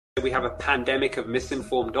We have a pandemic of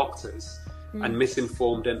misinformed doctors and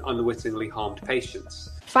misinformed and unwittingly harmed patients.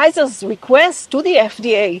 Pfizer's request to the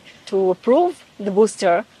FDA to approve the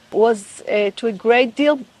booster was to a great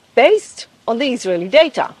deal based on the Israeli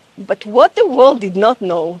data. But what the world did not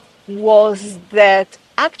know was that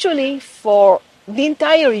actually for the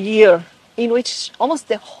entire year in which almost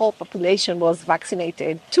the whole population was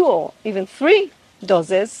vaccinated, 2 or even 3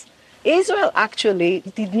 doses, Israel actually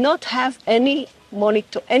did not have any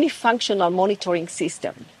functional monitoring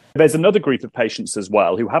system. There's another group of patients as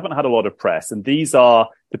well who haven't had a lot of press, and these are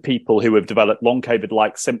the people who have developed long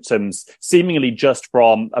COVID-like symptoms seemingly just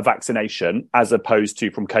from a vaccination as opposed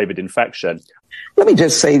to from COVID infection. Let me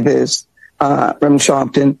just say this, Reverend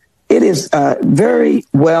Sharpton. It is very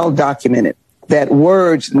well documented that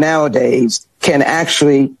words nowadays can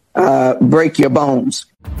actually break your bones.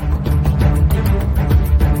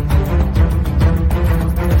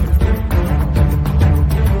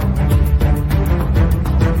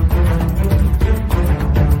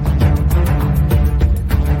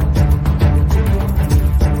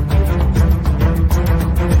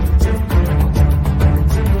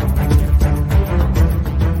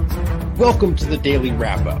 Welcome to the Daily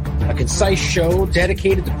Wrap-Up, a concise show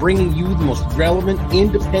dedicated to bringing you the most relevant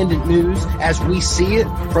independent news as we see it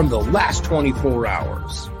from the last 24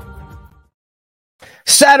 hours.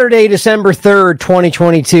 Saturday, December 3rd,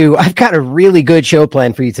 2022. I've got a really good show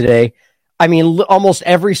planned for you today. I mean, almost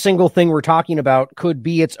every single thing we're talking about could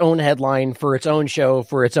be its own headline for its own show,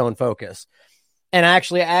 for its own focus. And I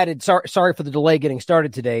actually added, sorry for the delay getting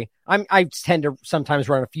started today. I tend to sometimes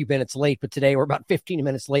run a few minutes late, but today we're about 15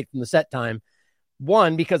 minutes late from the set time.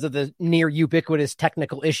 One, because of the near ubiquitous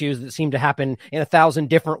technical issues that seem to happen in 1,000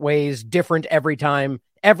 different ways, different every time,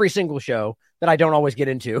 every single show that I don't always get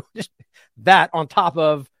into. Just that on top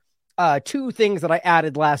of 2 things that I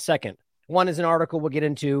added last second. One is an article we'll get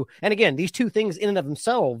into. And again, these 2 things in and of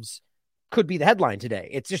themselves could be the headline today.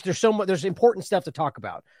 It's just, there's important stuff to talk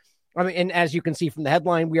about. I mean, and as you can see from the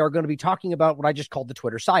headline, we are going to be talking about what I just called the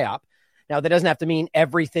Twitter Psyop. Now, that doesn't have to mean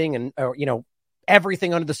everything and,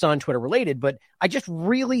 everything under the sun Twitter related, but I just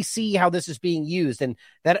really see how this is being used. And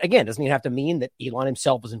that, again, doesn't even have to mean that Elon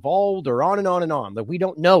himself is involved or on and on and on. That we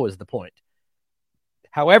don't know is the point.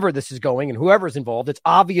 However this is going and whoever is involved, it's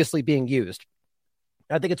obviously being used.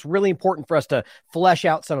 I think it's really important for us to flesh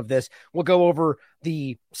out some of this. We'll go over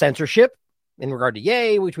the censorship in regard to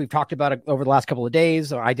Ye, which we've talked about over the last couple of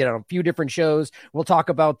days. I did on a few different shows. We'll talk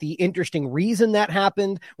about the interesting reason that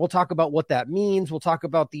happened. We'll talk about what that means. We'll talk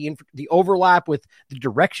about the overlap with the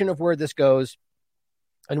direction of where this goes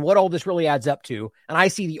and what all this really adds up to. And I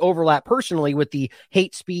see the overlap personally with the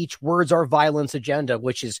hate speech, words are violence agenda,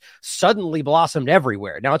 which is suddenly blossomed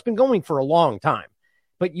everywhere. Now, it's been going for a long time,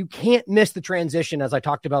 but you can't miss the transition, as I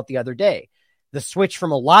talked about the other day. The switch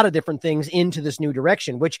from a lot of different things into this new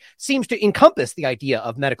direction, which seems to encompass the idea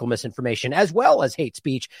of medical misinformation as well as hate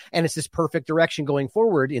speech. And it's this perfect direction going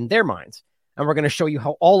forward in their minds. And we're going to show you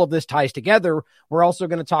how all of this ties together. We're also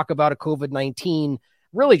going to talk about a COVID-19,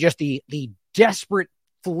 really just the desperate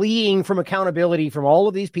fleeing from accountability from all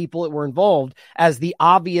of these people that were involved as the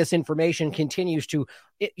obvious information continues to,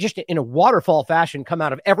 just in a waterfall fashion, come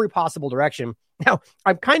out of every possible direction. Now,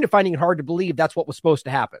 I'm kind of finding it hard to believe that's what was supposed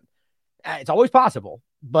to happen. It's always possible,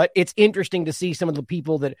 but it's interesting to see some of the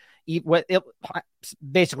people that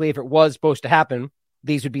basically, if it was supposed to happen,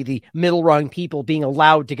 these would be the middle rung people being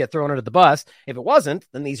allowed to get thrown under the bus. If it wasn't,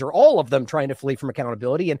 then these are all of them trying to flee from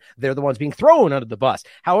accountability, and they're the ones being thrown under the bus.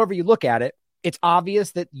 However you look at it, it's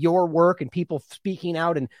obvious that your work and people speaking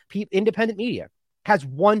out and independent media has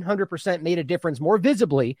 100% made a difference more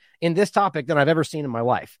visibly in this topic than I've ever seen in my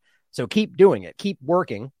life. So keep doing it. Keep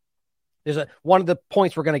working. There's one of the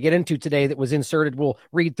points we're going to get into today that was inserted. We'll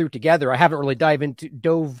read through together. I haven't really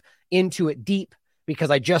dove into it deep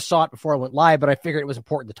because I just saw it before I went live, but I figured it was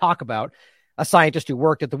important to talk about. A scientist who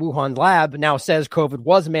worked at the Wuhan lab now says COVID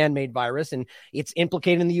was a man-made virus and it's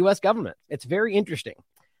implicated in the U.S. government. It's very interesting.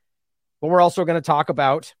 But we're also going to talk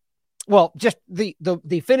about, well, just the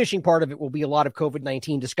finishing part of it will be a lot of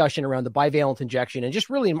COVID-19 discussion around the bivalent injection. And just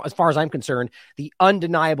really, as far as I'm concerned, the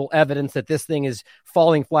undeniable evidence that this thing is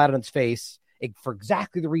falling flat on its face for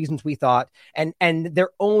exactly the reasons we thought. And their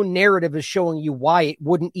own narrative is showing you why it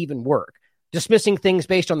wouldn't even work. Dismissing things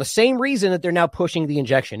based on the same reason that they're now pushing the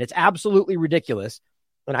injection. It's absolutely ridiculous.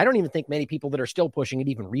 And I don't even think many people that are still pushing it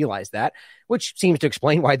even realize that, which seems to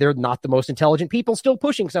explain why they're not the most intelligent people still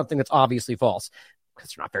pushing something that's obviously false.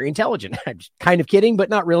 Because they're not very intelligent. I'm just kind of kidding, but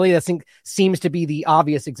not really. That seems to be the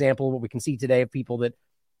obvious example of what we can see today of people that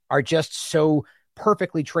are just so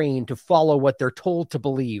perfectly trained to follow what they're told to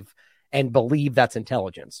believe and believe that's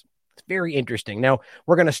intelligence. It's very interesting. Now,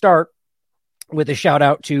 we're going to start with a shout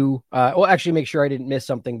out to, actually make sure I didn't miss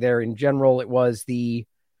something there. In general, it was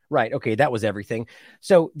right. Okay. That was everything.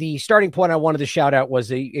 So the starting point I wanted to shout out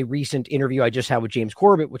was a recent interview I just had with James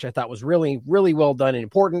Corbett, which I thought was really, really well done and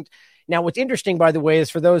important. Now, what's interesting, by the way, is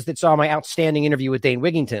for those that saw my outstanding interview with Dane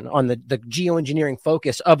Wigington on the geoengineering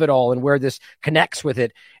focus of it all and where this connects with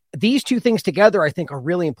it, these two things together, I think, are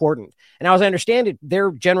really important. And as I understand it,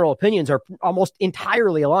 their general opinions are almost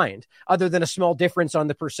entirely aligned, other than a small difference on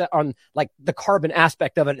the carbon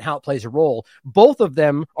aspect of it and how it plays a role. Both of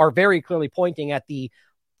them are very clearly pointing at the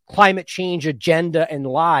climate change agenda and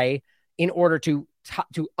lie in order to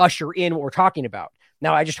usher in what we're talking about.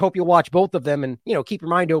 Now, I just hope you'll watch both of them and, keep your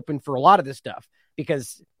mind open for a lot of this stuff,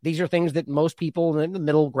 because these are things that most people in the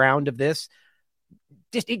middle ground of this,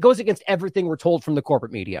 it goes against everything we're told from the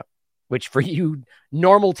corporate media, which for you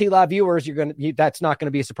normal TLAV viewers, that's not going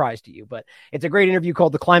to be a surprise to you. But it's a great interview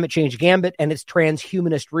called The Climate Change Gambit and its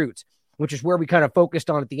Transhumanist Roots, which is where we kind of focused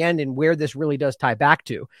on at the end and where this really does tie back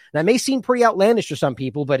to. That may seem pretty outlandish to some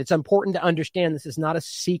people, but it's important to understand this is not a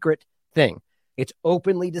secret thing. It's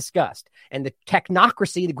openly discussed. And the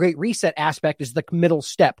technocracy, the Great Reset aspect, is the middle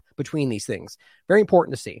step between these things. Very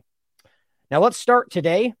important to see. Now, let's start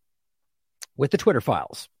today with the Twitter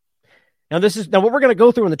files. Now, what we're going to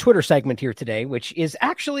go through in the Twitter segment here today, which is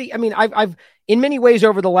actually, I've in many ways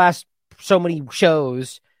over the last so many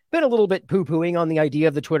shows been a little bit poo-pooing on the idea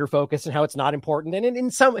of the Twitter focus and how it's not important. And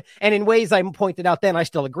in ways I pointed out then, I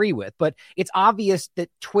still agree with. But it's obvious that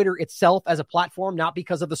Twitter itself as a platform, not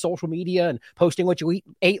because of the social media and posting what you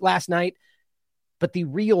ate last night, but the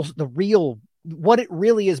real, what it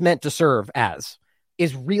really is meant to serve as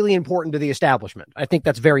is really important to the establishment. I think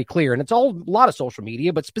that's very clear. And it's a lot of social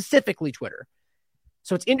media, but specifically Twitter.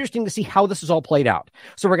 So it's interesting to see how this is all played out.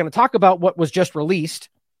 So we're going to talk about what was just released,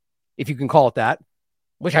 if you can call it that,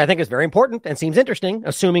 which I think is very important and seems interesting,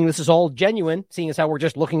 assuming this is all genuine, seeing as how we're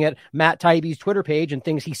just looking at Matt Taibbi's Twitter page and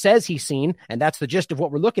things he says he's seen, and that's the gist of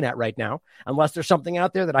what we're looking at right now, unless there's something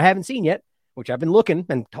out there that I haven't seen yet, which I've been looking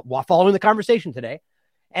and following the conversation today,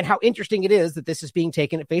 and how interesting it is that this is being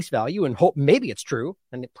taken at face value and hope maybe it's true,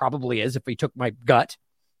 and it probably is if we took my gut.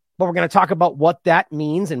 But we're going to talk about what that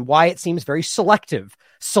means and why it seems very selective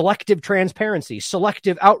transparency,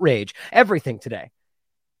 selective outrage, everything today.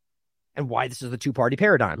 And why this is the two-party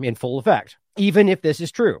paradigm in full effect, even if this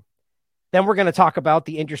is true. Then we're going to talk about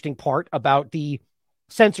the interesting part about the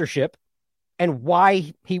censorship and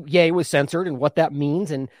why Ye was censored and what that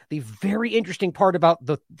means, and the very interesting part about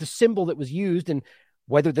the symbol that was used and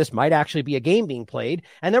whether this might actually be a game being played.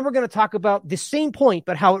 And then we're going to talk about the same point,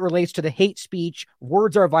 but how it relates to the hate speech,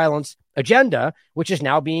 words are violence agenda, which is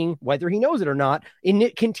now being, whether he knows it or not,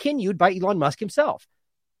 continued by Elon Musk himself.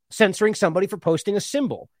 Censoring somebody for posting a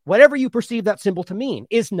symbol, whatever you perceive that symbol to mean,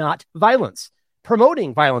 is not violence.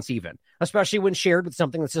 Promoting violence even, especially when shared with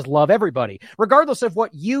something that says love everybody, regardless of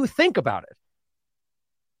what you think about it.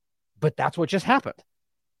 But that's what just happened.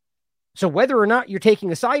 So whether or not you're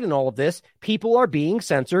taking a side in all of this, people are being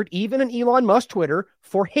censored, even in Elon Musk Twitter,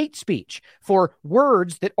 for hate speech, for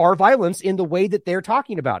words that are violence in the way that they're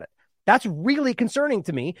talking about it. That's really concerning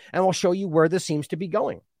to me, and I'll show you where this seems to be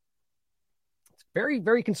going. Very,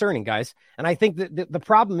 very concerning, guys. And I think that the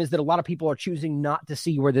problem is that a lot of people are choosing not to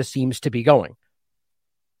see where this seems to be going.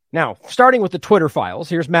 Now, starting with the Twitter files,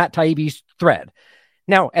 here's Matt Taibbi's thread.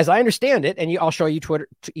 Now, as I understand it, and I'll show you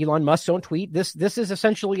Elon Musk's own tweet, this is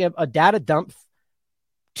essentially a data dump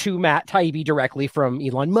to Matt Taibbi directly from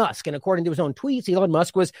Elon Musk. And according to his own tweets, Elon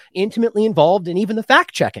Musk was intimately involved in even the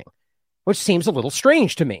fact-checking, which seems a little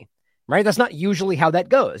strange to me. Right? That's not usually how that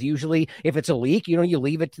goes. Usually, if it's a leak, you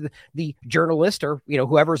leave it to the journalist or,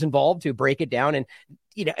 whoever's involved to break it down. And,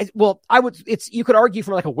 you could argue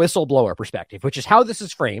from like a whistleblower perspective, which is how this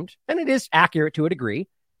is framed. And it is accurate to a degree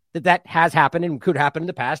that has happened and could happen in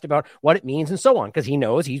the past about what it means and so on, because he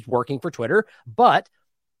knows he's working for Twitter. But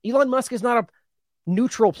Elon Musk is not a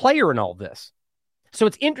neutral player in all of this. So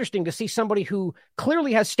it's interesting to see somebody who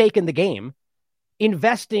clearly has stake in the game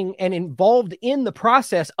investing and involved in the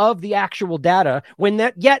process of the actual data, when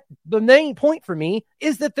the main point for me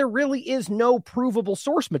is that there really is no provable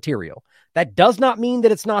source material. That does not mean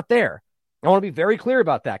that it's not there. I want to be very clear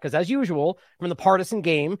about that, because as usual, from the partisan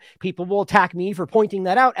game, people will attack me for pointing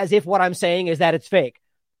that out as if what I'm saying is that it's fake.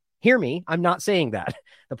 Hear me, I'm not saying that.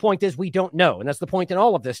 The point is we don't know, and that's the point in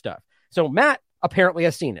all of this stuff. So Matt apparently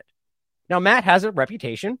has seen it. Now, Matt has a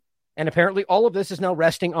reputation, and apparently all of this is now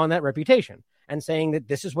resting on that reputation and saying that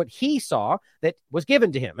this is what he saw that was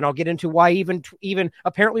given to him. And I'll get into why even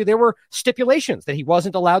apparently there were stipulations that he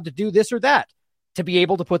wasn't allowed to do this or that to be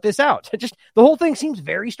able to put this out. The whole thing seems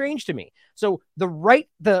very strange to me. So the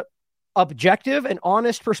objective and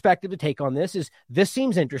honest perspective to take on this is this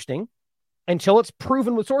seems interesting. Until it's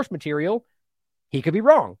proven with source material, he could be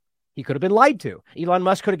wrong. He could have been lied to. Elon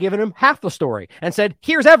Musk could have given him half the story and said,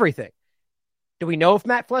 here's everything. Do we know if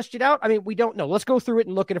Matt fleshed it out? I mean, we don't know. Let's go through it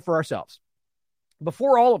and look at it for ourselves.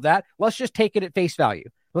 Before all of that, let's just take it at face value.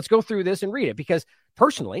 Let's go through this and read it, because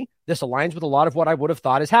personally, this aligns with a lot of what I would have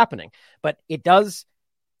thought is happening. But it does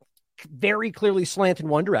very clearly slant in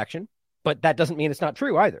one direction, but that doesn't mean it's not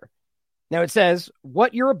true either. Now, it says,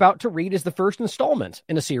 what you're about to read is the first installment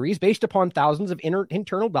in a series based upon thousands of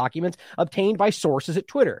internal documents obtained by sources at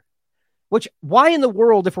Twitter. Which, why in the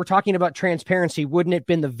world, if we're talking about transparency, wouldn't it have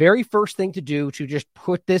been the very first thing to do to just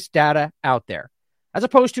put this data out there? As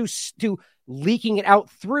opposed to leaking it out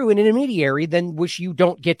through an intermediary, then which you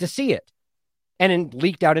don't get to see it. And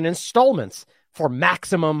leaked out in installments for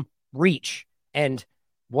maximum reach and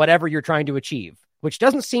whatever you're trying to achieve. Which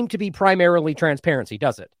doesn't seem to be primarily transparency,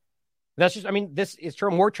 does it? That's just, I mean, this is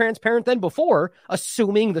more transparent than before,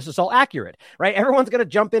 assuming this is all accurate, right? Everyone's going to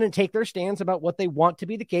jump in and take their stance about what they want to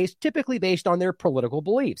be the case, typically based on their political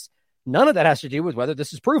beliefs. None of that has to do with whether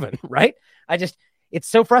this is proven, right? It's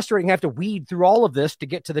so frustrating to have to weed through all of this to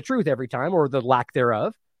get to the truth every time, or the lack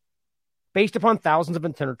thereof, based upon thousands of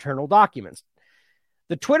internal documents.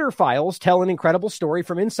 The Twitter files tell an incredible story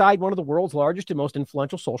from inside one of the world's largest and most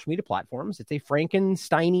influential social media platforms. It's a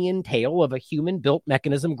Frankensteinian tale of a human-built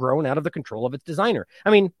mechanism grown out of the control of its designer. I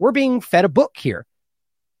mean, we're being fed a book here,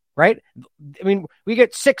 right? I mean, we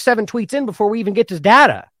get 6-7 tweets in before we even get to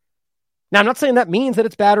data. Now, I'm not saying that means that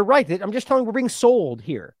it's bad or right. I'm just telling you we're being sold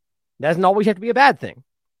here. It doesn't always have to be a bad thing.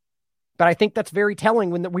 But I think that's very telling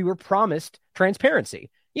when we were promised transparency.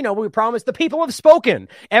 You know, we promised the people have spoken.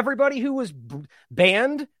 Everybody who was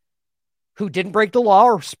banned, who didn't break the law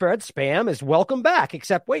or spread spam, is welcome back.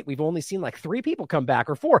 Except, wait, we've only seen like 3 people come back,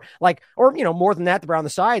 or 4, or more than that around the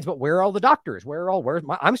sides. But where are all the doctors?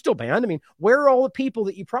 I'm still banned. I mean, where are all the people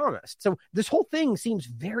that you promised? So this whole thing seems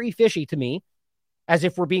very fishy to me, as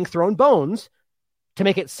if we're being thrown bones to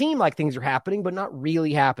make it seem like things are happening, but not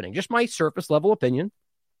really happening. Just my surface level opinion.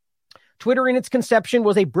 Twitter in its conception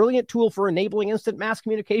was a brilliant tool for enabling instant mass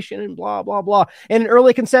communication and blah, blah, blah. And in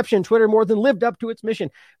early conception, Twitter more than lived up to its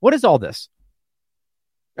mission. What is all this?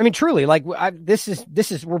 I mean, truly, this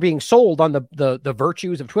is we're being sold on the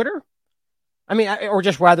virtues of Twitter. I mean, or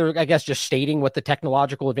just rather, I guess, just stating what the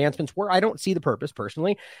technological advancements were. I don't see the purpose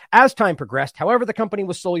personally. As time progressed, however, the company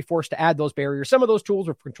was slowly forced to add those barriers. Some of those tools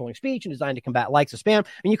were for controlling speech and designed to combat likes of spam.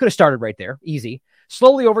 And you could have started right there. Easy.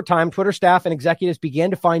 Slowly over time, Twitter staff and executives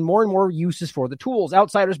began to find more and more uses for the tools.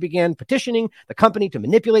 Outsiders began petitioning the company to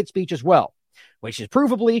manipulate speech as well, which is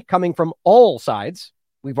provably coming from all sides.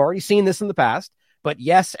 We've already seen this in the past. But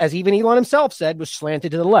yes, as even Elon himself said, was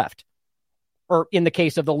slanted to the left. Or in the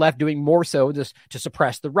case of the left, doing more so to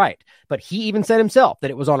suppress the right. But he even said himself that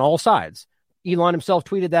it was on all sides. Elon himself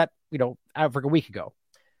tweeted that, over a week ago.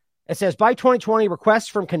 It says, by 2020, requests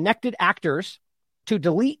from connected actors to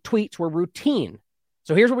delete tweets were routine.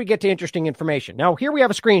 So here's where we get to interesting information. Now, here we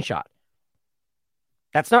have a screenshot.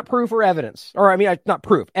 That's not proof or evidence. Or, not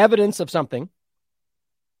proof, evidence of something.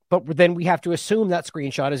 But then we have to assume that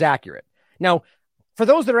screenshot is accurate. Now, for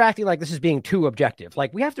those that are acting like this is being too objective,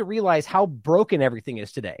 we have to realize how broken everything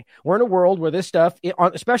is today. We're in a world where this stuff,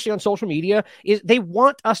 especially on social media, they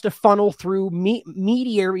want us to funnel through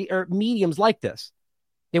mediums like this.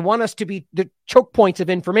 They want us to be the choke points of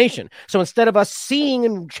information. So instead of us seeing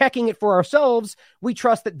and checking it for ourselves, we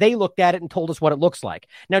trust that they looked at it and told us what it looks like.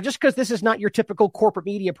 Now, just because this is not your typical corporate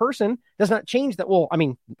media person does not change that. Well,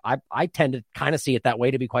 I tend to kind of see it that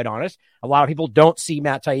way, to be quite honest. A lot of people don't see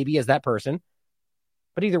Matt Taibbi as that person.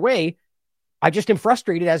 But either way, I just am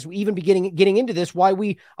frustrated as we even be getting into this. I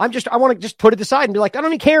want to just put it aside and be like, I don't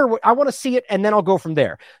even care. I want to see it, and then I'll go from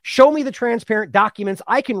there. Show me the transparent documents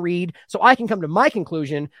I can read so I can come to my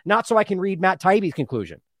conclusion, not so I can read Matt Taibbi's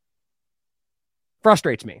conclusion.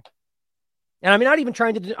 Frustrates me. And I'm not even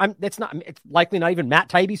trying to, it's likely not even Matt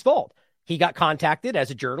Taibbi's fault. He got contacted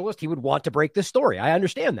as a journalist. He would want to break this story. I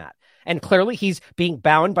understand that. And clearly he's being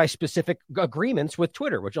bound by specific agreements with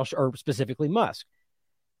Twitter, or specifically Musk.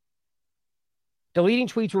 Deleting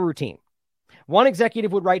tweets were routine. One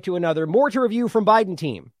executive would write to another, more to review from Biden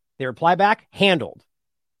team. They reply back, handled.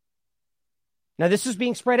 Now, this is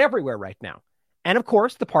being spread everywhere right now. And of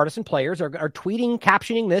course, the partisan players are tweeting,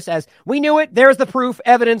 captioning this as, we knew it, there's the proof,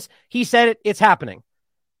 evidence, he said it, it's happening.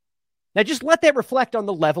 Now, just let that reflect on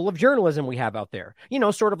the level of journalism we have out there.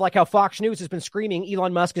 Sort of like how Fox News has been screaming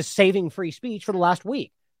Elon Musk is saving free speech for the last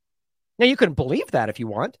week. Now, you can believe that if you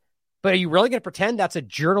want. But are you really going to pretend that's a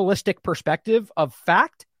journalistic perspective of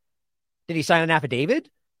fact? Did he sign an affidavit?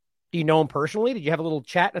 Do you know him personally? Did you have a little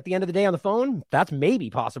chat at the end of the day on the phone? That's maybe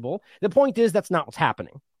possible. The point is that's not what's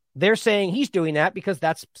happening. They're saying he's doing that because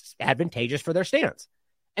that's advantageous for their stance.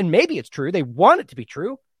 And maybe it's true. They want it to be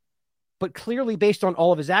true. But clearly, based on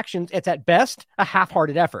all of his actions, it's at best a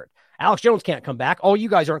half-hearted effort. Alex Jones can't come back. All you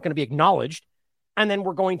guys aren't going to be acknowledged. And then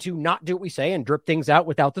we're going to not do what we say and drip things out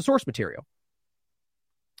without the source material.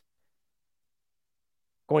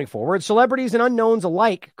 Going forward, celebrities and unknowns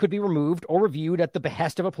alike could be removed or reviewed at the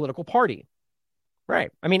behest of a political party.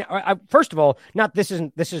 Right. I mean, first of all, this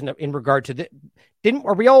isn't in regard to did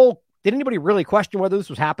anybody really question whether this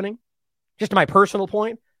was happening? Just to my personal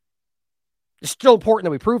point. It's still important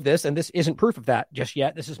that we prove this, and this isn't proof of that just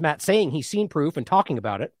yet. This is Matt saying he's seen proof and talking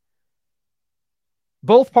about it.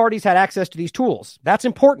 Both parties had access to these tools. That's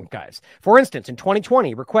important, guys. For instance, in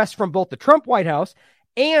 2020, requests from both the Trump White House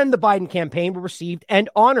and the Biden campaign were received and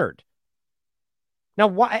honored. Now,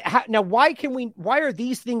 why are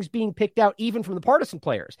these things being picked out even from the partisan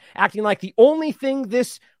players, acting like the only thing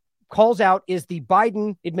this calls out is the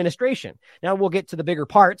Biden administration? Now, we'll get to the bigger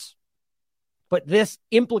parts, but this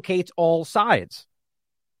implicates all sides.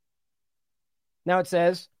 Now it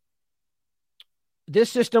says, this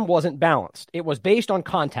system wasn't balanced. It was based on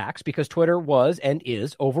contacts because Twitter was and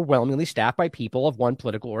is overwhelmingly staffed by people of one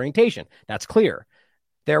political orientation. That's clear.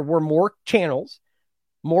 There were more channels,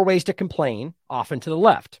 more ways to complain, often to the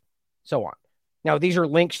left, so on. Now, these are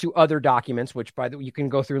links to other documents, which by the way, you can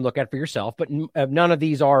go through and look at for yourself, but none of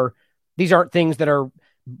these aren't things that are,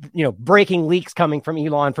 breaking leaks coming from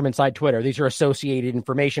Elon from inside Twitter. These are associated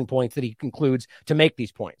information points that he concludes to make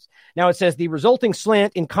these points. Now it says the resulting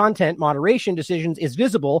slant in content moderation decisions is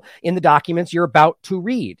visible in the documents you're about to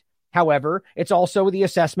read. However, it's also the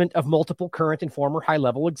assessment of multiple current and former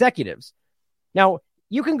high-level executives. Now,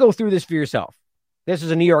 you can go through this for yourself. This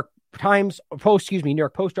is a New York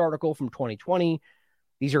Post article from 2020.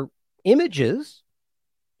 These are images.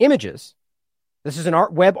 This is an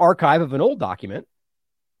web archive of an old document.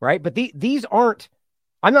 Right. But these aren't,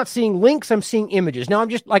 I'm not seeing links. I'm seeing images. Now I'm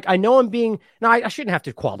just like, I shouldn't have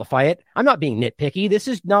to qualify it. I'm not being nitpicky. This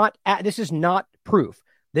is not proof.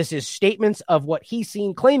 This is statements of what he's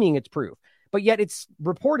seen claiming it's proof, but yet it's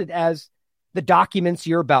reported as the documents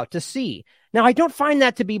you're about to see. Now, I don't find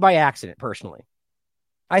that to be by accident personally.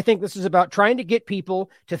 I think this is about trying to get people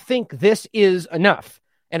to think this is enough.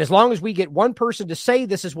 And as long as we get one person to say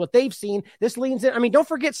this is what they've seen, this leans in. I mean, don't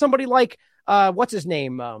forget somebody like, what's his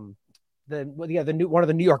name? One of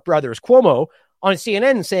the New York brothers, Cuomo, on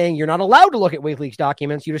CNN saying you're not allowed to look at WikiLeaks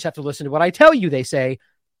documents. You just have to listen to what I tell you, they say.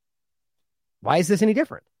 Why is this any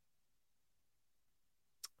different?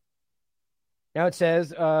 Now it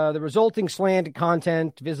says the resulting slanted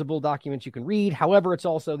content, visible documents you can read. However, it's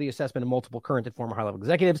also the assessment of multiple current and former high-level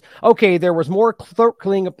executives. Okay, there was more throat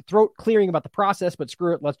clearing about the process, but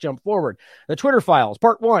screw it. Let's jump forward. The Twitter files,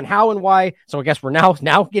 part 1, how and why. So I guess we're now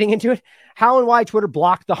getting into it. How and why Twitter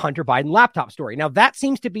blocked the Hunter Biden laptop story. Now that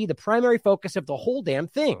seems to be the primary focus of the whole damn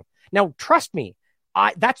thing. Now, trust me,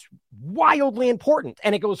 that's wildly important,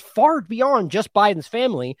 and it goes far beyond just Biden's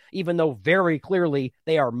family, even though very clearly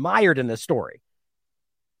they are mired in this story.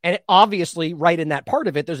 And obviously, right in that part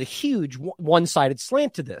of it, there's a huge one-sided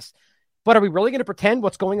slant to this. But are we really going to pretend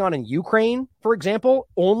what's going on in Ukraine, for example,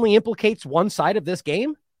 only implicates one side of this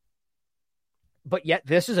game? But yet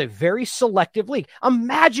this is a very selective leak.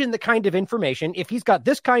 Imagine the kind of information, if he's got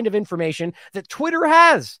this kind of information that Twitter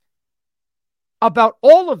has about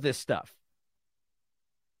all of this stuff.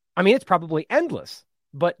 I mean, it's probably endless,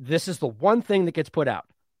 but this is the one thing that gets put out.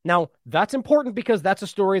 Now, that's important because that's a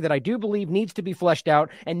story that I do believe needs to be fleshed out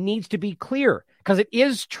and needs to be clear because it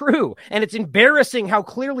is true. And it's embarrassing how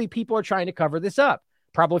clearly people are trying to cover this up,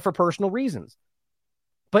 probably for personal reasons.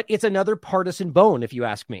 But it's another partisan bone, if you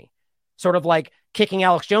ask me. Sort of like kicking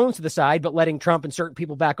Alex Jones to the side, but letting Trump and certain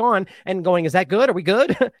people back on and going, is that good? Are we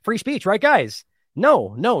good? Free speech, right, guys?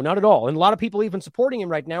 No, not at all. And a lot of people even supporting him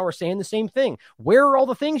right now are saying the same thing. Where are all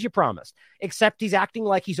the things you promised? Except he's acting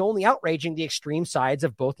like he's only outraging the extreme sides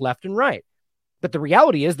of both left and right. But the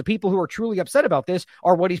reality is the people who are truly upset about this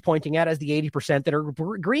are what he's pointing at as the 80% that are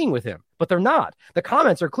agreeing with him. But they're not. The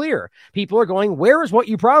comments are clear. People are going, where is what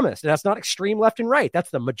you promised? And that's not extreme left and right.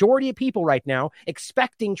 That's the majority of people right now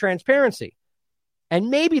expecting transparency. And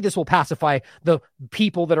maybe this will pacify the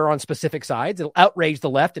people that are on specific sides. It'll outrage the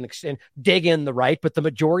left and dig in the right. But the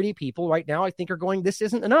majority of people right now, I think, are going, this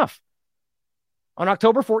isn't enough. On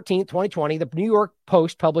October 14th, 2020, the New York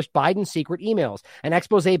Post published Biden's secret emails, an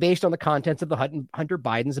expose based on the contents of the Hunter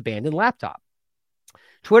Biden's abandoned laptop.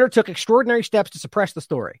 Twitter took extraordinary steps to suppress the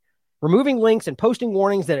story, removing links and posting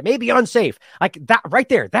warnings that it may be unsafe. Like that right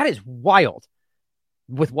there, that is wild.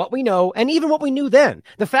 with what we know and even what we knew then.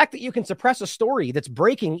 The fact that you can suppress a story that's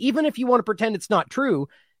breaking, even if you want to pretend it's not true,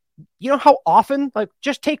 you know how often, like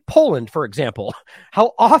just take Poland, for example,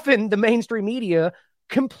 how often the mainstream media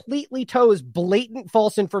completely toes blatant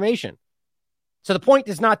false information. So the point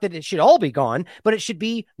is not that it should all be gone, but it should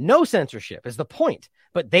be no censorship is the point.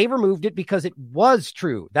 But they removed it because it was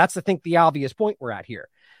true. That's, I think, the obvious point we're at here.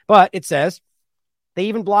 But it says they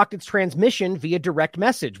even blocked its transmission via direct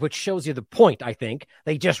message, which shows you the point, I think.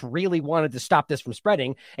 They just really wanted to stop this from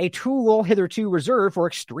spreading. A tool hitherto reserved for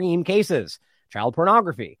extreme cases, child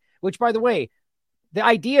pornography, which, by the way, the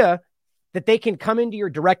idea that they can come into your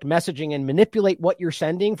direct messaging and manipulate what you're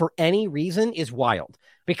sending for any reason is wild,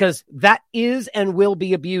 because that is and will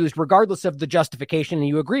be abused regardless of the justification and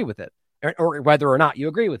you agree with it, or whether or not you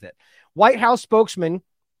agree with it. White House spokesman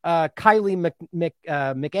Kylie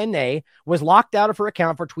McEnany was locked out of her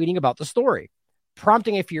account for tweeting about the story,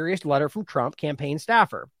 prompting a furious letter from Trump campaign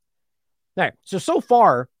staffer. All right, so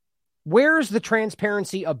far, where's the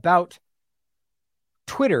transparency about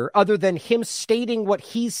Twitter other than him stating what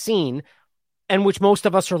he's seen, and which most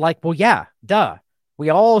of us are like, well, yeah, duh. We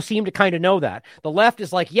all seem to kind of know that. The left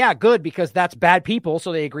is like, yeah, good, because that's bad people,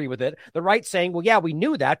 so they agree with it. The right saying, well, yeah, we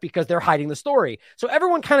knew that because they're hiding the story. So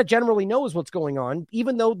everyone kind of generally knows what's going on,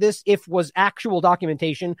 even though this, if was actual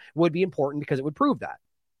documentation, would be important because it would prove that.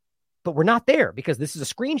 But we're not there because this is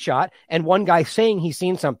a screenshot and one guy saying he's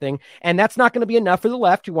seen something, and that's not going to be enough for the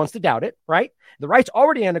left who wants to doubt it, right? The right's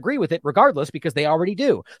already going to agree with it regardless because they already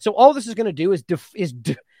do. So all this is going to do is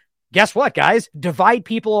guess what, guys? Divide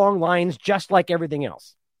people along lines just like everything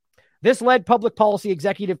else. This led public policy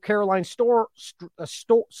executive Caroline Strom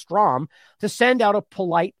to send out a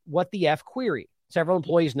polite "what the F" query. Several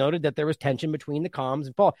employees noted that there was tension between the comms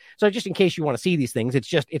and Paul. So just in case you want to see these things, it's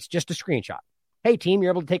just a screenshot. Hey, team,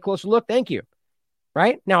 you're able to take a closer look. Thank you.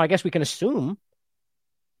 Right? Now, I guess we can assume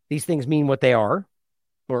these things mean what they are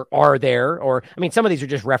or are there. Or, I mean, some of these are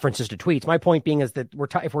just references to tweets. My point being is that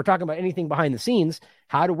if we're talking about anything behind the scenes,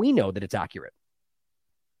 how do we know that it's accurate?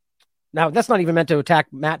 Now, that's not even meant to attack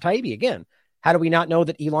Matt Taibbi again. How do we not know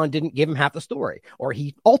that Elon didn't give him half the story, or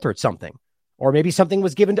he altered something? Or maybe something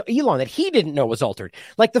was given to Elon that he didn't know was altered.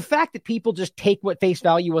 Like the fact that people just take what face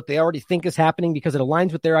value, what they already think is happening because it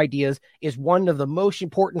aligns with their ideas, is one of the most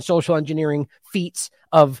important social engineering feats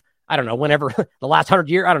of, I don't know, whenever the last 100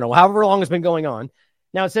 years, I don't know, however long it's been going on.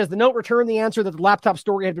 Now it says the note returned the answer that the laptop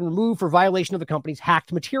story had been removed for violation of the company's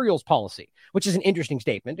hacked materials policy, which is an interesting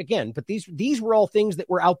statement again. But these were all things that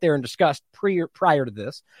were out there and discussed prior to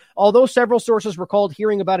this. Although several sources recalled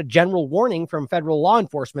hearing about a general warning from federal law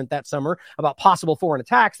enforcement that summer about possible foreign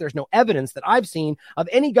attacks, there's no evidence that I've seen of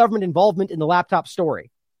any government involvement in the laptop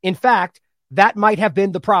story. In fact, that might have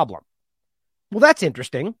been the problem. Well, that's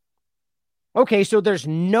interesting. Okay, so there's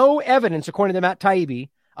no evidence, according to Matt Taibbi,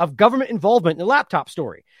 of government involvement in the laptop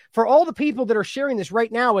story. For all the people that are sharing this right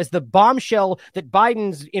now as the bombshell that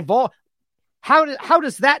Biden's involved, how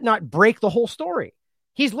does that not break the whole story?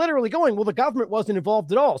 He's literally going, well, the government wasn't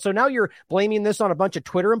involved at all. So now you're blaming this on a bunch of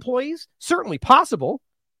Twitter employees? Certainly possible,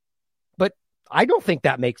 but I don't think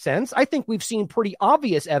that makes sense. I think we've seen pretty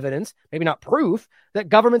obvious evidence, maybe not proof, that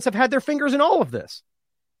governments have had their fingers in all of this.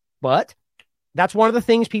 But that's one of the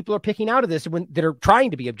things people are picking out of this that are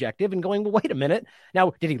trying to be objective and going, well, wait a minute.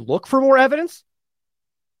 Now, did he look for more evidence?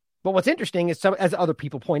 But what's interesting is, as other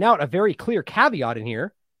people point out, a very clear caveat in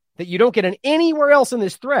here that you don't get anywhere else in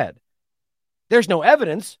this thread. There's no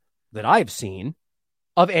evidence that I've seen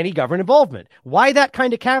of any government involvement. Why that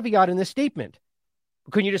kind of caveat in this statement?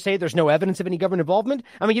 Couldn't you just say there's no evidence of any government involvement?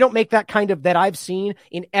 I mean, you don't make that kind of that I've seen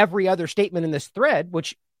in every other statement in this thread,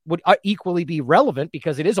 which would equally be relevant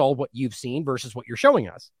because it is all what you've seen versus what you're showing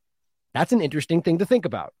us. That's an interesting thing to think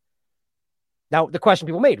about. Now, the question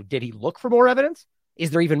people made, did he look for more evidence? Is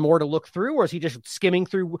there even more to look through, or is he just skimming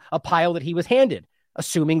through a pile that he was handed,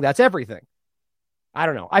 assuming that's everything? I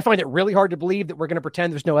don't know. I find it really hard to believe that we're going to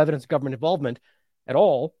pretend there's no evidence of government involvement at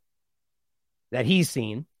all that he's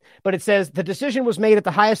seen. But it says the decision was made at the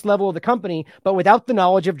highest level of the company, but without the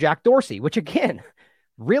knowledge of Jack Dorsey, which again,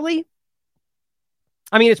 really?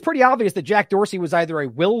 I mean, it's pretty obvious that Jack Dorsey was either a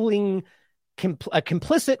willing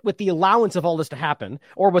complicit with the allowance of all this to happen,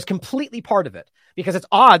 or was completely part of it, because it's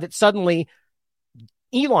odd that suddenly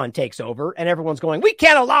Elon takes over and everyone's going, we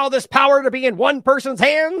can't allow this power to be in one person's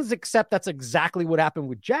hands, except that's exactly what happened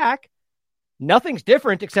with Jack. Nothing's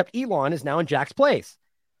different except Elon is now in Jack's place.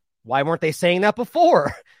 Why weren't they saying that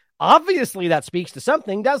before? Obviously, that speaks to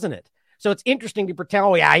something, doesn't it? So it's interesting to pretend,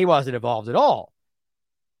 oh, yeah, he wasn't involved at all.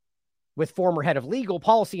 With former head of legal,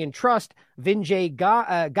 policy, and trust, Vijay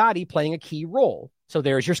Gadde playing a key role. So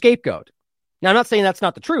there's your scapegoat. Now, I'm not saying that's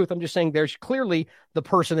not the truth. I'm just saying there's clearly the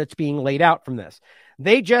person that's being laid out from this.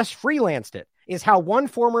 They just freelanced it, is how one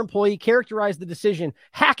former employee characterized the decision.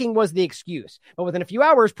 Hacking was the excuse. But within a few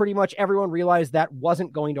hours, pretty much everyone realized that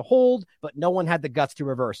wasn't going to hold, but no one had the guts to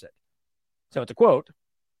reverse it. So it's a quote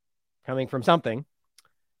coming from something.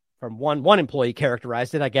 From one employee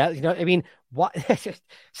characterized it, I guess. You know, I mean, what?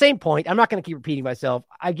 Same point. I'm not going to keep repeating myself.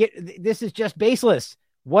 I get this is just baseless.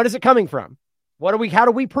 What is it coming from? How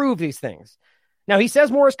do we prove these things? Now, he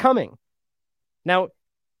says more is coming. Now,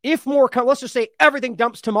 if more let's just say everything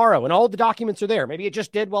dumps tomorrow and all the documents are there. Maybe it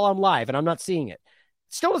just did while I'm live and I'm not seeing it.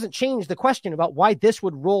 It still doesn't change the question about why this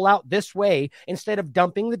would roll out this way instead of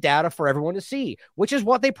dumping the data for everyone to see, which is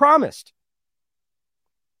what they promised.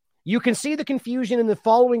 You can see the confusion in the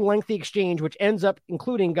following lengthy exchange, which ends up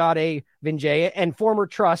including Gade Vinjaya and former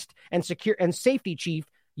trust and safety chief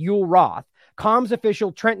Yul Roth. Comms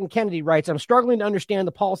official Trenton Kennedy writes, I'm struggling to understand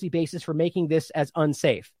the policy basis for making this as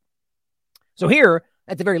unsafe. So here,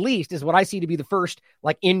 at the very least, is what I see to be the first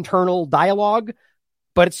internal dialogue,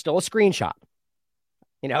 but it's still a screenshot.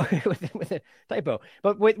 You know, with a typo.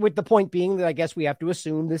 But with the point being that I guess we have to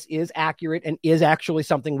assume this is accurate and is actually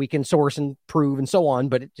something we can source and prove and so on.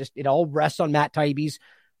 But it all rests on Matt Taibbi's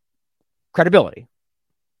credibility.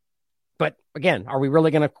 But again, are we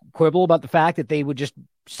really going to quibble about the fact that they would just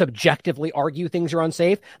subjectively argue things are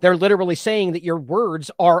unsafe? They're literally saying that your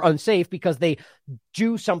words are unsafe because they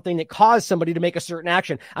do something that caused somebody to make a certain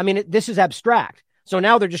action. I mean, this is abstract. So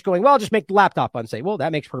now they're just going, well, just make the laptop unsafe. Well,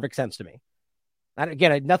 that makes perfect sense to me.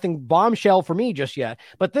 Again, nothing bombshell for me just yet.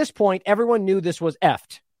 But at this point, everyone knew this was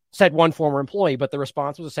effed, said one former employee, but the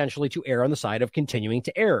response was essentially to err on the side of continuing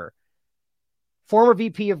to err. Former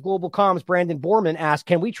VP of Global Comms, Brandon Borman, asked,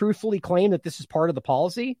 can we truthfully claim that this is part of the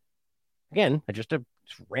policy? Again, just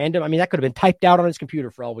random. I mean, that could have been typed out on his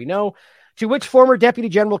computer for all we know. To which former Deputy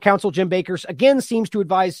General Counsel Jim Bakers again seems to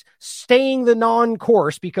advise staying the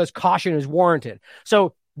non-course because caution is warranted.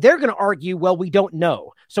 So they're going to argue, well, we don't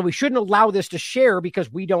know. So we shouldn't allow this to share because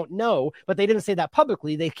we don't know. But they didn't say that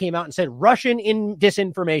publicly. They came out and said Russian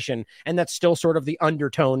disinformation. And that's still sort of the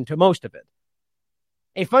undertone to most of it.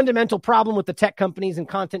 A fundamental problem with the tech companies and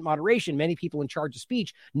content moderation. Many people in charge of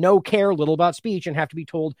speech care little about speech and have to be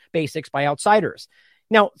told basics by outsiders.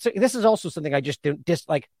 Now, so this is also something I just don't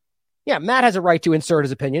dislike. Yeah, Matt has a right to insert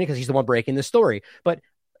his opinion because he's the one breaking this story. But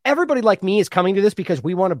everybody like me is coming to this because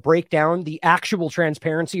we want to break down the actual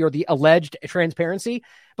transparency or the alleged transparency,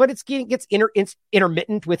 but it's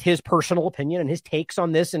intermittent with his personal opinion and his takes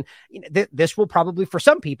on this. And this will probably, for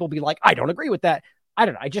some people, be like, I don't agree with that. I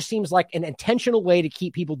don't know. It just seems like an intentional way to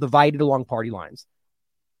keep people divided along party lines.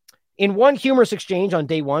 In one humorous exchange on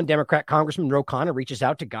day one, Democrat Congressman Ro Khanna reaches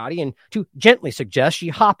out to Gade and to gently suggest she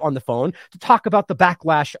hop on the phone to talk about the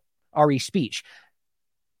backlash RE speech.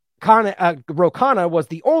 Ro Khanna was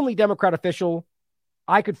the only Democrat official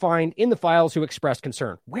I could find in the files who expressed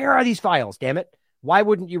concern. Where are these files, damn it? Why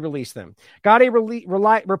wouldn't you release them? Gade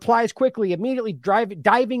replies quickly, immediately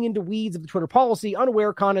diving into weeds of the Twitter policy,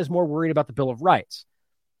 unaware Khanna is more worried about the Bill of Rights,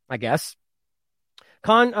 I guess.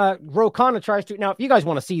 Ro Khanna tries to... Now, if you guys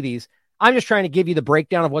want to see these, I'm just trying to give you the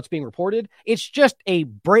breakdown of what's being reported. It's just a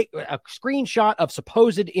screenshot of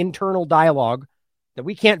supposed internal dialogue that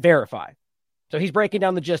we can't verify. So he's breaking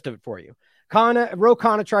down the gist of it for you. Ro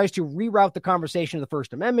Khanna tries to reroute the conversation to the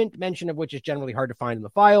First Amendment, mention of which is generally hard to find in the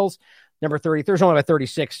files. Number 30, there's only about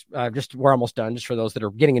 36, we're almost done, just for those that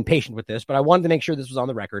are getting impatient with this, but I wanted to make sure this was on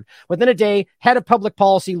the record. Within a day, head of public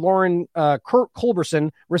policy Lauren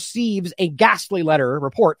Culberson receives a ghastly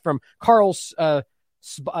report from Carl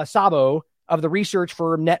Sabo of the research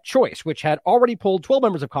firm Net Choice, which had already pulled 12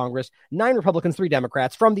 members of Congress, 9 Republicans, 3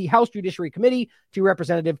 Democrats, from the House Judiciary Committee to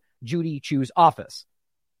Representative Judy Chu's office.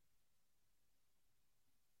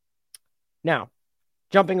 Now,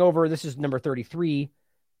 jumping over, this is number 33.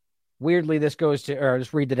 Weirdly, this goes to, or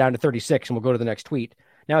just read it down to 36 and we'll go to the next tweet.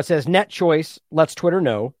 Now it says, Net Choice lets Twitter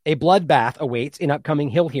know a bloodbath awaits in upcoming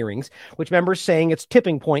Hill hearings, which members saying it's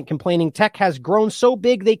tipping point, complaining tech has grown so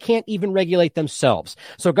big they can't even regulate themselves.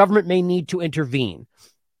 So government may need to intervene.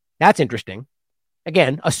 That's interesting.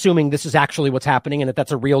 Again, assuming this is actually what's happening and that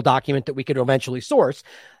that's a real document that we could eventually source.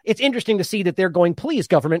 It's interesting to see that they're going, please,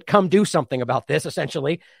 government, come do something about this,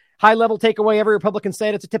 essentially. High-level takeaway, every Republican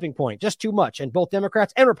said it's a tipping point, just too much, and both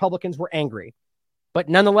Democrats and Republicans were angry. But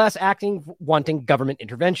nonetheless, wanting government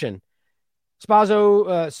intervention.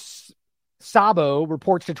 Sabo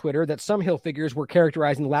reports to Twitter that some Hill figures were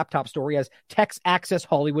characterizing the laptop story as tech's access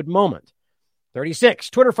Hollywood moment.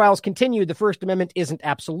 36, Twitter files continued, the First Amendment isn't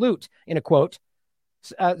absolute, in a quote.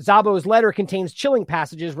 Szabo's letter contains chilling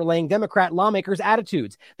passages relaying Democrat lawmakers'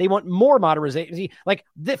 attitudes. They want more moderation. Like,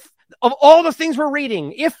 of all the things we're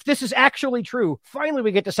reading, if this is actually true, finally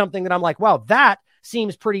we get to something that I'm like, wow, that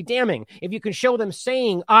seems pretty damning. If you can show them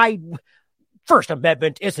saying, First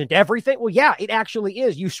Amendment isn't everything. Well, yeah, it actually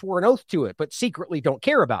is. You swore an oath to it, but secretly don't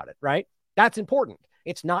care about it, right? That's important.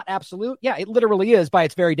 It's not absolute. Yeah, it literally is by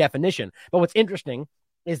its very definition. But what's interesting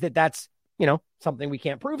is that that's, something we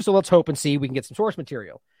can't prove. So let's hope and see we can get some source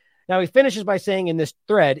material. Now, he finishes by saying in this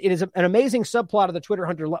thread, it is an amazing subplot of the Twitter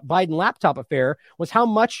Hunter Biden laptop affair was how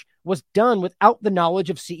much was done without the knowledge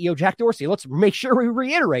of CEO Jack Dorsey. Let's make sure we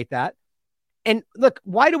reiterate that. And look,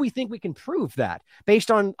 why do we think we can prove that? Based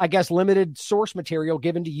on, I guess, limited source material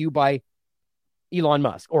given to you by Elon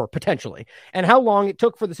Musk, or potentially, and how long it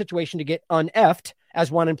took for the situation to get uneffed, as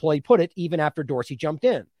one employee put it, even after Dorsey jumped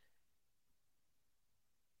in.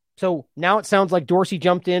 So now it sounds like Dorsey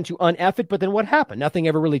jumped in to uneff it, but then what happened? Nothing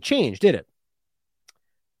ever really changed, did it?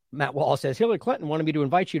 Matt Wall says, Hillary Clinton wanted me to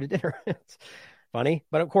invite you to dinner. It's funny.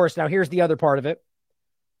 But of course, now here's the other part of it.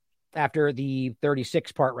 After the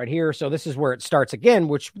 36 part right here. So this is where it starts again,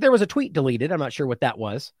 which there was a tweet deleted. I'm not sure what that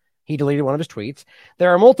was. He deleted one of his tweets.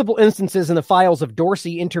 There are multiple instances in the files of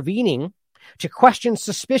Dorsey intervening to question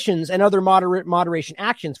suspicions and other moderation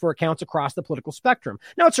actions for accounts across the political spectrum.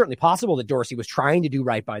 Now, it's certainly possible that Dorsey was trying to do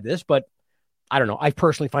right by this, but I don't know. I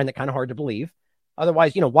personally find that kind of hard to believe.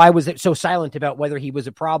 Otherwise, why was it so silent about whether he was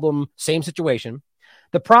a problem? Same situation.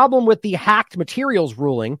 The problem with the hacked materials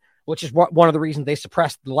ruling, which is one of the reasons they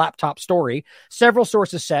suppressed the laptop story, several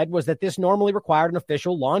sources said was that this normally required an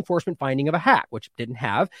official law enforcement finding of a hack, which it didn't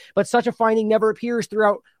have, but such a finding never appears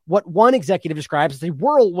throughout what one executive describes as a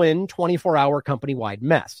whirlwind 24-hour company-wide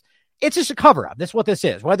mess. It's just a cover-up. That's what this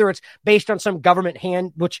is. Whether it's based on some government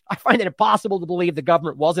hand, which I find it impossible to believe the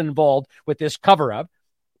government wasn't involved with this cover-up,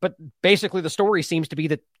 but basically the story seems to be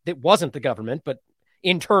that it wasn't the government, but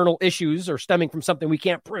internal issues are stemming from something we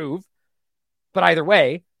can't prove. But either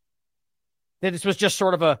way, that this was just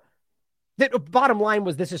sort of the bottom line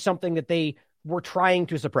was this is something that they were trying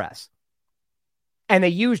to suppress. And they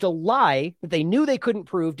used a lie that they knew they couldn't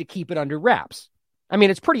prove to keep it under wraps. I mean,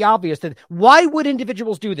 it's pretty obvious that why would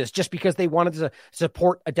individuals do this just because they wanted to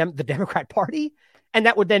support the Democrat Party? And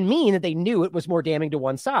that would then mean that they knew it was more damning to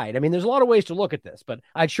one side. I mean, there's a lot of ways to look at this, but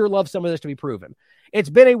I'd sure love some of this to be proven. It's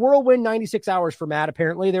been a whirlwind 96 hours for Matt.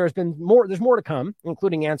 Apparently, there's more to come,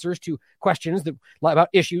 including answers to questions about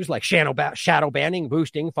issues like shadow banning,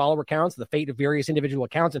 boosting, follower counts, the fate of various individual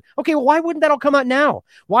accounts. And okay, well, why wouldn't that all come out now?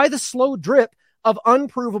 Why the slow drip of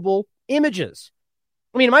unprovable images?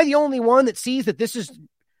 I mean, am I the only one that sees that this is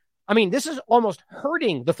almost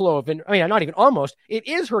hurting the flow of, not even almost, it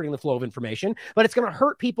is hurting the flow of information, but it's going to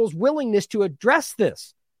hurt people's willingness to address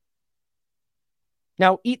this.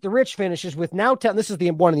 Now, Eat the Rich finishes with this is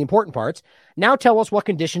one of the important parts. Now tell us what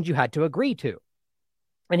conditions you had to agree to.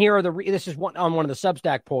 And here are this is on one of the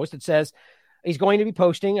Substack posts. It says he's going to be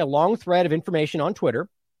posting a long thread of information on Twitter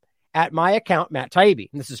at my account, Matt Taibbi.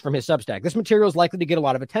 And this is from his Substack. This material is likely to get a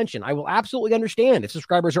lot of attention. I will absolutely understand if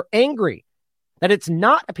subscribers are angry that it's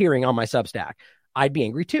not appearing on my Substack. I'd be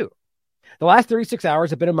angry too. The last 36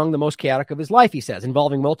 hours have been among the most chaotic of his life, he says,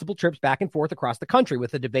 involving multiple trips back and forth across the country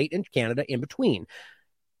with a debate in Canada in between.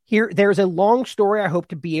 There's a long story I hope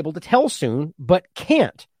to be able to tell soon, but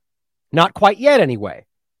can't. Not quite yet, anyway.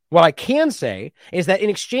 What I can say is that in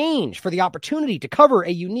exchange for the opportunity to cover a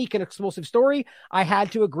unique and explosive story, I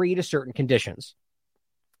had to agree to certain conditions.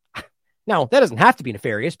 Now, that doesn't have to be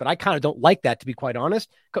nefarious, but I kind of don't like that, to be quite honest.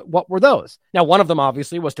 What were those? Now, one of them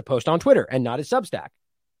obviously was to post on Twitter and not his Substack.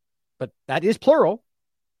 But that is plural.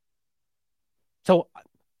 So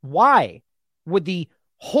why would the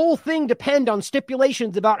whole thing depend on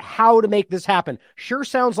stipulations about how to make this happen? Sure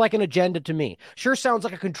sounds like an agenda to me. Sure sounds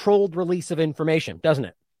like a controlled release of information, doesn't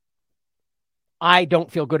it? I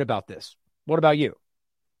don't feel good about this. What about you?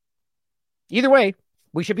 Either way,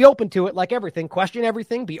 we should be open to it like everything. Question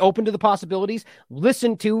everything. Be open to the possibilities.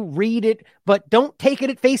 Listen to, read it, but don't take it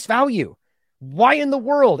at face value. Why in the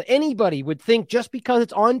world anybody would think just because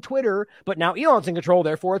it's on Twitter, but now Elon's in control,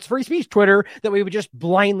 therefore it's free speech Twitter, that we would just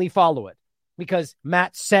blindly follow it because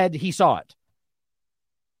Matt said he saw it.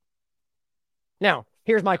 Now,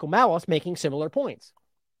 here's Michael Malice making similar points.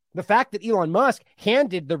 The fact that Elon Musk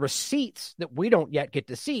handed the receipts that we don't yet get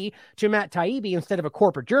to see to Matt Taibbi instead of a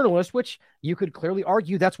corporate journalist, which you could clearly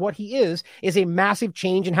argue that's what he is a massive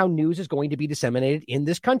change in how news is going to be disseminated in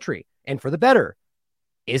this country, and for the better.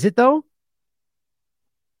 Is it, though?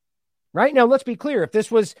 Right? Now, let's be clear. If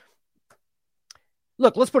this was...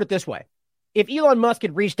 Look, let's put it this way. If Elon Musk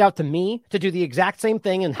had reached out to me to do the exact same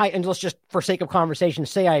thing, and let's just, for sake of conversation,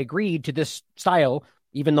 say I agreed to this style,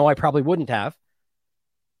 even though I probably wouldn't have,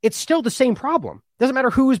 it's still the same problem. Doesn't matter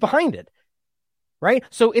who's behind it, right?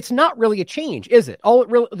 So it's not really a change, is it?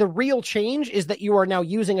 The real change is that you are now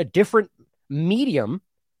using a different medium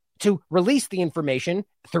to release the information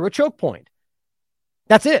through a choke point.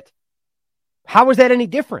 That's it. How is that any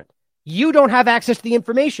different? You don't have access to the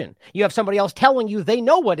information. You have somebody else telling you they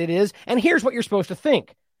know what it is, and here's what you're supposed to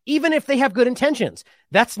think, even if they have good intentions.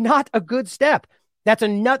 That's not a good step. That's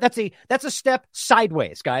a step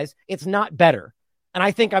sideways, guys. It's not better. And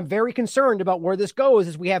I think I'm very concerned about where this goes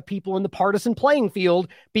as we have people in the partisan playing field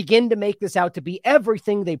begin to make this out to be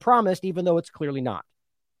everything they promised, even though it's clearly not.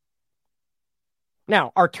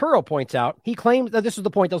 Now, Arturo points out, he claims that this is the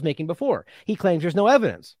point I was making before. He claims there's no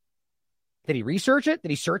evidence. Did he research it? Did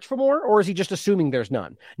he search for more? Or is he just assuming there's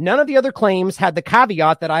none? None of the other claims had the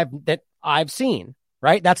caveat that I've seen,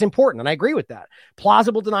 right? That's important, and I agree with that.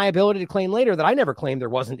 Plausible deniability to claim later that I never claimed there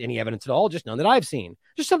wasn't any evidence at all, just none that I've seen.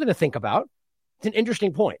 Just something to think about. It's an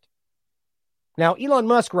interesting point. Now, Elon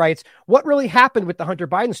Musk writes, what really happened with the Hunter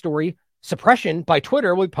Biden story? Suppression by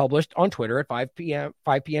Twitter will be published on Twitter at 5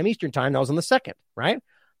 p.m. Eastern time. That was on the 2nd, right?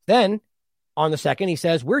 Then on the 2nd, he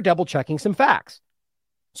says, we're double checking some facts.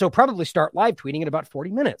 So probably start live tweeting in about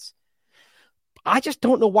 40 minutes. I just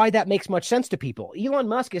don't know why that makes much sense to people. Elon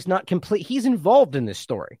Musk is not complete. He's involved in this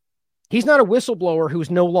story. He's not a whistleblower who's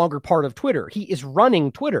no longer part of Twitter. He is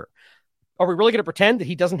running Twitter. Are we really going to pretend that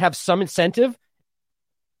he doesn't have some incentive,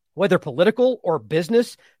 whether political or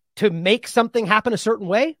business, to make something happen a certain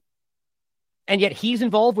way? And yet he's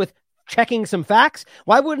involved with checking some facts?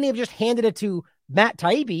 Why wouldn't he have just handed it to Matt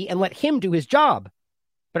Taibbi and let him do his job?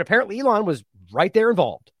 But apparently Elon was right there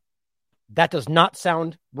involved. That does not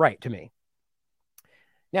sound right to me.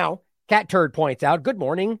 Now, Cat Turd points out, good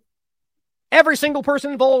morning. Every single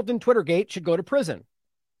person involved in Twittergate should go to prison.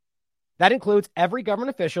 That includes every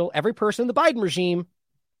government official, every person in the Biden regime,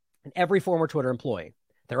 and every former Twitter employee.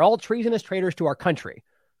 They're all treasonous traitors to our country.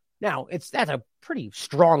 Now, that's a pretty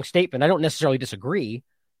strong statement. I don't necessarily disagree,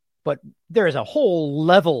 but there is a whole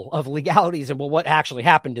level of legalities and what actually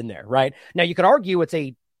happened in there, right? Now, you could argue it's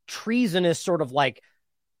a treasonous sort of like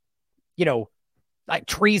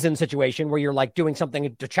treason situation where you're like doing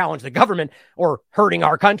something to challenge the government or hurting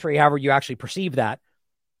our country, however you actually perceive that.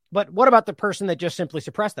 But what about the person that just simply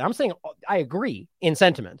suppressed that? I'm saying I agree in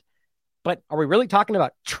sentiment, but are we really talking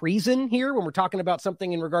about treason here when we're talking about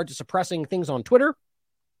something in regard to suppressing things on Twitter?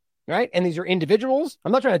 Right? And these are individuals.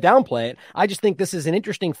 I'm not trying to downplay it. I just think this is an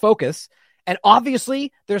interesting focus. And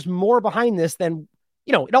obviously there's more behind this than,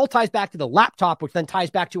 it all ties back to the laptop, which then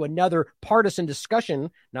ties back to another partisan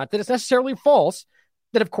discussion. Not that it's necessarily false,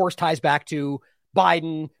 that of course ties back to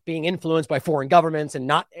Biden being influenced by foreign governments and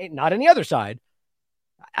not any other side.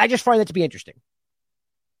 I just find that to be interesting.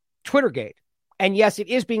 Twittergate. And yes, it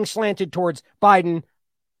is being slanted towards Biden,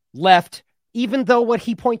 left, even though what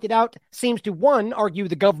he pointed out seems to, one, argue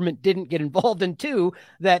the government didn't get involved, and two,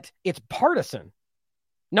 that it's partisan.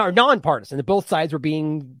 No, non-partisan, that both sides were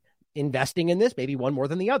investing in this, maybe one more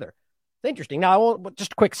than the other. It's interesting. Now,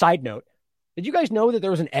 just a quick side note. Did you guys know that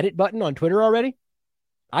there was an edit button on Twitter already?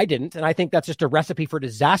 I didn't, and I think that's just a recipe for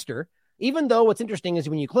disaster. Even though what's interesting is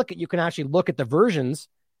when you click it, you can actually look at the versions,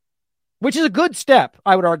 which is a good step,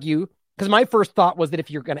 I would argue, because my first thought was that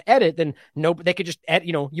if you're going to edit, then they could just,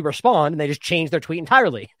 you respond and they just change their tweet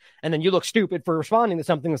entirely. And then you look stupid for responding to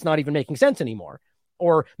something that's not even making sense anymore,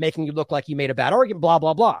 or making you look like you made a bad argument, blah,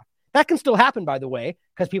 blah, blah. That can still happen, by the way,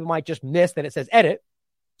 because people might just miss that it says edit.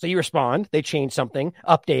 So you respond, they change something,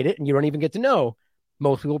 update it, and you don't even get to know.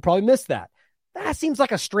 Most people probably miss that. That seems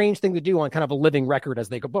like a strange thing to do on kind of a living record as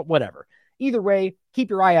they go, but whatever. Either way, keep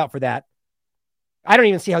your eye out for that. I don't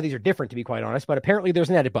even see how these are different, to be quite honest, but apparently there's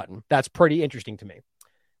an edit button. That's pretty interesting to me.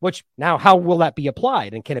 Which, now, how will that be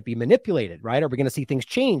applied? And can it be manipulated, right? Are we going to see things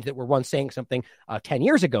change that were once saying something 10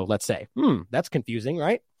 years ago, let's say? That's confusing,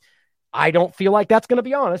 right? I don't feel like that's going to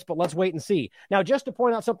be honest, but let's wait and see. Now, just to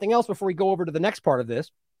point out something else before we go over to the next part of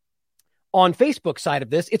this, on Facebook's side of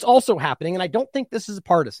this, it's also happening, and I don't think this is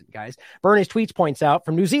partisan, guys. Bernie's tweets points out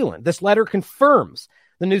from New Zealand. This letter confirms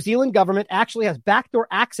the New Zealand government actually has backdoor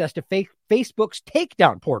access to Facebook's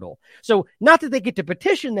takedown portal. So not that they get to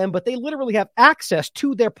petition them, but they literally have access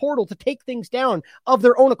to their portal to take things down of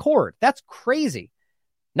their own accord. That's crazy.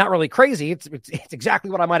 Not really crazy. It's exactly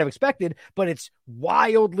what I might have expected, but it's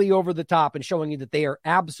wildly over the top and showing you that they are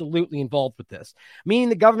absolutely involved with this, meaning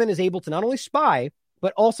the government is able to not only spy,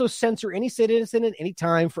 but also censor any citizen at any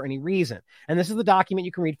time for any reason. And this is the document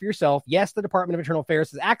you can read for yourself. Yes, the Department of Internal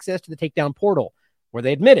Affairs has access to the takedown portal, where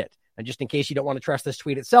they admit it. And just in case you don't want to trust this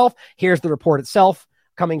tweet itself, here's the report itself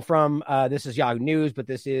coming from, this is Yahoo News, but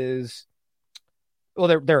this is, well,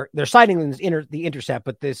 they're citing the Intercept,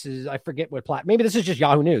 but this is, I forget what maybe this is just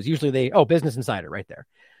Yahoo News. Usually Business Insider right there.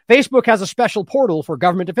 Facebook has a special portal for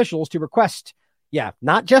government officials to request,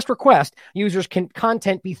 not just request, users'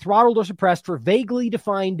 content be throttled or suppressed for vaguely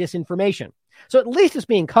defined disinformation. So at least it's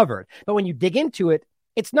being covered. But when you dig into it,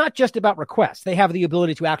 it's not just about requests. They have the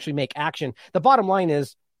ability to actually make action. The bottom line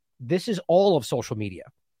is this is all of social media.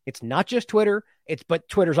 It's not just Twitter. But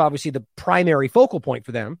Twitter's obviously the primary focal point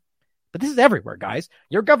for them. But this is everywhere, guys.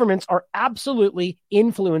 Your governments are absolutely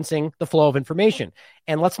influencing the flow of information.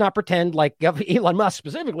 And let's not pretend like Elon Musk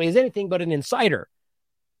specifically is anything but an insider.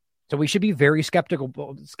 So we should be very skeptical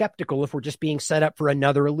if we're just being set up for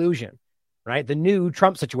another illusion, right? The new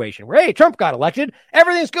Trump situation where, hey, Trump got elected.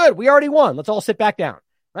 Everything's good. We already won. Let's all sit back down,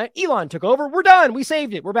 right? Elon took over. We're done. We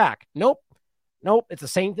saved it. We're back. Nope. It's the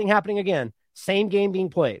same thing happening again. Same game being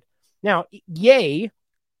played. Now, Ye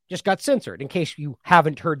just got censored. In case you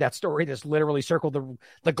haven't heard that story, that's literally circled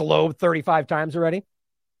the globe 35 times already.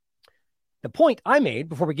 The point I made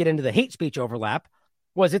before we get into the hate speech overlap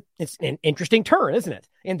was it's an interesting turn, isn't it?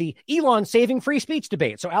 In the Elon saving free speech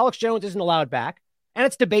debate. So Alex Jones isn't allowed back. And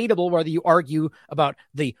it's debatable whether you argue about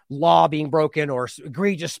the law being broken or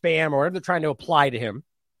egregious spam or whatever they're trying to apply to him.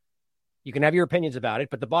 You can have your opinions about it.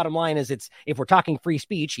 But the bottom line is if we're talking free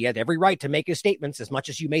speech, he had every right to make his statements as much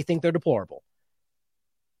as you may think they're deplorable.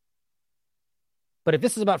 But if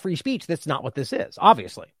this is about free speech, that's not what this is,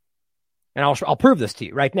 obviously. And I'll prove this to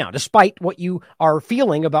you right now, despite what you are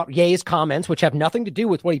feeling about Ye's comments, which have nothing to do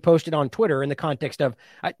with what he posted on Twitter in the context of,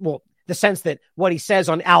 the sense that what he says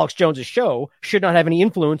on Alex Jones's show should not have any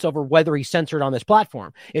influence over whether he's censored on this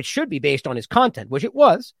platform. It should be based on his content, which it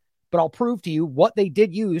was. But I'll prove to you what they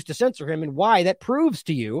did use to censor him and why that proves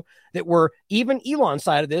to you that even Elon's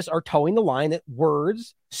side of this are towing the line that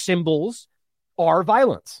words, symbols are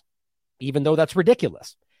violence, even though that's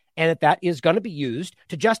ridiculous. And that is going to be used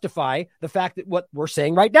to justify the fact that what we're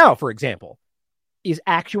saying right now, for example, is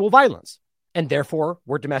actual violence. And therefore,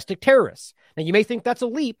 we're domestic terrorists. Now, you may think that's a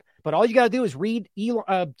leap, but all you got to do is read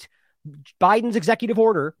Biden's executive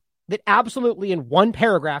order that absolutely in one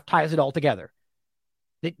paragraph ties it all together.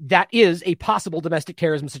 That is a possible domestic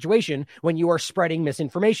terrorism situation when you are spreading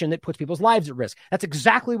misinformation that puts people's lives at risk. That's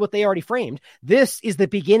exactly what they already framed. This is the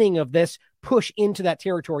beginning of this push into that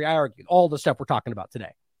territory. I argued all the stuff we're talking about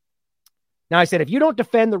today. Now, I said, if you don't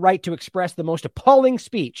defend the right to express the most appalling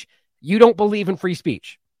speech, you don't believe in free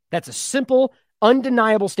speech. That's a simple,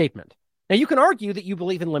 undeniable statement. Now, you can argue that you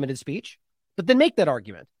believe in limited speech, but then make that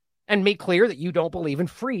argument and make clear that you don't believe in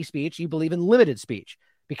free speech. You believe in limited speech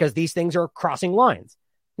because these things are crossing lines.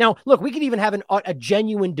 Now, look, we could even have a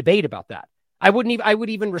genuine debate about that. I would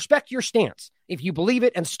even respect your stance if you believe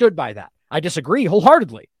it and stood by that. I disagree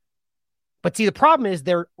wholeheartedly. But see, the problem is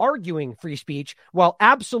they're arguing free speech while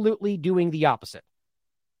absolutely doing the opposite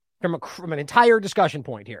from an entire discussion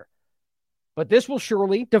point here. But this will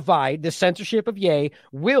surely divide, the censorship of Ye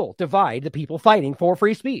will divide the people fighting for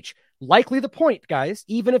free speech. Likely the point, guys,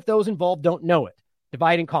 even if those involved don't know it.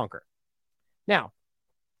 Divide and conquer. Now,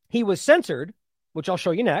 he was censored, which I'll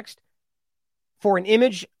show you next, for an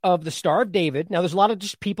image of the Star of David. Now, there's a lot of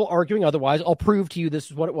just people arguing otherwise. I'll prove to you this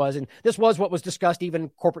is what it was. And this was what was discussed even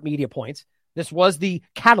corporate media points. This was the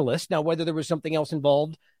catalyst. Now, whether there was something else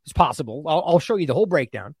involved is possible. I'll show you the whole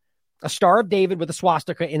breakdown. A Star of David with a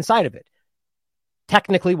swastika inside of it.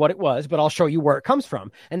 Technically what it was, but I'll show you where it comes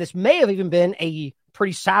from. And this may have even been a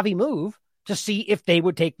pretty savvy move to see if they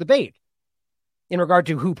would take the bait in regard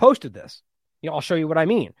to who posted this. I'll show you what I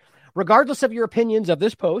mean. Regardless of your opinions of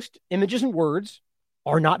this post, images and words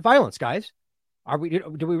are not violence, guys. Do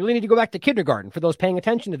we really need to go back to kindergarten for those paying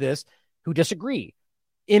attention to this who disagree?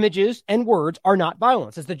 Images and words are not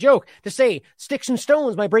violence. It's the joke to say sticks and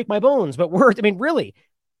stones might break my bones, but words, really?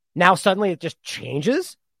 Now suddenly it just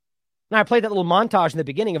changes? Now, I played that little montage in the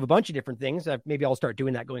beginning of a bunch of different things. Maybe I'll start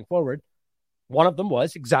doing that going forward. One of them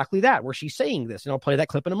was exactly that, where she's saying this, and I'll play that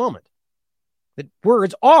clip in a moment. That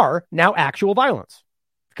words are now actual violence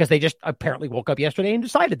because they just apparently woke up yesterday and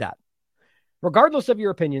decided that. Regardless of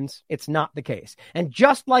your opinions, it's not the case. And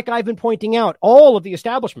just like I've been pointing out, all of the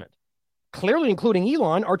establishment, clearly including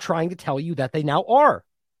Elon, are trying to tell you that they now are.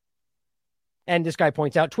 And this guy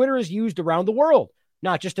points out Twitter is used around the world,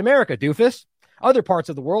 not just America, doofus. Other parts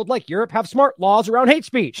of the world, like Europe, have smart laws around hate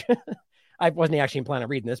speech. I wasn't actually planning on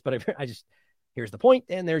reading this, but here's the point,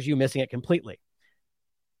 and there's you missing it completely.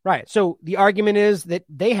 Right, so the argument is that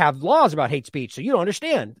they have laws about hate speech, so you don't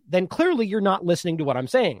understand. Then clearly you're not listening to what I'm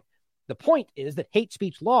saying. The point is that hate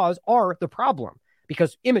speech laws are the problem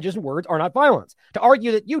because images and words are not violence. To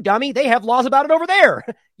argue that, you dummy, they have laws about it over there.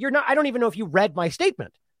 I don't even know if you read my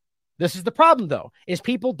statement. This is the problem, though, is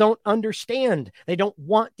people don't understand. They don't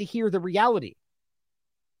want to hear the reality.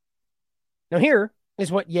 Now, here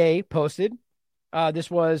is what Ye posted. This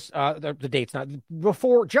was the date's not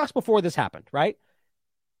just before this happened, right?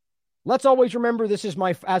 Let's always remember this is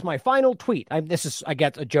my final tweet. I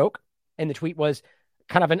get a joke, and the tweet was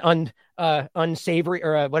kind of an unsavory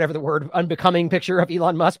or whatever the word, unbecoming picture of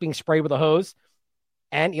Elon Musk being sprayed with a hose.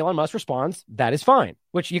 And Elon Musk responds, "That is fine,"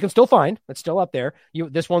 which you can still find. It's still up there.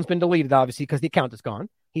 This one's been deleted, obviously, because the account is gone.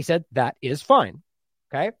 He said, "That is fine."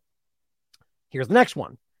 Okay. Here's the next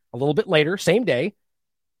one. A little bit later, same day,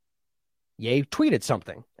 Ye tweeted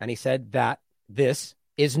something, and he said that this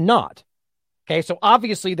is not. Okay. So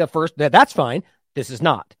obviously the first, that's fine. This is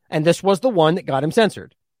not. And this was the one that got him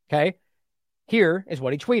censored. Okay. Here is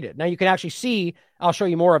what he tweeted. Now you can actually see, I'll show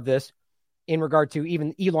you more of this in regard to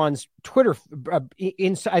even Elon's Twitter.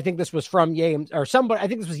 I think this was from Ye or somebody. I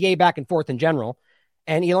think this was Ye back and forth in general.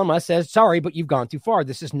 And Elon Musk says, "Sorry, but you've gone too far.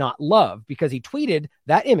 This is not love," because he tweeted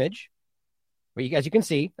that image where as you can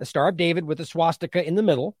see, a Star of David with a swastika in the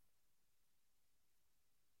middle.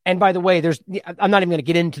 And by the way, I'm not even going to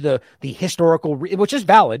get into the historical, which is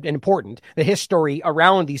valid and important, the history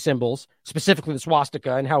around these symbols, specifically the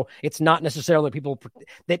swastika, and how it's not necessarily people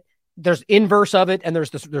that there's inverse of it. And there's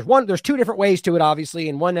two different ways to it, obviously.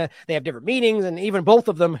 And one, they have different meanings, and even both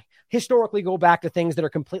of them historically go back to things that are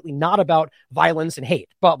completely not about violence and hate,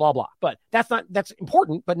 blah, blah, blah. But that's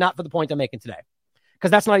important, but not for the point I'm making today, because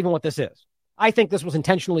that's not even what this is. I think this was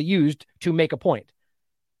intentionally used to make a point.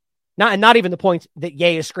 Not even the points that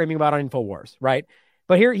Ye is screaming about on InfoWars, right?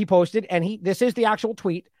 But here he posted, and this is the actual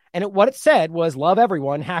tweet, and what it said was "love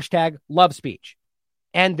everyone," #love speech,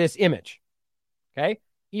 and this image. Okay,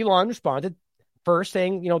 Elon responded first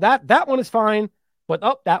saying, that one is fine,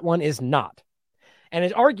 but that one is not. And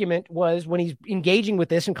his argument was, when he's engaging with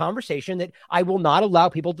this in conversation, that I will not allow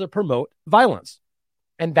people to promote violence,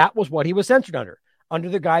 and that was what he was censored under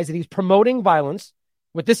the guise that he's promoting violence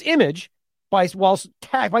with this image. By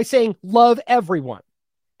saying "love everyone."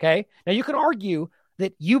 Okay. Now you can argue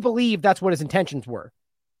that you believe that's what his intentions were,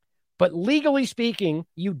 but legally speaking,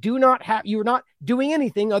 you're not doing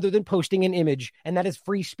anything other than posting an image, and that is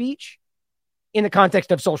free speech in the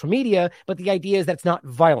context of social media. But the idea is that's not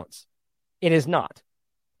violence. It is not.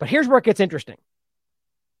 But here's where it gets interesting.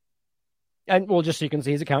 And just so you can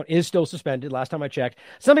see, his account is still suspended. Last time I checked,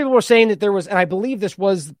 some people were saying that there was, and I believe this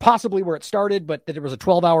was possibly where it started, but that it was a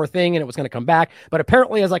 12-hour thing and it was going to come back. But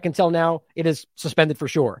apparently, as I can tell now, it is suspended for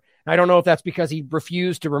sure. I don't know if that's because he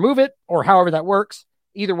refused to remove it or however that works.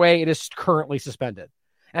 Either way, it is currently suspended.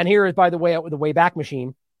 And here is, by the way, the Wayback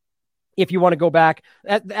Machine. If you want to go back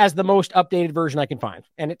as the most updated version I can find,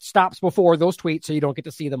 and it stops before those tweets, so you don't get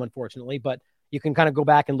to see them, unfortunately, but you can kind of go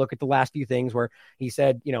back and look at the last few things where he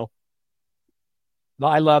said,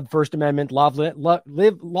 I love First Amendment,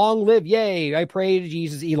 long live, yay. I pray to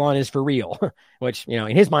Jesus, Elon is for real, which,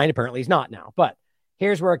 in his mind, apparently he's not now. But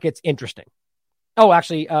here's where it gets interesting. Oh,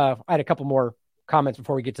 actually, I had a couple more comments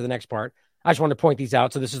before we get to the next part. I just want to point these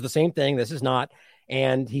out. So this is the same thing. This is not.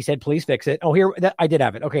 And he said, please fix it. Oh, I did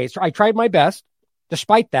have it. Okay. So I tried my best.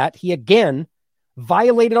 Despite that, he again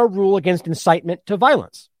violated our rule against incitement to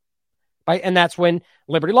violence. And that's when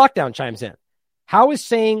Liberty Lockdown chimes in. How is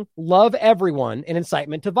saying "love everyone" an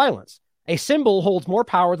incitement to violence? A symbol holds more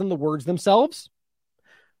power than the words themselves.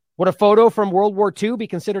 Would a photo from World War II be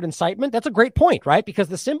considered incitement? That's a great point, right? Because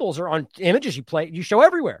the symbols are on images you show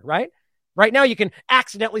everywhere, right? Right now, you can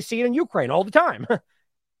accidentally see it in Ukraine all the time. And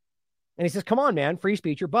he says, come on, man, free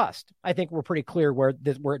speech or bust. I think we're pretty clear where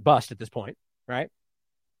it bust at this point, right?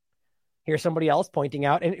 Here's somebody else pointing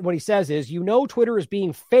out, and what he says is, Twitter is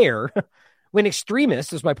being fair when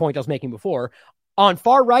extremists, this is my point I was making before, on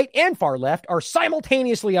far right and far left are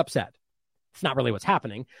simultaneously upset. It's not really what's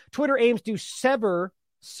happening. Twitter aims to center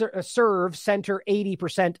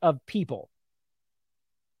 80% of people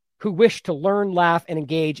who wish to learn, laugh, and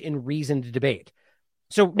engage in reasoned debate.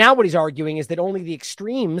 So now what he's arguing is that only the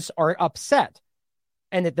extremes are upset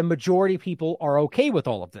and that the majority of people are okay with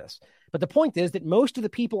all of this. But the point is that most of the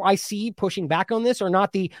people I see pushing back on this are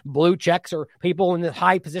not the blue checks or people in the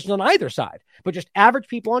high positions on either side, but just average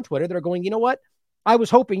people on Twitter that are going, you know what? I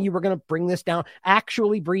was hoping you were going to bring this down,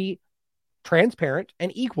 actually be transparent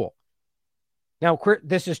and equal. Now,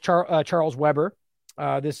 this is Charles Weber.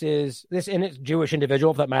 This is a Jewish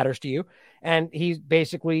individual, if that matters to you. And he's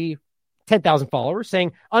basically 10,000 followers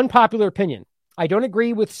saying, unpopular opinion. I don't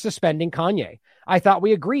agree with suspending Kanye. I thought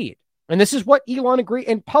we agreed. And this is what Elon agreed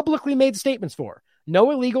and publicly made statements for.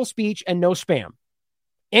 No illegal speech and no spam.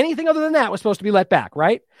 Anything other than that was supposed to be let back,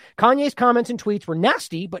 right? Kanye's comments and tweets were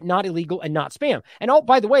nasty, but not illegal and not spam. And oh,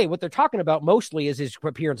 by the way, what they're talking about mostly is his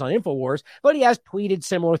appearance on InfoWars, but he has tweeted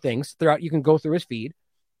similar things throughout. You can go through his feed.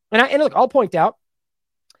 And look, I'll point out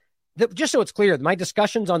that just so it's clear, my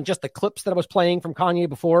discussions on just the clips that I was playing from Kanye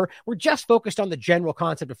before were just focused on the general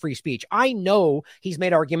concept of free speech. I know he's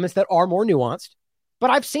made arguments that are more nuanced, but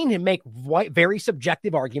I've seen him make very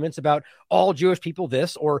subjective arguments about all Jewish people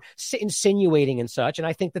this or insinuating and such. And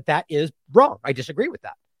I think that that is wrong. I disagree with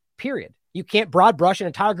that, period. You can't broad brush an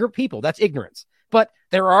entire group of people. That's ignorance. But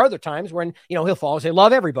there are other times when, he'll fall and say,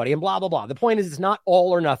 love everybody and blah, blah, blah. The point is, it's not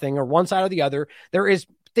all or nothing or one side or the other. There is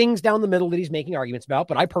things down the middle that he's making arguments about.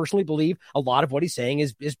 But I personally believe a lot of what he's saying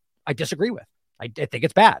is I disagree with. I think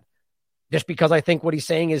it's bad. Just because I think what he's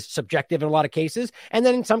saying is subjective in a lot of cases. And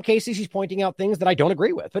then in some cases, he's pointing out things that I don't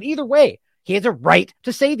agree with. But either way, he has a right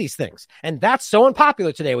to say these things. And that's so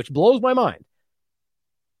unpopular today, which blows my mind.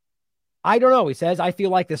 I don't know. He says, I feel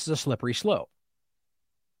like this is a slippery slope.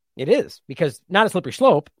 It is, because not a slippery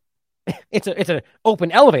slope. It's an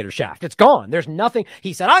open elevator shaft. It's gone. There's nothing.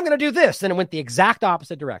 He said, I'm going to do this. And it went the exact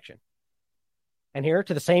opposite direction. And here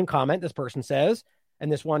to the same comment, this person says,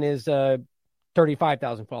 and this one is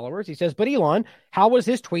 35,000 followers. He says, but Elon, how was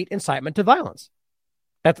his tweet incitement to violence?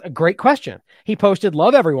 That's a great question. He posted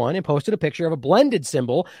love everyone and posted a picture of a blended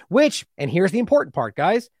symbol, which, and here's the important part,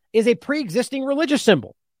 guys, is a pre-existing religious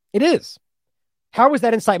symbol. It is. How was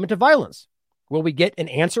that incitement to violence? Will we get an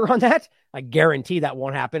answer on that? I guarantee that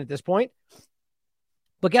won't happen at this point.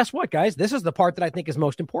 But guess what, guys? This is the part that I think is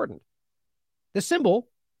most important. The symbol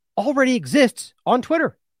already exists on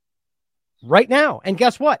Twitter right now. And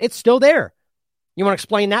guess what? It's still there. You want to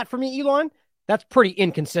explain that for me, Elon? That's pretty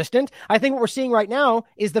inconsistent. I think what we're seeing right now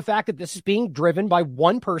is the fact that this is being driven by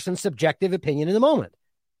one person's subjective opinion in the moment.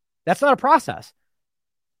 That's not a process.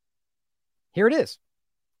 Here it is.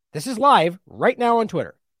 This is live right now on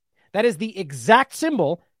Twitter. That is the exact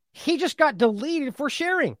symbol. He just got deleted for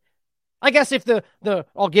sharing. I guess if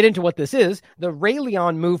I'll get into what this is, the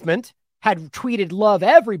Raelion movement had tweeted love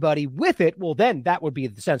everybody with it, well, then that would be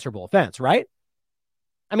the censorable offense, right?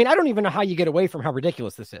 I mean, I don't even know how you get away from how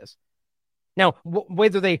ridiculous this is. Now,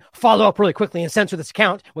 whether they follow up really quickly and censor this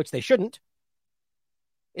account, which they shouldn't,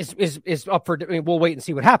 is up for, we'll wait and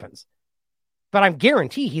see what happens. But I'm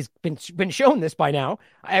guarantee he's been shown this by now.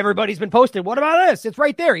 Everybody's been posted. What about this? It's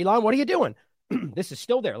right there, Elon. What are you doing? This is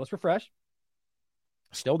still there. Let's refresh.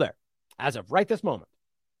 Still there. As of right this moment.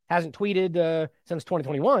 Hasn't tweeted since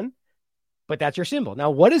 2021, but that's your symbol. Now,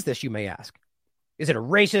 what is this, you may ask? Is it a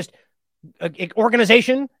racist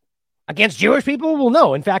organization against Jewish people? Well,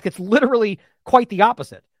 no. In fact, it's literally quite the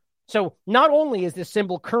opposite. So not only is this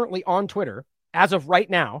symbol currently on Twitter as of right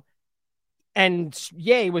now, and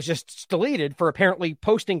Ye was just deleted for apparently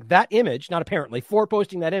posting that image, not apparently, for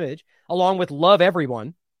posting that image, along with love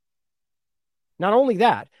everyone. Not only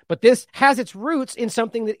that, but this has its roots in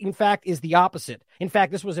something that, in fact, is the opposite. In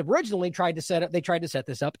fact, this was originally they tried to set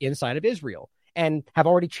this up inside of Israel and have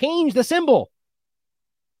already changed the symbol.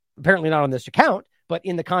 Apparently not on this account, but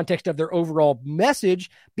in the context of their overall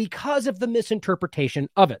message because of the misinterpretation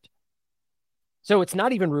of it. So it's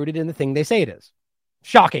not even rooted in the thing they say it is.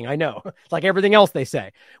 Shocking, I know. It's like everything else they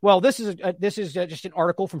say. Well, this is just an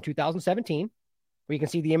article from 2017 where you can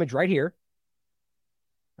see the image right here.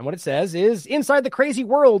 And what it says is, inside the crazy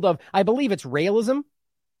world of, I believe it's realism,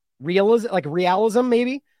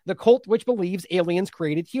 maybe, the cult which believes aliens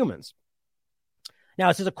created humans. Now,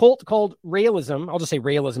 this is a cult called realism. I'll just say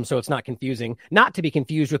realism so it's not confusing, not to be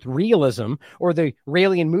confused with realism or the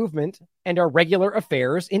Raelian movement and our regular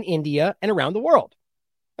affairs in India and around the world.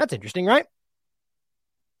 That's interesting, right?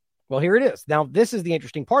 Well, here it is. Now, this is the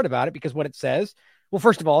interesting part about it because what it says, well,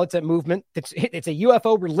 first of all, it's a movement. It's a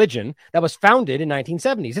UFO religion that was founded in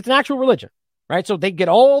 1970s. It's an actual religion, right? So they get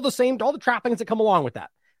all the trappings that come along with that.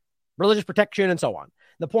 Religious protection and so on.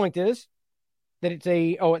 The point is that it's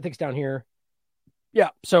I think it's down here.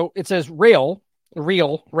 Yeah. So it says Rael,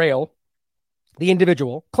 the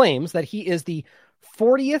individual, claims that he is the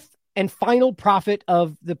 40th and final prophet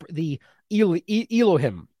of the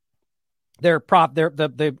Elohim.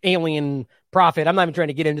 The alien prophet. I'm not even trying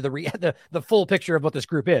to get into the full picture of what this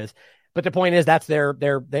group is, but the point is that's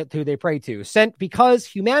who they pray to. Sent because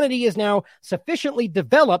humanity is now sufficiently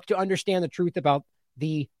developed to understand the truth about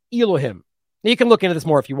the Elohim. Now, you can look into this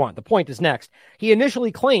more if you want. The point is next. He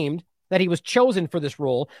initially claimed that he was chosen for this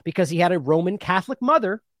role because he had a Roman Catholic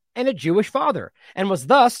mother and a Jewish father, and was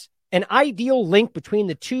thus an ideal link between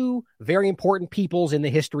the two very important peoples in the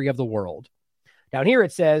history of the world. Down here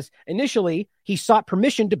it says, initially, he sought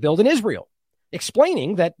permission to build in Israel,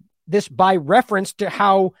 explaining that this by reference to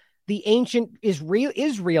how the ancient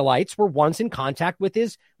Israelites were once in contact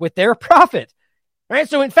with their prophet. Right?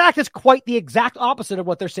 So, in fact, it's quite the exact opposite of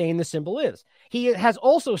what they're saying the symbol is. He has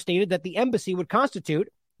also stated that the embassy would constitute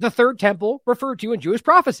the third temple referred to in Jewish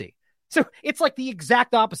prophecy. So it's like the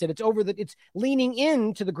exact opposite. It's leaning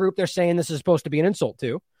into the group they're saying this is supposed to be an insult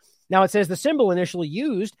to. Now, it says the symbol initially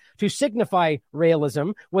used to signify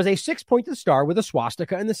realism was a 6-pointed star with a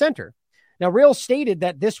swastika in the center. Now, Rael stated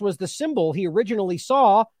that this was the symbol he originally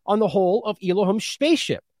saw on the whole of Elohim's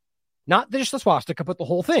spaceship. Not just the swastika, but the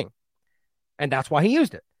whole thing. And that's why he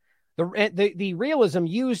used it. The realism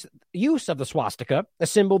use of the swastika, a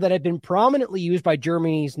symbol that had been prominently used by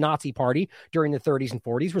Germany's Nazi party during the 30s and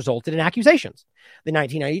 40s, resulted in accusations. In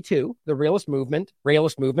 1992, the realist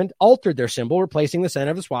movement altered their symbol, replacing the center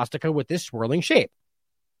of the swastika with this swirling shape,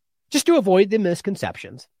 just to avoid the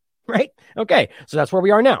misconceptions. Right? Okay, so that's where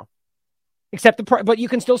we are now. But you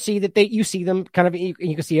can still see that you see them kind of, you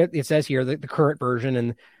can see it says here, the current version,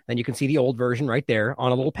 and then you can see the old version right there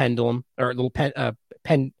on a little pendulum, or a little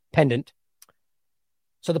pendant.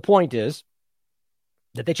 So the point is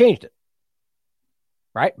that they changed it,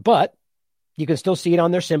 right? But you can still see it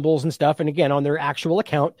on their symbols and stuff, and again, on their actual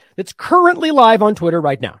account that's currently live on Twitter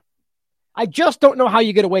right now. I just don't know how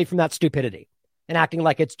you get away from that stupidity and acting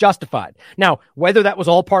like it's justified. Now, whether that was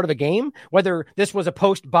all part of a game, whether this was a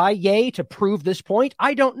post by Ye to prove this point,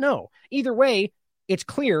 I don't know. Either way, it's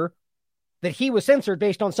clear that he was censored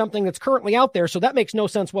based on something that's currently out there, so that makes no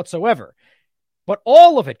sense whatsoever. But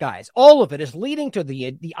all of it, guys, all of it is leading to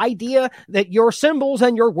the idea that your symbols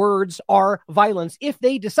and your words are violence if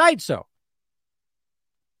they decide so.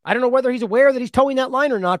 I don't know whether he's aware that he's towing that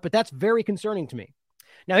line or not, but that's very concerning to me.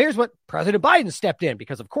 Now, here's what President Biden stepped in,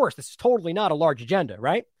 because, of course, this is totally not a large agenda,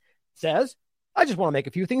 right? Says, I just want to make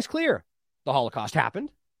a few things clear. The Holocaust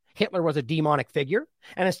happened. Hitler was a demonic figure.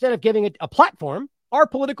 And instead of giving it a platform, our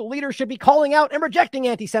political leaders should be calling out and rejecting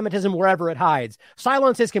anti-Semitism wherever it hides.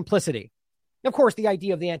 Silence is complicity. Of course, the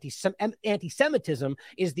idea of the anti-Semitism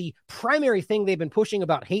is the primary thing they've been pushing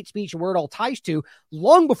about hate speech and where it all ties to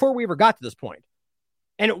long before we ever got to this point.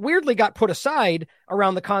 And it weirdly got put aside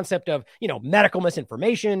around the concept of, medical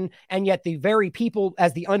misinformation. And yet the very people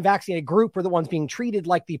as the unvaccinated group were the ones being treated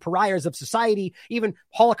like the pariahs of society. Even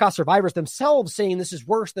Holocaust survivors themselves saying this is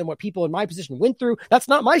worse than what people in my position went through. That's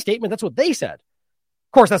not my statement. That's what they said.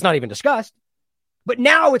 Of course, that's not even discussed. But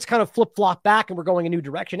now it's kind of flip-flop back and we're going a new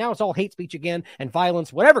direction. Now it's all hate speech again and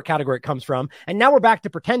violence, whatever category it comes from. And now we're back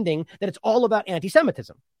to pretending that it's all about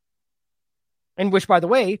anti-Semitism. And which, by the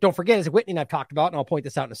way, don't forget, as Whitney and I've talked about, and I'll point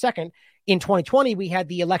this out in a second, in 2020, we had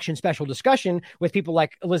the election special discussion with people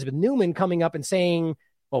like Elizabeth Newman coming up and saying,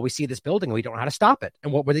 well, we see this building and we don't know how to stop it.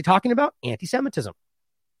 And what were they talking about? Anti-Semitism.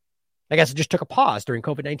 I guess it just took a pause during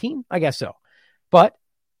COVID-19. I guess so. But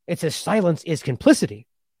it says silence is complicity.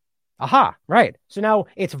 Aha, right. So now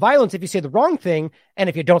it's violence if you say the wrong thing, and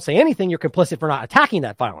if you don't say anything, you're complicit for not attacking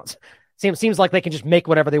that violence. Seems like they can just make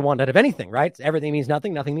whatever they want out of anything, right? Everything means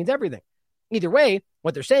nothing, nothing means everything. Either way,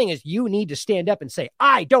 what they're saying is you need to stand up and say,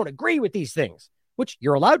 I don't agree with these things, which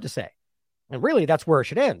you're allowed to say. And really, that's where it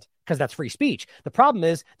should end, because that's free speech. The problem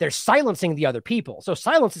is they're silencing the other people. So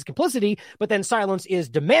silence is complicity, but then silence is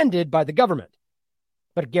demanded by the government.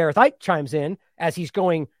 But Gareth Ike chimes in as he's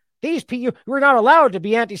going, these people, we're not allowed to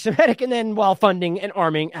be anti-Semitic, and then while funding and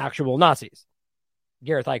arming actual Nazis.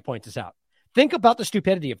 Gareth Ike points this out. Think about the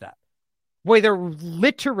stupidity of that. Boy, they're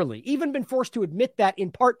literally even been forced to admit that in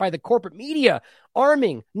part by the corporate media,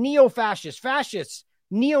 arming neo-fascists, fascists,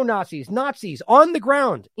 neo-Nazis, Nazis on the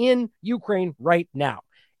ground in Ukraine right now.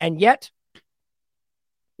 And yet,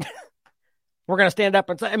 we're going to stand up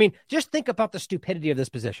and say, just think about the stupidity of this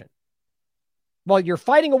position. While you're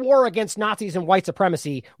fighting a war against Nazis and white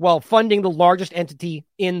supremacy while funding the largest entity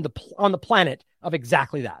on the planet of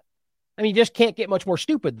exactly that. You just can't get much more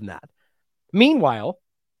stupid than that. Meanwhile,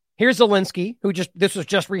 here's Zelensky, this was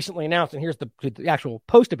just recently announced, and here's the actual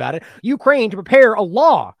post about it. Ukraine to prepare a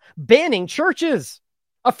law banning churches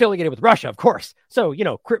affiliated with Russia, of course. So,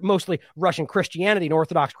 mostly Russian Christianity and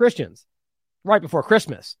Orthodox Christians right before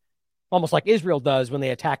Christmas. Almost like Israel does when they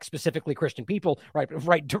attack specifically Christian people right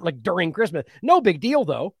like during Christmas. No big deal,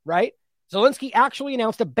 though, right? Zelensky actually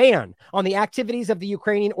announced a ban on the activities of the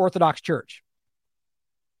Ukrainian Orthodox Church.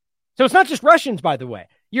 So it's not just Russians, by the way.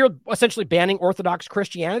 You're essentially banning Orthodox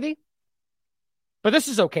Christianity. But this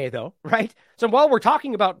is okay, though, right? So while we're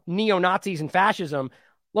talking about neo-Nazis and fascism,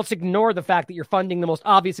 let's ignore the fact that you're funding the most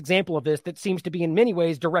obvious example of this that seems to be in many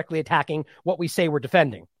ways directly attacking what we say we're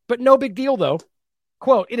defending. But no big deal, though.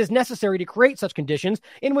 Quote, it is necessary to create such conditions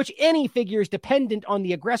in which any figures dependent on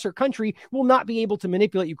the aggressor country will not be able to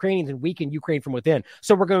manipulate Ukrainians and weaken Ukraine from within.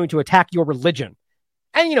 So we're going to attack your religion.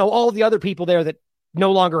 And, all the other people there that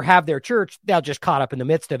no longer have their church, they'll just caught up in the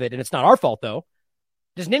midst of it. And it's not our fault, though.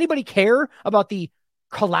 Doesn't anybody care about the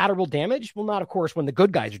collateral damage? Well, not, of course, when the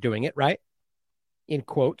good guys are doing it, right? In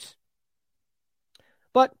quotes.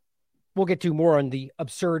 But we'll get to more on the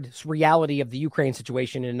absurd reality of the Ukraine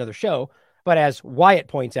situation in another show. But as Wyatt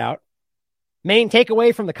points out, main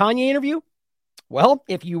takeaway from the Kanye interview? Well,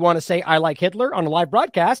 if you want to say I like Hitler on a live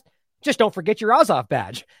broadcast, just don't forget your Azov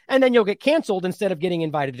badge. And then you'll get canceled instead of getting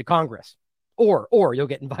invited to Congress. Or you'll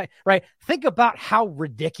get invited, right? Think about how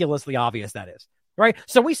ridiculously obvious that is, right?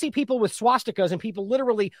 So we see people with swastikas and people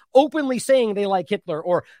literally openly saying they like Hitler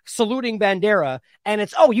or saluting Bandera. And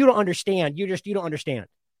it's, you don't understand. You don't understand.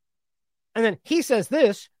 And then he says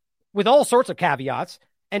this with all sorts of caveats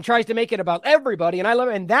and tries to make it about everybody. And I love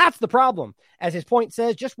it. And that's the problem. As his point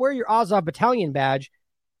says, just wear your Azov battalion badge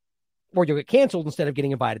or you'll get canceled instead of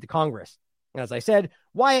getting invited to Congress. And as I said,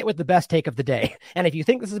 Wyatt with the best take of the day. And if you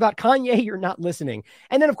think this is about Kanye, you're not listening.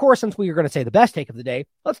 And then, of course, since we were going to say the best take of the day,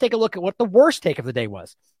 let's take a look at what the worst take of the day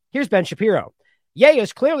was. Here's Ben Shapiro. Ye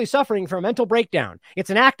is clearly suffering from a mental breakdown. It's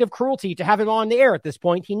an act of cruelty to have him on the air at this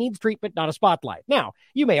point. He needs treatment, not a spotlight. Now,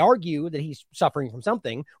 you may argue that he's suffering from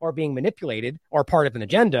something or being manipulated or part of an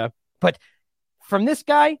agenda. But from this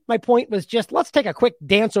guy, my point was just, let's take a quick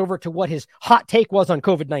dance over to what his hot take was on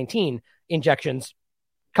COVID-19 injections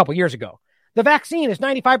a couple years ago. The vaccine is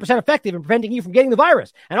 95% effective in preventing you from getting the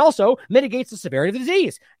virus and also mitigates the severity of the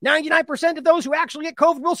disease. 99% of those who actually get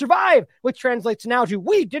COVID will survive, which translates now to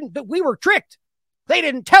we were tricked. They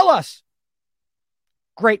didn't tell us.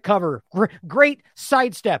 Great cover. Great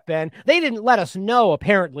sidestep, Ben. They didn't let us know,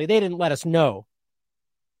 apparently. They didn't let us know.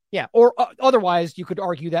 Yeah, or otherwise, you could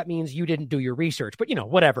argue that means you didn't do your research. But,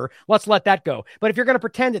 whatever. Let's let that go. But if you're going to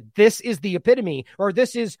pretend that this is the epitome or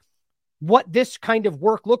this is what this kind of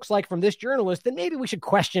work looks like from this journalist, then maybe we should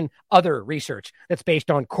question other research that's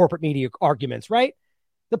based on corporate media arguments, right?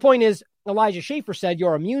 The point is, Elijah Schaefer said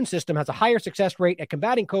your immune system has a higher success rate at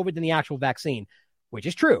combating COVID than the actual vaccine, which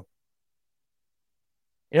is true.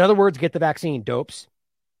 In other words, get the vaccine, dopes.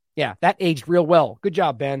 Yeah, that aged real well. Good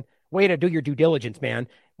job, Ben. Way to do your due diligence, man.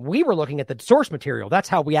 We were looking at the source material. That's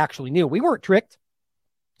how we actually knew. We weren't tricked.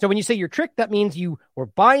 So when you say you're tricked, that means you were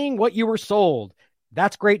buying what you were sold.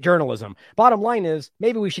 That's great journalism. Bottom line is,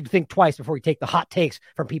 maybe we should think twice before we take the hot takes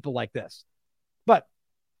from people like this. But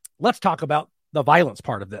let's talk about the violence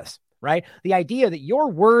part of this, right? The idea that your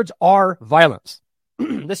words are violence.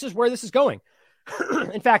 This is where this is going.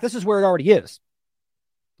 In fact, this is where it already is.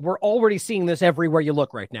 We're already seeing this everywhere you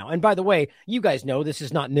look right now. And by the way, you guys know this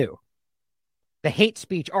is not new. The hate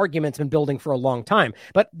speech argument's been building for a long time.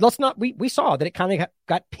 But we saw that it kind of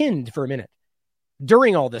got pinned for a minute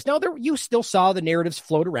during all this. Now, you still saw the narratives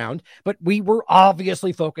float around, but we were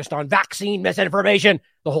obviously focused on vaccine misinformation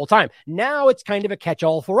the whole time. Now it's kind of a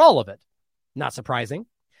catch-all for all of it. Not surprising.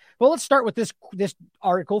 Well, let's start with this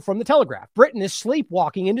article from the Telegraph. Britain is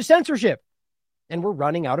sleepwalking into censorship, and we're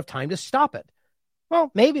running out of time to stop it.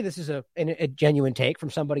 Well, maybe this is a genuine take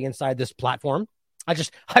from somebody inside this platform.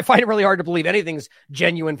 I find it really hard to believe anything's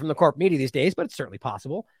genuine from the corporate media these days, but it's certainly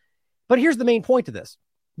possible. But here's the main point of this.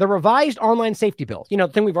 The revised online safety bill, the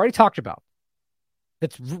thing we've already talked about,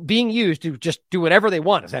 that's being used to just do whatever they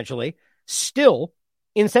want, essentially, still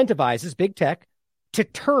incentivizes big tech to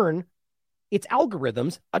turn its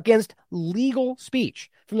algorithms against legal speech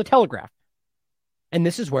from the Telegraph. And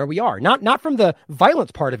this is where we are. Not from the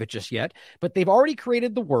violence part of it just yet, but they've already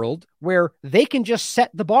created the world where they can just set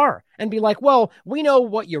the bar and be like, well, we know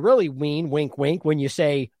what you really mean, wink, wink, when you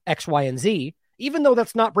say X, Y, and Z. Even though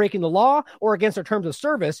that's not breaking the law or against our terms of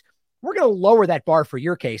service, we're going to lower that bar for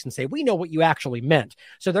your case and say, we know what you actually meant.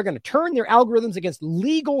 So they're going to turn their algorithms against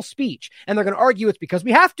legal speech. And they're going to argue it's because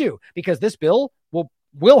we have to, because this bill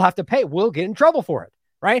will have to pay. We'll get in trouble for it,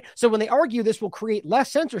 right? So when they argue this will create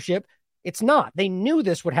less censorship, it's not. They knew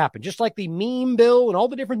this would happen, just like the meme bill and all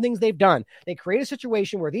the different things they've done. They create a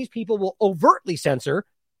situation where these people will overtly censor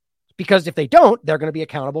because if they don't, they're going to be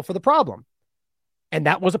accountable for the problem. And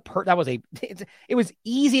it was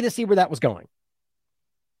easy to see where that was going.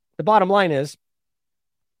 The bottom line is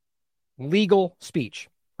legal speech,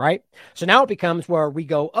 right? So now it becomes where we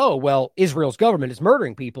go, oh, well, Israel's government is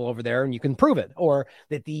murdering people over there and you can prove it, or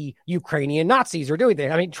that the Ukrainian Nazis are doing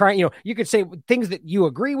that. I mean, you could say things that you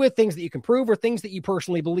agree with, things that you can prove, or things that you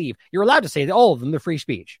personally believe. You're allowed to say that all of them are free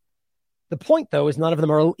speech. The point, though, is none of them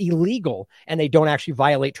are illegal and they don't actually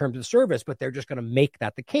violate terms of service, but they're just going to make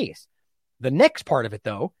that the case. The next part of it,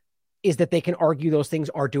 though, is that they can argue those things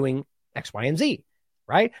are doing X, Y, and Z,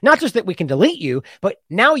 right? Not just that we can delete you, but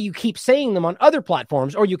now you keep saying them on other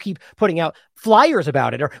platforms, or you keep putting out flyers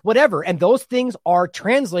about it or whatever. And those things are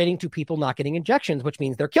translating to people not getting injections, which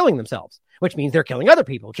means they're killing themselves, which means they're killing other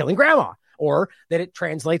people, killing grandma, or that it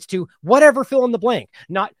translates to whatever, fill in the blank,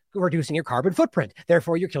 not reducing your carbon footprint.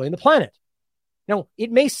 Therefore, you're killing the planet. Now,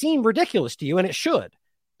 it may seem ridiculous to you, and it should,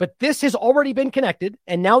 but this has already been connected.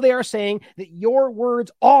 And now they are saying that your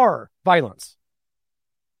words are violence.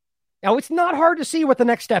 Now, it's not hard to see what the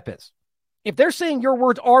next step is. If they're saying your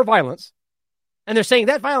words are violence, and they're saying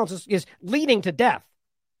that violence is leading to death,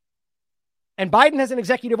 and Biden has an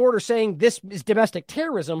executive order saying this is domestic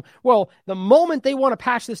terrorism, well, the moment they want to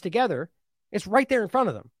patch this together, it's right there in front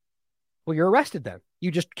of them. Well, you're arrested then. You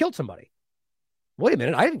just killed somebody. Wait a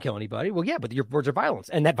minute, I didn't kill anybody. Well, yeah, but your words are violence,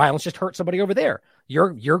 and that violence just hurt somebody over there.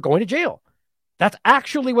 You're going to jail. That's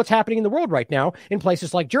actually what's happening in the world right now in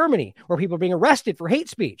places like Germany, where people are being arrested for hate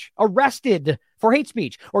speech, or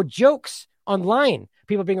jokes online.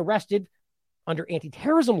 People are being arrested under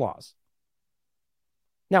anti-terrorism laws.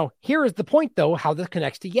 Now, here is the point, though, how this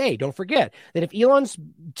connects to Ye. Don't forget that if Elon's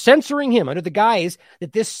censoring him under the guise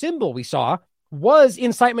that this symbol we saw was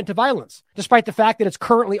incitement to violence, despite the fact that it's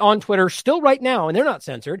currently on Twitter still right now, and they're not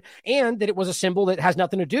censored, and that it was a symbol that has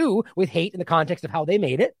nothing to do with hate in the context of how they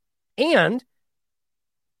made it, and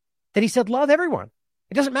that he said, love everyone.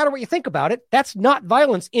 It doesn't matter what you think about it. That's not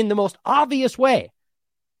violence in the most obvious way.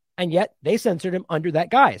 And yet they censored him under that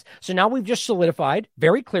guise. So now we've just solidified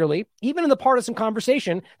very clearly, even in the partisan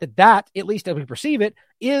conversation, that, at least as we perceive it,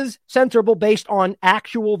 is censorable based on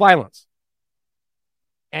actual violence.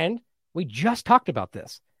 And we just talked about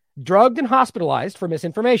this. Drugged and hospitalized for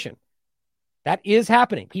misinformation. That is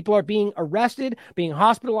happening. People are being arrested, being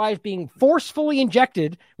hospitalized, being forcefully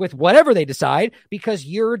injected with whatever they decide because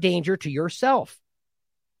you're a danger to yourself.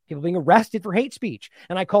 People being arrested for hate speech.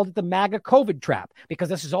 And I called it the MAGA COVID trap because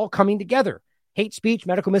this is all coming together. Hate speech,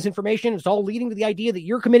 medical misinformation, it's all leading to the idea that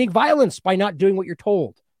you're committing violence by not doing what you're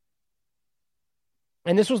told.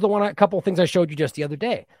 And this was a couple of things I showed you just the other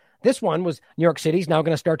day. This one was New York City's now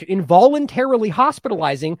going to start to involuntarily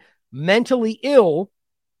hospitalizing mentally ill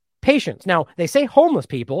patients. Now, they say homeless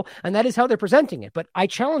people, and that is how they're presenting it. But I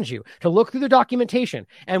challenge you to look through the documentation.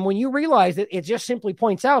 And when you realize that it just simply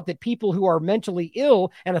points out that people who are mentally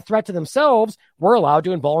ill and a threat to themselves were allowed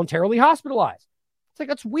to involuntarily hospitalize. It's like,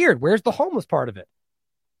 that's weird. Where's the homeless part of it?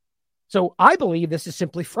 So I believe this is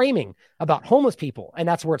simply framing about homeless people, and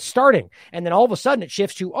that's where it's starting. And then all of a sudden it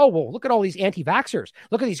shifts to, oh, well, look at all these anti-vaxxers.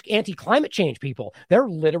 Look at these anti-climate change people. They're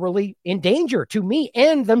literally in danger to me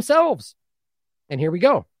and themselves. And here we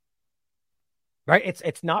go. Right?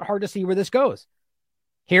 It's not hard to see where this goes.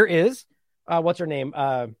 Here is, what's her name?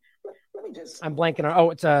 I'm blanking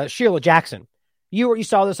on. It's Sheila Jackson. You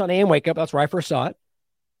saw this on AM Wake Up. That's where I first saw it,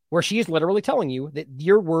 where she is literally telling you that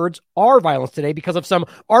your words are violence today because of some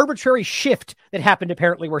arbitrary shift that happened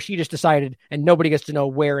apparently where she just decided and nobody gets to know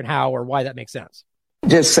where and how or why that makes sense.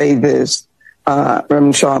 Just say this,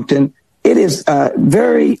 Reverend Sharpton, it is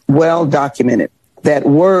very well documented that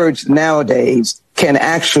words nowadays can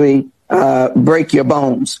actually break your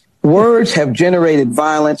bones. Words have generated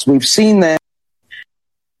violence. We've seen that.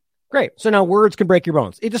 Great. So now words can break your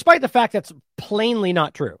bones, despite the fact that's plainly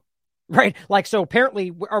not true, right? Like, so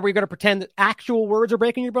apparently, are we going to pretend that actual words are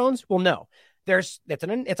breaking your bones? Well, no. It's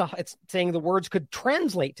saying the words could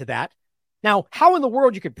translate to that. Now, how in the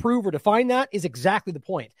world you could prove or define that is exactly the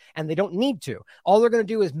point, and they don't need to. All they're going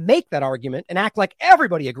to do is make that argument and act like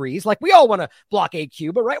everybody agrees, like we all want to blockade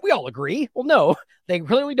Cuba, right? We all agree. Well, no, they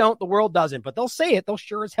really don't. The world doesn't, but they'll say it. They'll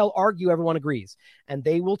sure as hell argue everyone agrees, and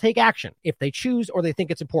they will take action if they choose or they think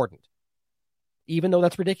it's important, even though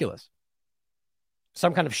that's ridiculous.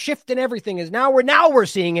 Some kind of shift in everything is now we're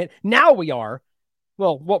seeing it. Now we are.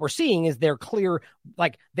 Well, what we're seeing is they're clear,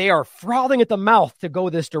 like they are frothing at the mouth to go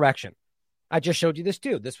this direction. I just showed you this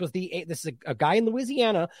too. This is a guy in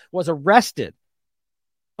Louisiana was arrested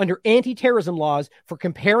under anti-terrorism laws for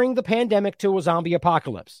comparing the pandemic to a zombie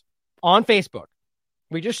apocalypse on Facebook.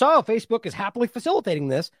 We just saw Facebook is happily facilitating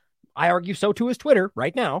this. I argue so too is Twitter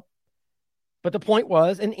right now. But the point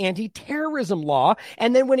was an anti-terrorism law.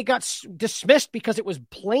 And then when it got dismissed because it was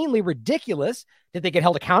plainly ridiculous, did they get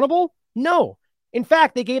held accountable? No. In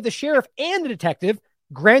fact, they gave the sheriff and the detective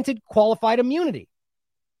granted qualified immunity.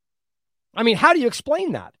 I mean, how do you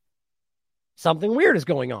explain that? Something weird is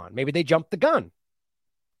going on. Maybe they jumped the gun.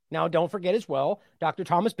 Now, don't forget as well, Dr.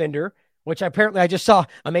 Thomas Bender, which apparently I just saw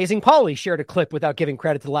Amazing Polly shared a clip without giving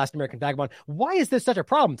credit to the Last American Vagabond. Why is this such a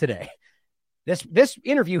problem today? This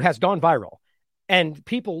interview has gone viral, and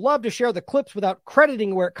people love to share the clips without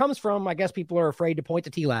crediting where it comes from. I guess people are afraid to point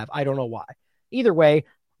to TLAV. I don't know why. Either way,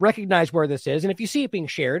 recognize where this is. And if you see it being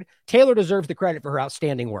shared, Taylor deserves the credit for her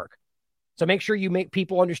outstanding work. So make sure you make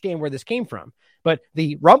people understand where this came from. But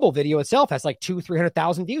the Rumble video itself has like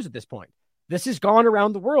 300,000 views at this point. This has gone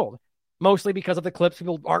around the world, mostly because of the clips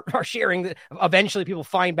people are sharing that eventually people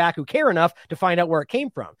find back who care enough to find out where it came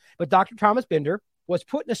from. But Dr. Thomas Binder was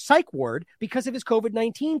put in a psych ward because of his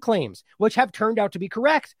COVID-19 claims, which have turned out to be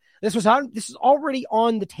correct. This is already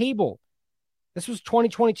on the table. This was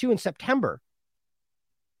 2022 in September.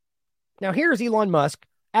 Now here's Elon Musk,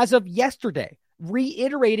 as of yesterday,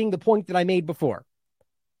 reiterating the point that I made before.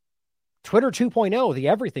 Twitter 2.0, the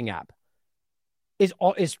everything app,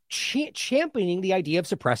 is championing the idea of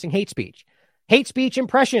suppressing hate speech. Hate speech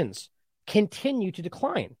impressions continue to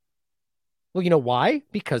decline. Well, you know why?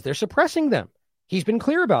 Because they're suppressing them. He's been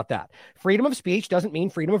clear about that. Freedom of speech doesn't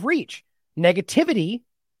mean freedom of reach. Negativity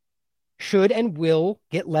should and will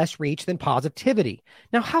get less reach than positivity.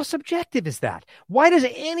 Now, how subjective is that? Why does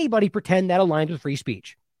anybody pretend that aligns with free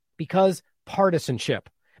speech? Because partisanship.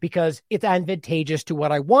 Because it's advantageous to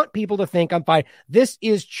what I want people to think I'm fine. This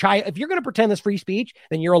is if you're going to pretend this free speech,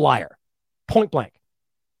 then you're a liar. Point blank.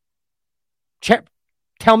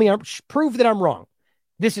 Tell me, prove that I'm wrong.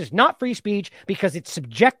 This is not free speech because it's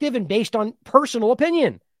subjective and based on personal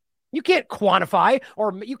opinion. You can't quantify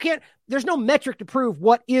there's no metric to prove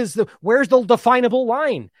where's the definable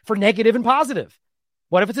line for negative and positive.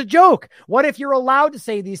 What if it's a joke? What if you're allowed to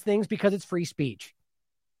say these things because it's free speech?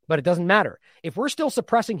 But it doesn't matter. If we're still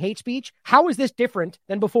suppressing hate speech, how is this different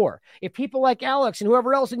than before? If people like Alex and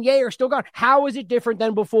whoever else in Ye are still gone, how is it different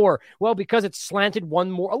than before? Well, because it's slanted a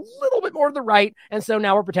little bit more to the right, and so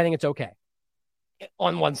now we're pretending it's okay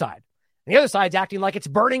on one side. And the other side's acting like it's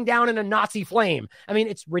burning down in a Nazi flame. I mean,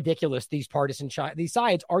 it's ridiculous. These these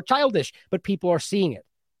sides are childish, but people are seeing it.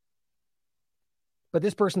 But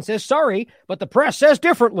this person says, sorry, but the press says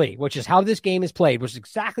differently, which is how this game is played, which is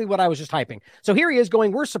exactly what I was just hyping. So here he is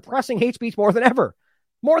going, we're suppressing hate speech more than ever.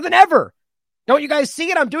 More than ever. Don't you guys see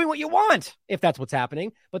it? I'm doing what you want, if that's what's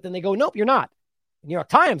happening. But then they go, nope, you're not. The New York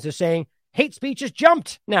Times is saying hate speech has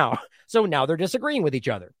jumped now. So now they're disagreeing with each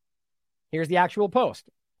other. Here's the actual post.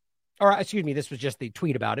 Or excuse me, this was just the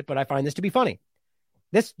tweet about it, but I find this to be funny.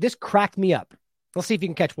 This cracked me up. Let's see if you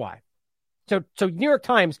can catch why. So New York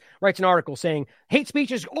Times writes an article saying hate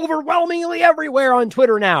speech is overwhelmingly everywhere on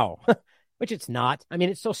Twitter now, which it's not. I mean,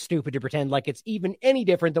 it's so stupid to pretend like it's even any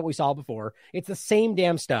different than we saw before. It's the same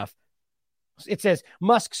damn stuff. It says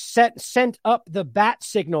Musk sent up the bat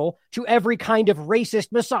signal to every kind of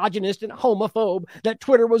racist, misogynist, and homophobe that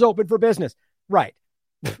Twitter was open for business. Right.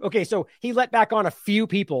 Okay, so he let back on a few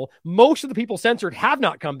people. Most of the people censored have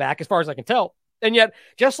not come back, as far as I can tell. And yet,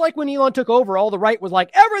 just like when Elon took over, all the right was like,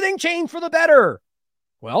 everything changed for the better.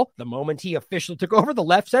 Well, the moment he officially took over, the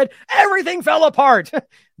left said, everything fell apart.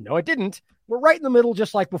 No, it didn't. We're right in the middle,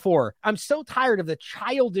 just like before. I'm so tired of the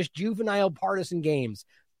childish, juvenile, partisan games.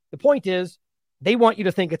 The point is, they want you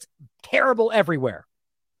to think it's terrible everywhere.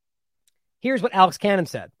 Here's what Alex Cannon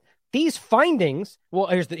said. These findings, well,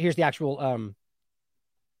 here's the actual, I don't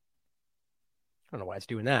know why it's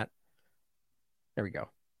doing that. There we go.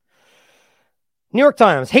 New York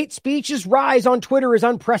Times, hate speech's rise on Twitter is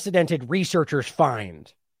unprecedented, researchers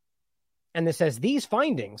find. And this says, these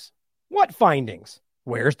findings? What findings?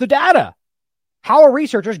 Where's the data? How are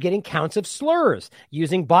researchers getting counts of slurs?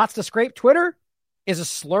 Using bots to scrape Twitter? Is a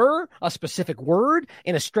slur a specific word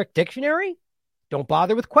in a strict dictionary? Don't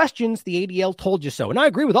bother with questions. The ADL told you so. And I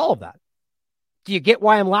agree with all of that. Do you get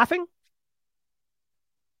why I'm laughing?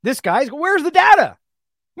 This guy's, where's the data?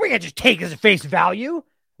 We can't just take this at face value.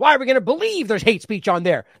 Why are we going to believe there's hate speech on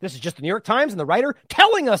there? This is just the New York Times and the writer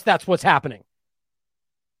telling us that's what's happening.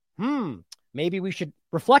 Maybe we should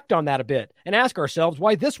reflect on that a bit and ask ourselves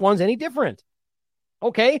why this one's any different.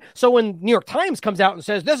 Okay, so when New York Times comes out and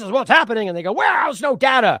says, this is what's happening, and they go, well, there's no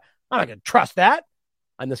data. I'm not going to trust that.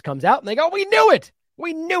 And this comes out and they go, we knew it.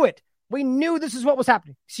 We knew it. We knew this is what was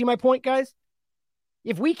happening. See my point, guys?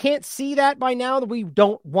 If we can't see that by now, then we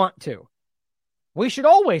don't want to. We should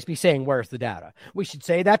always be saying, where's the data? We should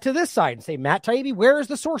say that to this side and say, Matt Taibbi, where is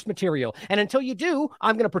the source material? And until you do,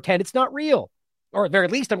 I'm going to pretend it's not real. Or at the very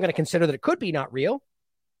least, I'm going to consider that it could be not real.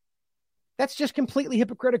 That's just completely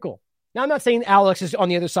hypocritical. Now, I'm not saying Alex is on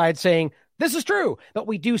the other side saying, this is true, but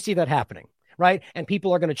we do see that happening, right? And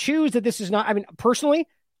people are going to choose that this is not, I mean, personally,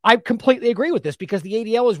 I completely agree with this because the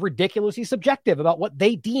ADL is ridiculously subjective about what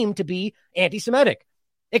they deem to be anti-Semitic.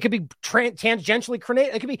 It could be tangentially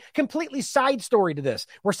created. It could be completely side story to this,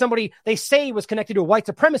 where somebody they say was connected to a white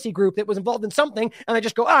supremacy group that was involved in something, and they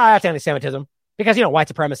just go, that's anti-Semitism Because, white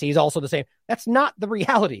supremacy is also the same. That's not the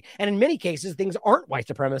reality. And in many cases, things aren't white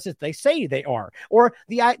supremacists. They say they are. Or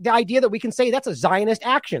the idea that we can say that's a Zionist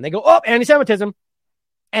action. They go, oh, anti-Semitism.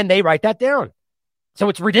 And they write that down. So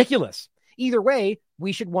it's ridiculous. Either way,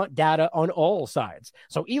 we should want data on all sides.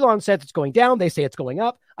 So Elon says it's going down. They say it's going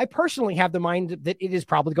up. I personally have the mind that it is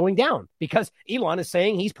probably going down because Elon is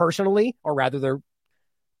saying he's personally, or rather they're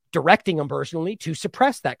directing him personally to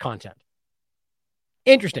suppress that content.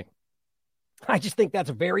 Interesting. I just think that's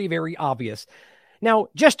very, very obvious. Now,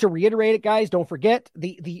 just to reiterate it, guys, don't forget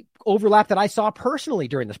the overlap that I saw personally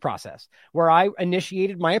during this process, where I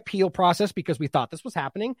initiated my appeal process because we thought this was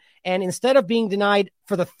happening. And instead of being denied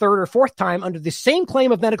for the third or fourth time under the same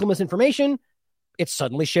claim of medical misinformation, it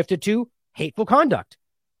suddenly shifted to hateful conduct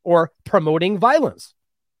or promoting violence.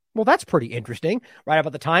 Well, that's pretty interesting, right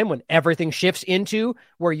about the time when everything shifts into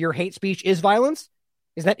where your hate speech is violence.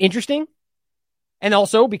 Isn't that interesting? And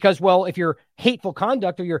also because, well, if you're hateful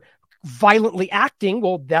conduct or you're violently acting,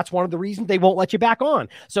 well, that's one of the reasons they won't let you back on.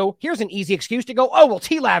 So here's an easy excuse to go, oh, well,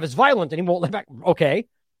 T-Lab is violent and he won't let back. Okay.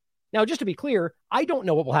 Now, just to be clear, I don't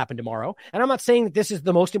know what will happen tomorrow. And I'm not saying that this is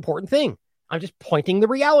the most important thing. I'm just pointing the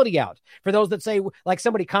reality out. For those that say, like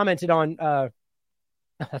somebody commented on,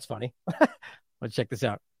 that's funny. Let's check this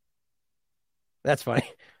out. That's funny.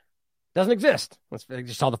 Doesn't exist. I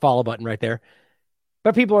just saw the follow button right there.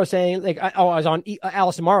 But people are saying, like, I was on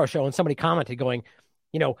Alison Morrow's show and somebody commented going,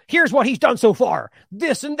 here's what he's done so far.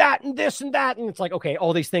 This and that and this and that. And it's like, okay,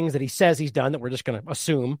 all these things that he says he's done that we're just going to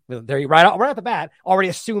assume. There, right off the bat, already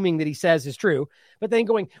assuming that he says is true. But then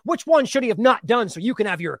going, which one should he have not done so you can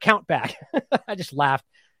have your account back? I just laughed.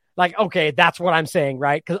 Like, okay, that's what I'm saying,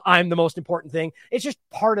 right? Because I'm the most important thing. It's just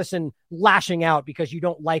partisan lashing out because you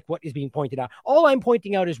don't like what is being pointed out. All I'm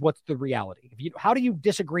pointing out is what's the reality. How do you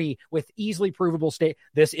disagree with easily provable state?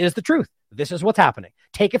 This is the truth. This is what's happening.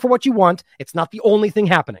 Take it for what you want. It's not the only thing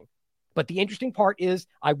happening. But the interesting part is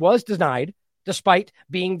I was denied, despite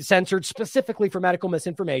being censored specifically for medical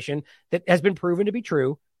misinformation that has been proven to be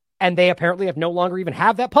true. And they apparently have no longer even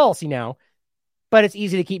have that policy now. But it's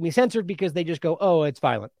easy to keep me censored because they just go, oh, it's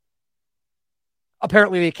violent.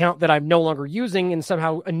 Apparently the account that I'm no longer using and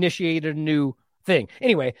somehow initiated a new thing.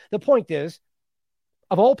 Anyway, the point is,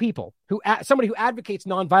 of all people, somebody who advocates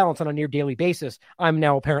nonviolence on a near daily basis, I'm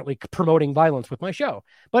now apparently promoting violence with my show.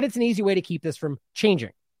 But it's an easy way to keep this from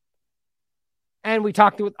changing. And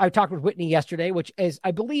I talked with Whitney yesterday, which is,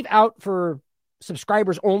 I believe, out for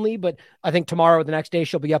subscribers only, but I think tomorrow or the next day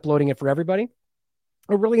she'll be uploading it for everybody.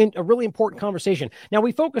 A really important conversation. Now,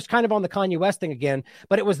 we focused kind of on the Kanye West thing again,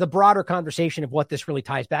 but it was the broader conversation of what this really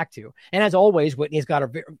ties back to. And as always, Whitney's got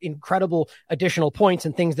incredible additional points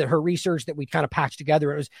and things that her research that we kind of patched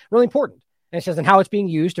together. It was really important. And it says, and how it's being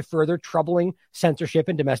used to further troubling censorship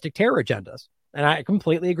and domestic terror agendas. And I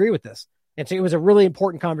completely agree with this. And so it was a really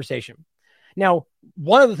important conversation. Now,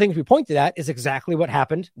 one of the things we pointed at is exactly what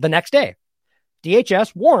happened the next day.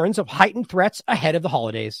 DHS warns of heightened threats ahead of the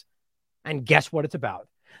holidays. And guess what it's about?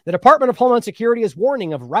 The Department of Homeland Security is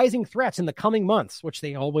warning of rising threats in the coming months, which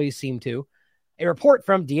they always seem to. A report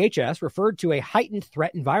from DHS referred to a heightened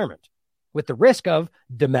threat environment with the risk of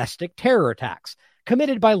domestic terror attacks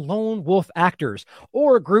committed by lone wolf actors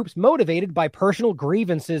or groups motivated by personal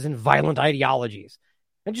grievances and violent ideologies.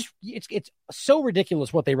 And just it's so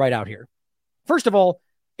ridiculous what they write out here. First of all,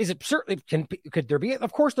 is it certainly could there be?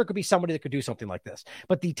 Of course, there could be somebody that could do something like this.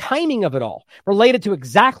 But the timing of it all related to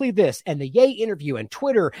exactly this and the Ye interview and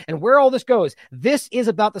Twitter and where all this goes, this is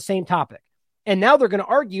about the same topic. And now they're going to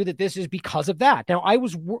argue that this is because of that. Now,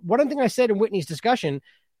 one thing I said in Whitney's discussion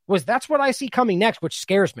was that's what I see coming next, which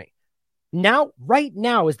scares me. Now, right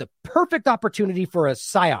now is the perfect opportunity for a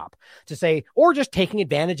psyop to say, or just taking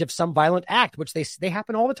advantage of some violent act, which they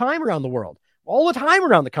happen all the time around the world, all the time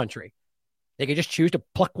around the country. They could just choose to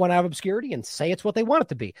pluck one out of obscurity and say it's what they want it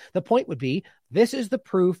to be. The point would be, this is the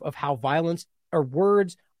proof of how violence or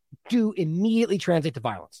words do immediately translate to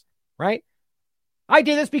violence, right? I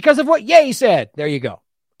did this because of what Ye said. There you go.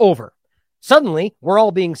 Over. Suddenly, we're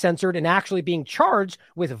all being censored and actually being charged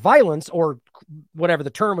with violence or whatever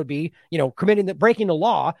the term would be, breaking the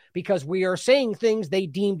law because we are saying things they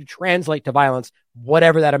deem to translate to violence,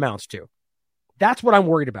 whatever that amounts to. That's what I'm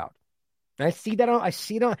worried about. I see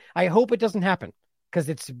that. I hope it doesn't happen because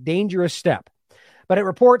it's a dangerous step. But it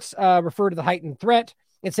reports refer to the heightened threat.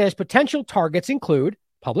 It says potential targets include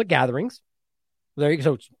public gatherings. There you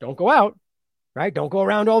go. So don't go out, right? Don't go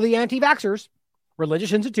around all the anti-vaxxers,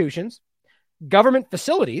 religious institutions, government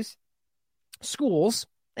facilities, schools,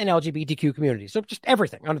 and LGBTQ communities. So just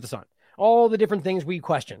everything under the sun. all the different things we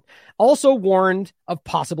question. Also warned of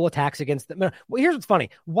possible attacks against them. Well, here's what's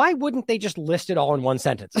funny. Why wouldn't they just list it all in one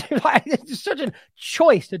sentence? It's such a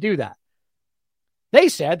choice to do that. They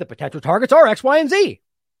said the potential targets are X, Y, and Z.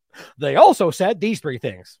 They also said these three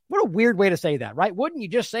things. What a weird way to say that, right? Wouldn't you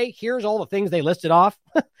just say, here's all the things they listed off?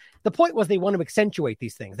 The point was they want to accentuate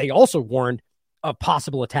these things. They also warned of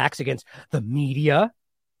possible attacks against the media.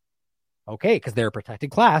 Okay, because they're a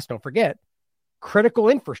protected class, don't forget. Critical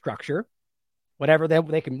infrastructure, whatever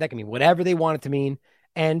they can mean whatever they want it to mean,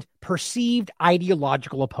 and perceived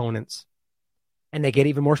ideological opponents. And they get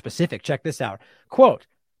even more specific. Check this out. Quote,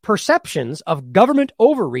 perceptions of government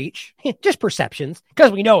overreach, just perceptions,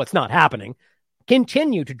 because we know it's not happening,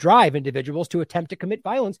 continue to drive individuals to attempt to commit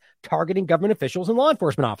violence, targeting government officials and law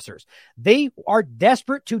enforcement officers. They are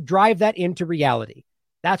desperate to drive that into reality.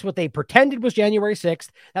 That's what they pretended was January 6th.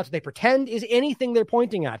 That's what they pretend is anything they're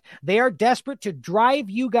pointing at. They are desperate to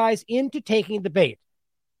drive you guys into taking the bait.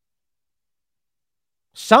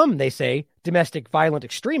 Some, they say, domestic violent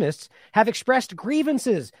extremists have expressed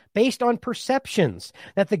grievances based on perceptions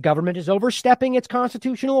that the government is overstepping its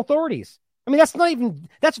constitutional authorities. I mean,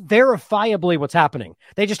 that's verifiably what's happening.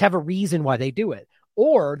 They just have a reason why they do it.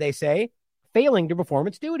 Or, they say, failing to perform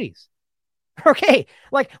its duties. Okay,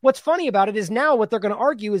 like what's funny about it is now what they're going to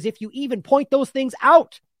argue is if you even point those things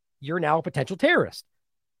out, you're now a potential terrorist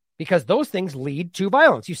because those things lead to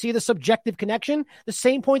violence. You see the subjective connection, the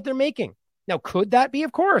same point they're making. Now, could that be?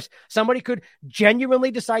 Of course. Somebody could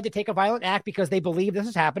genuinely decide to take a violent act because they believe this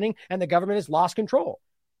is happening and the government has lost control.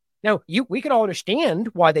 Now, we can all understand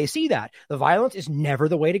why they see that. The violence is never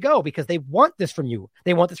the way to go because they want this from you.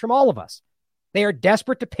 They want this from all of us. They are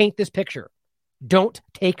desperate to paint this picture. Don't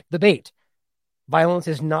take the bait. Violence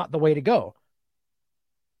is not the way to go.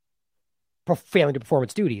 Failing to perform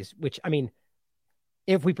its duties, which, I mean,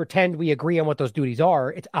 if we pretend we agree on what those duties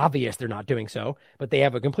are, it's obvious they're not doing so, but they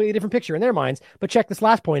have a completely different picture in their minds. But check this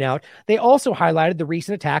last point out. They also highlighted the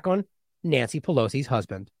recent attack on Nancy Pelosi's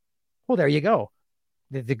husband. Well, there you go.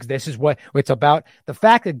 This is what it's about. The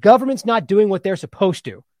fact that government's not doing what they're supposed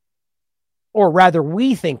to. Or rather,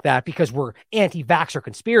 we think that because we're anti-vaxxer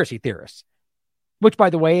conspiracy theorists. Which,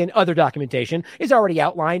 by the way, in other documentation is already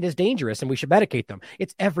outlined as dangerous and we should medicate them.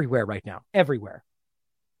 It's everywhere right now, everywhere.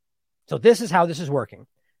 So this is how this is working.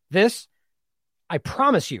 This, I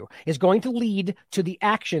promise you, is going to lead to the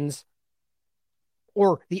actions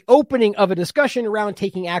or the opening of a discussion around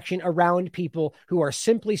taking action around people who are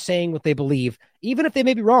simply saying what they believe, even if they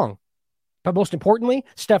may be wrong. But most importantly,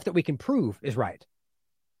 stuff that we can prove is right.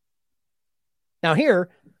 Now here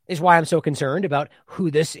is why I'm so concerned about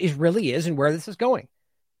who this really is and where this is going,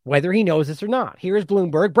 whether he knows this or not. Here's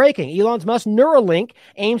Bloomberg breaking. Elon Musk's Neuralink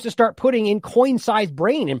aims to start putting in coin-sized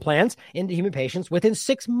brain implants into human patients within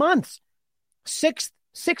 6 months. Six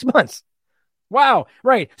months. Wow.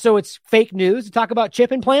 Right. So it's fake news to talk about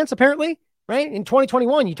chip implants, apparently, right? In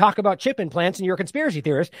 2021, you talk about chip implants and you're a conspiracy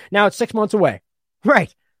theorist. Now it's 6 months away.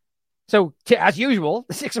 Right. So as usual,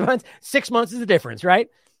 6 months is the difference, right?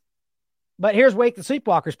 But here's Wake the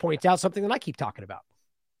Sleepwalkers points out something that I keep talking about.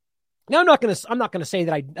 Now, I'm not going to say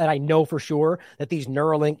that I know for sure that these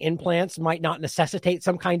Neuralink implants might not necessitate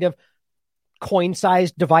some kind of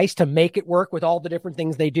coin-sized device to make it work with all the different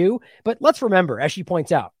things they do. But let's remember, as she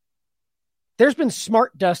points out, there's been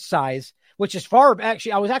smart dust size, which is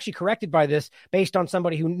I was actually corrected by this based on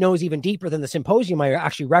somebody who knows even deeper than the symposium I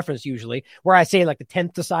actually reference usually, where I say like the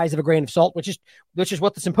 10th the size of a grain of salt, which is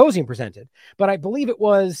what the symposium presented. But I believe it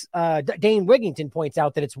was Dane Wigington points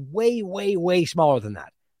out that it's way, way, way smaller than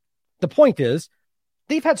that. The point is,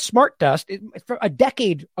 they've had smart dust for a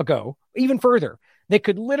decade ago, even further. They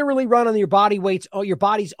could literally run on your body weights, your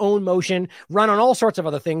body's own motion, run on all sorts of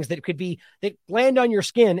other things that land on your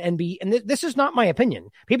skin and this is not my opinion.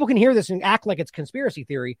 People can hear this and act like it's conspiracy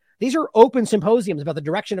theory. These are open symposiums about the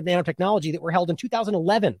direction of nanotechnology that were held in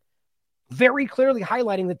 2011, very clearly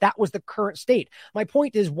highlighting that was the current state. My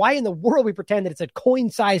point is, why in the world we pretend that it's a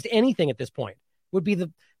coin-sized anything at this point would be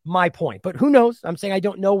my point. But who knows? I'm saying I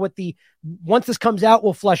don't know once this comes out,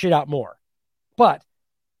 we'll flesh it out more. But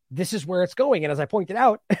this is where it's going. And as I pointed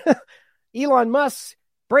out, Elon Musk's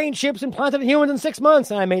brain chips implanted in humans in 6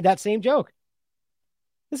 months. And I made that same joke.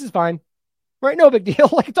 This is fine, right? No big deal.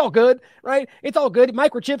 Like, it's all good, right? It's all good.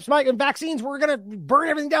 Microchips, and vaccines, we're going to burn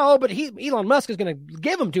everything down. Oh, but Elon Musk is going to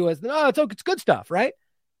give them to us. Oh, it's good stuff, right?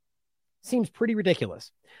 Seems pretty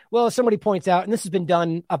ridiculous. Well, as somebody points out, and this has been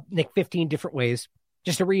done 15 different ways,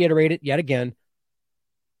 just to reiterate it yet again,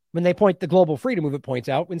 when the Global Freedom Movement points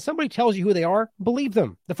out, when somebody tells you who they are, believe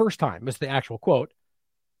them the first time, is the actual quote.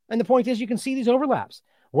 And the point is, you can see these overlaps.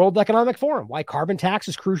 World Economic Forum, why carbon tax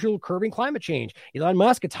is crucial curbing climate change. Elon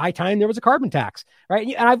Musk, it's high time there was a carbon tax, right?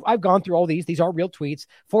 And I've gone through all these. These are real tweets.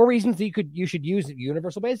 4 reasons that you should use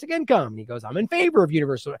universal basic income. And he goes, I'm in favor of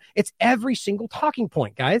universal. It's every single talking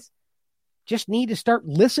point, guys. Just need to start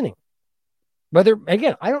listening. Whether,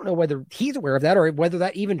 again, I don't know whether he's aware of that or whether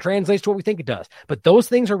that even translates to what we think it does. But those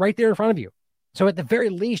things are right there in front of you. So at the very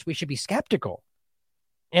least, we should be skeptical.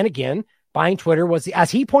 And again, buying Twitter was, as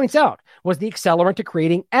he points out, was the accelerant to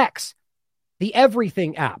creating X, the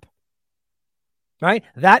everything app. Right?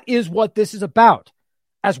 That is what this is about,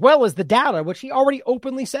 as well as the data, which he already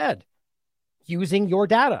openly said, using your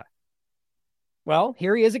data. Well,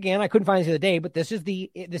 here he is again. I couldn't find it the other day, but this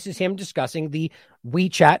is him discussing the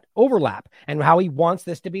WeChat overlap and how he wants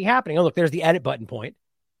this to be happening. Oh, look, there's the edit button point.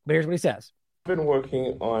 But here's what he says. I've been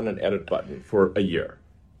working on an edit button for a year.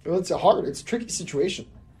 Well, it's a tricky situation.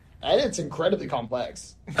 And it's incredibly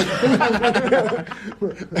complex. Yeah,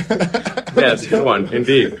 it's a good one,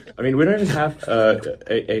 indeed. I mean, we don't even have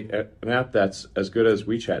an app that's as good as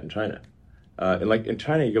WeChat in China. In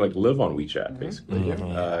China, you can live on WeChat, basically.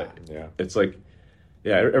 Yeah. It's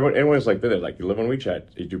everyone's like, you live on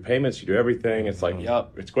WeChat, you do payments, you do everything. It's like,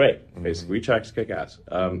 it's great. Basically, WeChat's kick ass.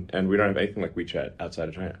 And we don't have anything like WeChat outside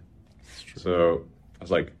of China. So I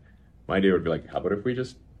was like, my idea would be like, how about if we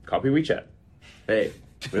just copy WeChat? Hey.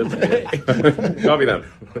 Copy them.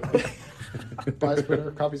 Buys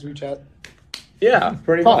Twitter, copies WeChat. Yeah,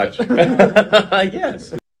 pretty much.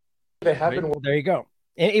 Yes. They have been. There you go.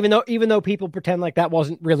 And even though people pretend like that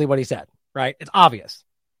wasn't really what he said, right? It's obvious.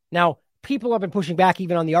 Now, people have been pushing back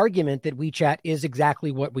even on the argument that WeChat is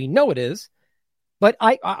exactly what we know it is. But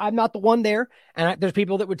I'm not the one there. And there's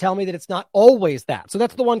people that would tell me that it's not always that. So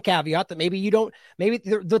that's the one caveat that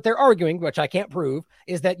that they're arguing, which I can't prove,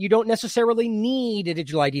 is that you don't necessarily need a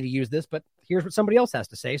digital ID to use this. But here's what somebody else has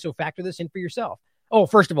to say. So factor this in for yourself. Oh,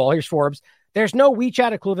 first of all, here's Forbes. There's no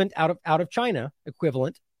WeChat equivalent out of China.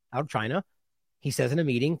 He says in a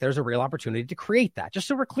meeting, there's a real opportunity to create that. Just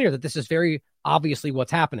so we're clear that this is very obviously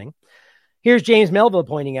what's happening. Here's James Melville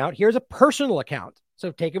pointing out, here's a personal account.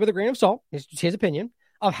 So take it with a grain of salt. It's his opinion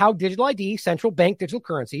of how digital ID, central bank digital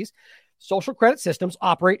currencies, social credit systems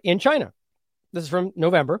operate in China. This is from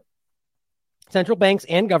November. Central banks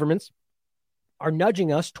and governments are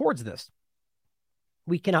nudging us towards this.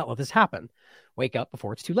 We cannot let this happen. Wake up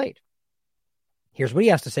before it's too late. Here's what he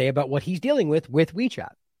has to say about what he's dealing with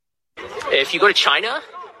WeChat. If you go to China,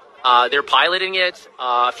 they're piloting it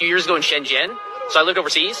a few years ago in Shenzhen. So I lived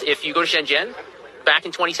overseas. If you go to Shenzhen, back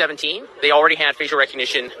in 2017, they already had facial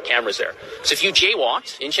recognition cameras there. So if you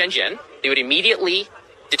jaywalked in Shenzhen, they would immediately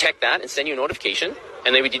detect that and send you a notification,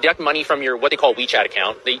 and they would deduct money from your what they call WeChat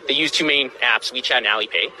account. They use two main apps, WeChat and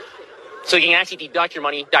Alipay. So you can actually deduct your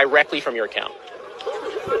money directly from your account.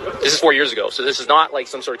 This is 4 years ago, so this is not like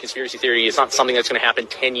some sort of conspiracy theory. It's not something that's going to happen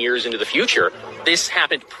 10 years into the future. This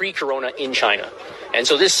happened pre-corona in China. And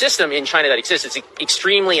so this system in China that exists is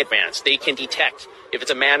extremely advanced. They can detect if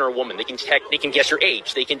it's a man or a woman. They can guess your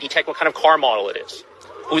age. They can detect what kind of car model it is,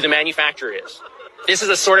 who the manufacturer is. This is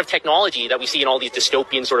a sort of technology that we see in all these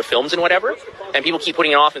dystopian sort of films and whatever. And people keep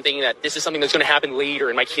putting it off and thinking that this is something that's going to happen later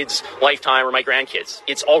in my kid's lifetime or my grandkids.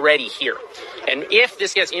 It's already here. And if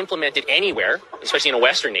this gets implemented anywhere, especially in a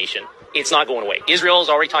Western nation, it's not going away. Israel is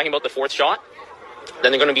already talking about the fourth shot.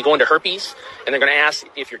 Then they're going to be going to herpes, and they're going to ask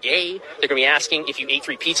if you're gay. They're going to be asking if you ate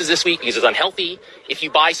 3 pizzas this week because it's unhealthy. If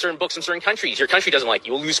you buy certain books in certain countries, your country doesn't like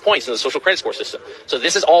you. You'll lose points in the social credit score system. So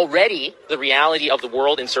this is already the reality of the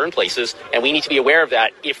world in certain places, and we need to be aware of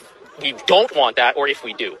that if we don't want that or if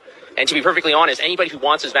we do. And to be perfectly honest, anybody who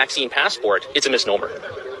wants this vaccine passport, it's a misnomer.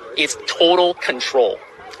 It's total control.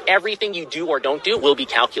 Everything you do or don't do will be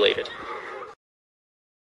calculated.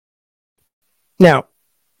 Now,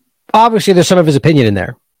 obviously, there's some of his opinion in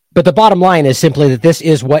there, but the bottom line is simply that this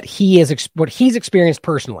is what he's experienced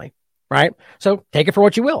personally, right? So take it for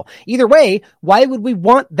what you will. Either way, why would we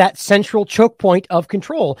want that central choke point of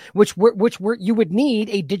control, which you would need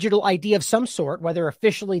a digital ID of some sort, whether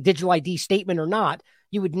officially digital ID statement or not?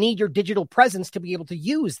 You would need your digital presence to be able to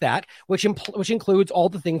use that, which includes all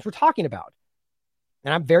the things we're talking about.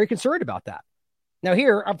 And I'm very concerned about that. Now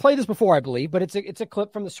here, I've played this before, I believe, but it's a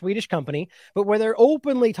clip from the Swedish company, but where they're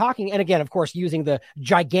openly talking, and again, of course, using the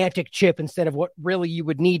gigantic chip instead of what really you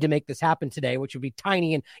would need to make this happen today, which would be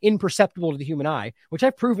tiny and imperceptible to the human eye, which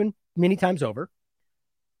I've proven many times over.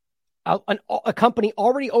 A company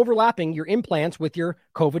already overlapping your implants with your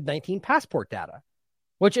COVID-19 passport data,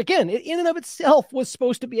 which again, in and of itself was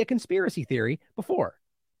supposed to be a conspiracy theory before.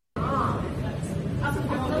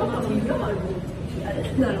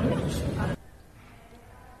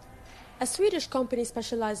 A Swedish company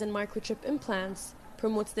specialized in microchip implants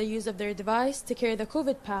promotes the use of their device to carry the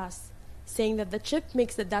COVID pass, saying that the chip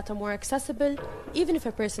makes the data more accessible even if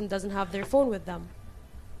a person doesn't have their phone with them.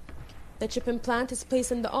 The chip implant is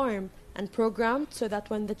placed in the arm and programmed so that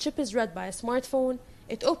when the chip is read by a smartphone,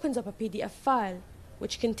 it opens up a PDF file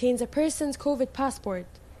which contains a person's COVID passport.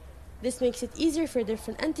 This makes it easier for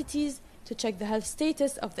different entities to check the health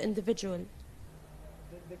status of the individual.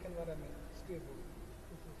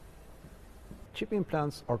 Chip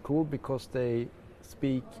implants are cool because they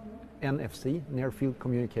speak NFC, near field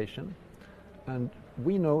communication. And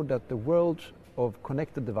we know that the world of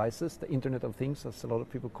connected devices, the Internet of Things, as a lot of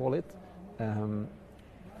people call it,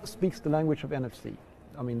 speaks the language of NFC.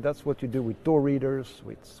 I mean, that's what you do with door readers,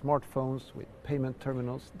 with smartphones, with payment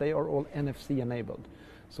terminals. They are all NFC enabled.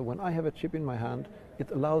 So when I have a chip in my hand, it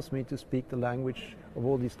allows me to speak the language of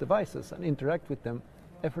all these devices and interact with them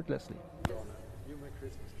effortlessly.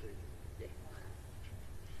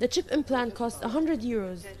 The chip implant costs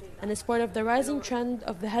 €100 and is part of the rising trend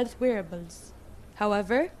of the health wearables.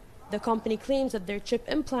 However, the company claims that their chip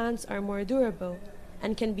implants are more durable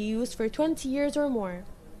and can be used for 20 years or more.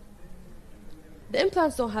 The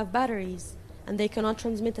implants don't have batteries, and they cannot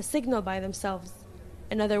transmit a signal by themselves.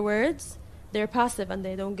 In other words, they're passive and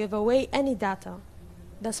they don't give away any data.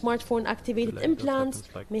 The smartphone-activated implants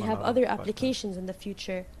may have other applications in the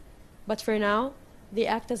future, but for now, they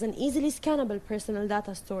act as an easily scannable personal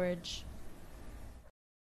data storage.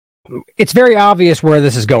 It's very obvious where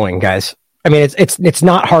this is going, guys. I mean, it's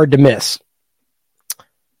not hard to miss.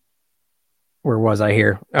 Where was I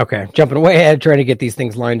here? Okay, jumping way ahead, trying to get these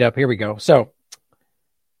things lined up. Here we go. So,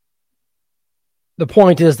 the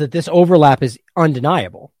point is that this overlap is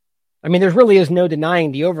undeniable. I mean, there really is no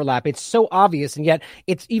denying the overlap. It's so obvious, and yet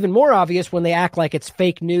it's even more obvious when they act like it's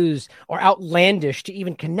fake news or outlandish to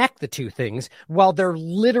even connect the two things while they're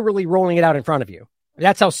literally rolling it out in front of you.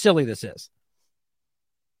 That's how silly this is.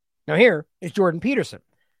 Now here is Jordan Peterson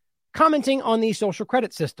commenting on the social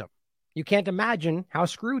credit system. You can't imagine how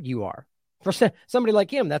screwed you are. For somebody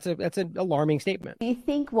like him, that's an alarming statement. Do you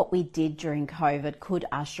think what we did during COVID could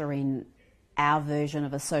usher in our version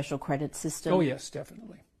of a social credit system? Oh, yes,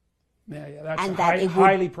 definitely. Yeah, that's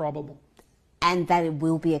highly probable. And that it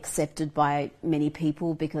will be accepted by many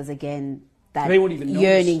people because, again, that they won't even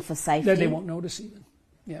yearning notice. For safety. They won't notice even.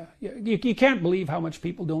 Yeah. You can't believe how much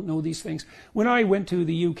people don't know these things. When I went to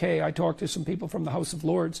the UK, I talked to some people from the House of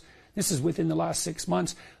Lords. This is within the last 6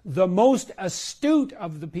 months. The most astute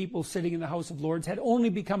of the people sitting in the House of Lords had only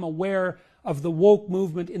become aware of the woke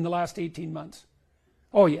movement in the last 18 months.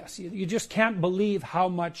 Oh, yes. You just can't believe how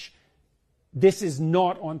much this is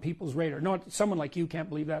not on people's radar. Not someone like you can't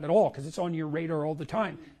believe that at all because it's on your radar all the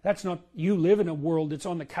time. That's not, you live in a world that's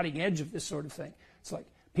on the cutting edge of this sort of thing. It's like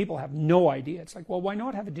people have no idea. It's like, well, why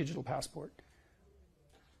not have a digital passport?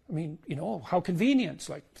 I mean, how convenient. It's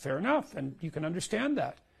like, fair enough, and you can understand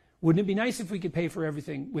that. Wouldn't it be nice if we could pay for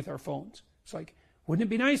everything with our phones? It's like, wouldn't it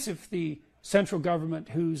be nice if the central government,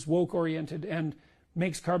 who's woke-oriented and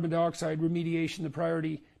makes carbon dioxide remediation the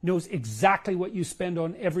priority, knows exactly what you spend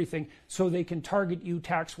on everything so they can target you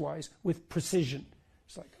tax-wise with precision?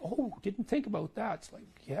 It's like, oh, didn't think about that. It's like,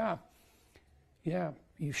 yeah,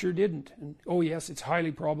 you sure didn't. And oh, yes, it's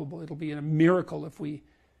highly probable. It'll be a miracle if we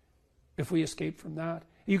escape from that.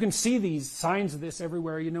 You can see these signs of this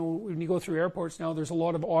everywhere. When you go through airports now, there's a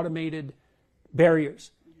lot of automated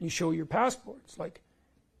barriers. You show your passport. It's like,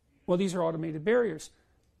 well, these are automated barriers.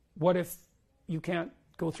 What if you can't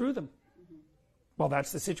go through them? Well,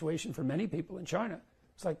 that's the situation for many people in China.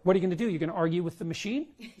 It's like, what are you going to do? You're going to argue with the machine?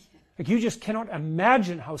 Like, you just cannot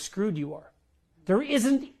imagine how screwed you are.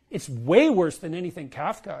 It's way worse than anything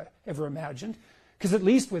Kafka ever imagined. Because at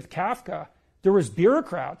least with Kafka, there was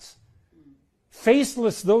bureaucrats.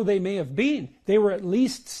 Faceless though they may have been, they were at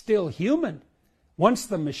least still human. Once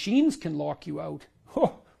the machines can lock you out,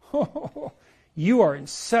 you are in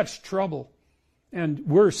such trouble. And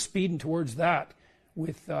we're speeding towards that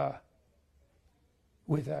with an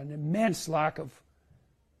immense lack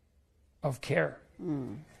of care.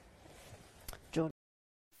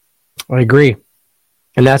 I agree.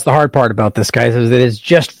 And that's the hard part about this, guys, is that it's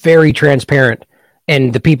just very transparent.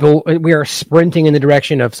 And the people, we are sprinting in the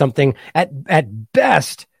direction of something at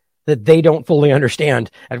best that they don't fully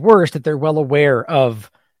understand. At worst, that they're well aware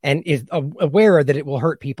of and is aware that it will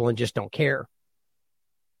hurt people and just don't care.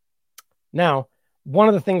 Now, one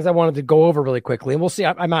of the things I wanted to go over really quickly, and we'll see,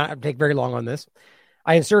 I might not take very long on this.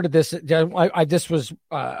 I inserted this. This was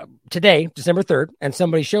today, December 3rd, and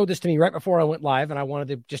somebody showed this to me right before I went live, and I wanted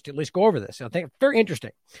to just at least go over this. I think it's very interesting.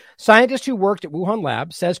 Scientist who worked at Wuhan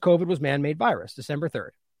lab says COVID was man-made virus, December 3rd.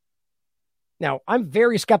 Now, I'm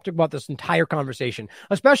very skeptical about this entire conversation,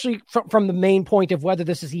 especially from the main point of whether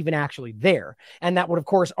this is even actually there. And that would, of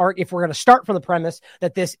course, if we're going to start from the premise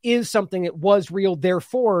that this is something that was real,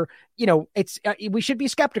 therefore, we should be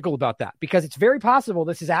skeptical about that, because it's very possible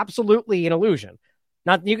this is absolutely an illusion.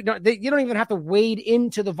 You don't even have to wade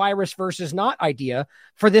into the virus versus not idea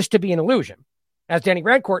for this to be an illusion. As Danny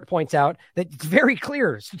Rancourt points out, that it's very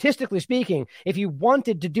clear, statistically speaking, if you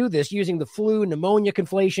wanted to do this using the flu, pneumonia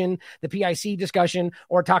conflation, the PIC discussion,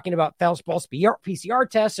 or talking about false PCR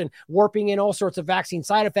tests and warping in all sorts of vaccine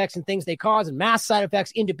side effects and things they cause and mass side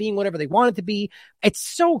effects into being whatever they want it to be, it's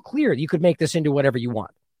so clear you could make this into whatever you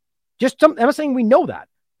want. I'm not saying we know that,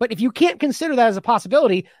 but if you can't consider that as a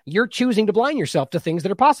possibility, you're choosing to blind yourself to things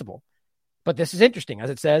that are possible. But this is interesting. As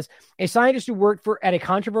it says, a scientist who worked at a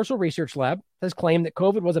controversial research lab has claimed that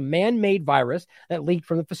COVID was a man-made virus that leaked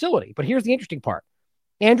from the facility. But here's the interesting part.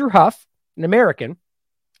 Andrew Huff, an American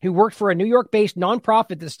who worked for a New York-based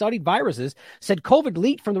nonprofit that studied viruses, said COVID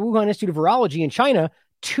leaked from the Wuhan Institute of Virology in China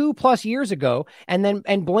 2+ years ago,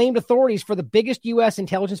 and blamed authorities for the biggest U.S.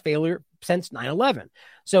 intelligence failure since 9/11.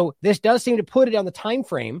 So this does seem to put it on the time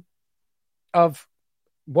frame of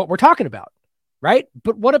what we're talking about. Right?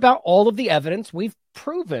 But what about all of the evidence we've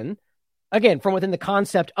proven, again, from within the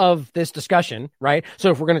concept of this discussion, right? So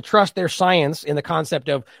if we're going to trust their science in the concept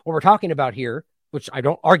of what we're talking about here, which I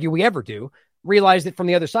don't argue we ever do, realize that from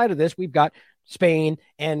the other side of this, we've got Spain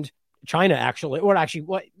and China,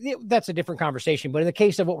 that's a different conversation. But in the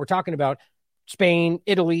case of what we're talking about, Spain,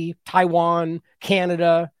 Italy, Taiwan,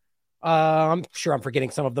 Canada, I'm sure I'm forgetting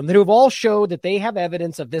some of them, that have all showed that they have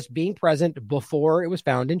evidence of this being present before it was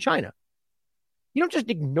found in China. You don't just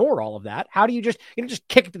ignore all of that. How do you just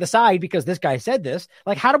kick it to the side because this guy said this?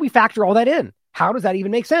 Like, how do we factor all that in? How does that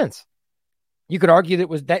even make sense? You could argue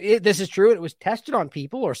this is true. It was tested on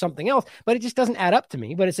people or something else, but it just doesn't add up to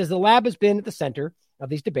me. But it says the lab has been at the center of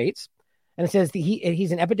these debates. And it says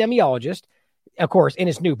he's an epidemiologist, of course, in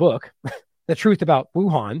his new book, The Truth About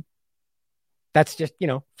Wuhan. That's just,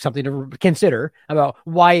 something to consider about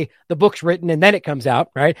why the book's written and then it comes out,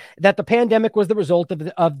 right? That the pandemic was the result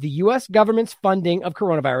of the U.S. government's funding of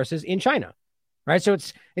coronaviruses in China, right? So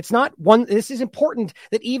it's not one. This is important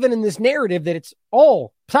that even in this narrative that it's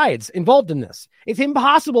all sides involved in this. It's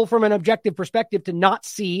impossible from an objective perspective to not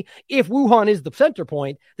see, if Wuhan is the center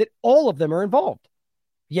point, that all of them are involved.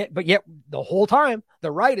 Yet the whole time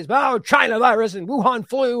the right is China virus and Wuhan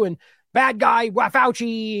flu and bad guy,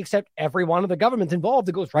 Fauci, except every one of the governments involved,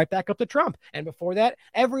 it goes right back up to Trump. And before that,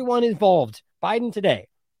 everyone involved. Biden today.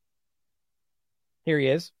 Here he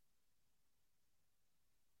is.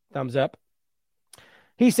 Thumbs up.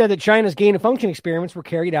 He said that China's gain-of-function experiments were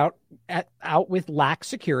carried out with lax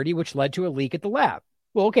security, which led to a leak at the lab.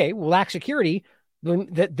 Well, okay, lax security.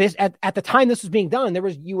 At the time this was being done, there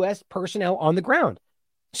was U.S. personnel on the ground.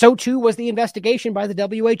 So too was the investigation by the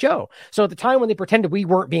WHO. So at the time when they pretended we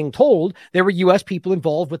weren't being told, there were U.S. people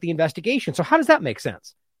involved with the investigation. So how does that make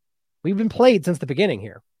sense? We've been played since the beginning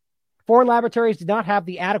here. Foreign laboratories did not have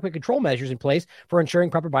the adequate control measures in place for ensuring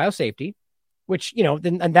proper biosafety, which,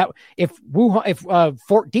 if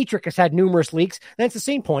Fort Detrick has had numerous leaks, then it's the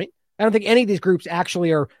same point. I don't think any of these groups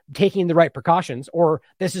actually are taking the right precautions, or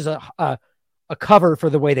this is a cover for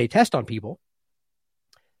the way they test on people.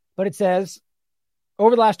 But it says,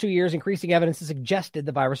 over the last 2 years, increasing evidence has suggested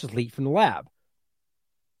the virus was leaked from the lab.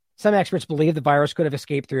 Some experts believe the virus could have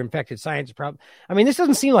escaped through infected science. This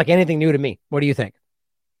doesn't seem like anything new to me. What do you think?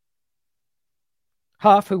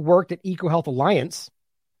 Huff, who worked at EcoHealth Alliance,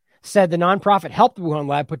 said the nonprofit helped the Wuhan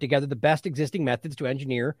lab put together the best existing methods to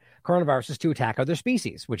engineer coronaviruses to attack other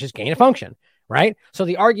species, which is gain of function, right? So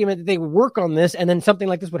the argument that they would work on this and then something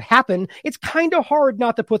like this would happen, it's kind of hard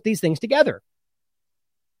not to put these things together.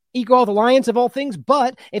 EcoHealth Alliance of all things,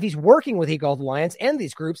 but if he's working with EcoHealth Alliance and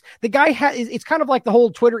these groups, the guy it's kind of like the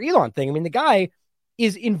whole Twitter Elon thing. The guy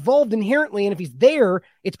is involved inherently, and if he's there,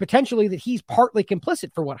 it's potentially that he's partly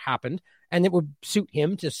complicit for what happened, and it would suit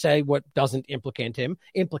him to say what doesn't implicate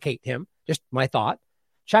him. Just my thought.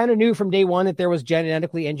 China knew from day one that there was a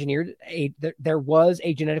genetically engineered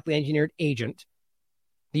agent.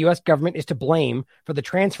 The U.S. government is to blame for the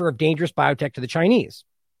transfer of dangerous biotech to the Chinese.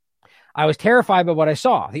 I was terrified by what I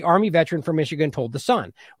saw. The Army veteran from Michigan told The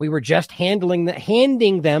Sun, we were just handing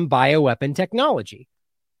them bioweapon technology.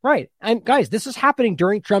 Right. And guys, this is happening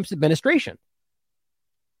during Trump's administration.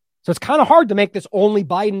 So it's kind of hard to make this only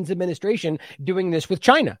Biden's administration doing this with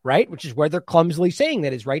China, right? Which is where they're clumsily saying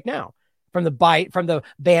that is right now. From the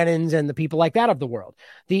Bannons and the people like that of the world.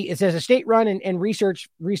 It says a state-run and research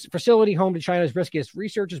facility home to China's riskiest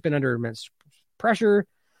research has been under immense pressure.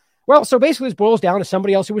 Well, so basically this boils down to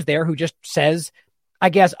somebody else who was there who just says, I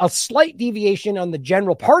guess, a slight deviation on the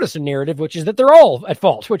general partisan narrative, which is that they're all at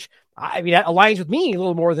fault, which, I mean, that aligns with me a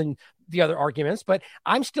little more than the other arguments, but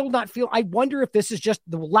I'm still not I wonder if this is just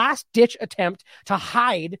the last ditch attempt to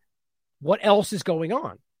hide what else is going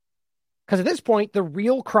on. Because at this point, the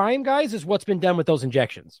real crime, guys, is what's been done with those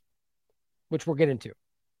injections, which we'll get into.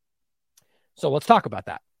 So let's talk about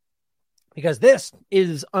that, because this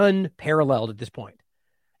is unparalleled at this point.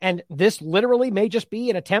 And this literally may just be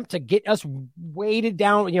an attempt to get us weighted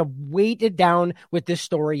down with this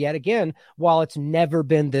story yet again, while it's never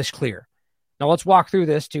been this clear. Now let's walk through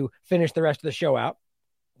this to finish the rest of the show out.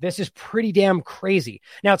 This is pretty damn crazy.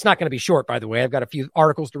 Now it's not going to be short, by the way. I've got a few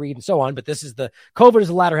articles to read and so on, but this is COVID is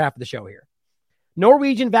the latter half of the show here.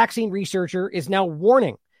 Norwegian vaccine researcher is now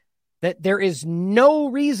warning that there is no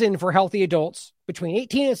reason for healthy adults between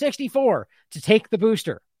 18 and 64 to take the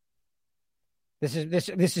booster. This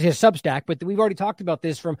is his Substack, but we've already talked about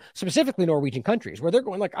this from specifically Norwegian countries where they're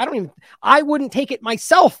going like, I wouldn't take it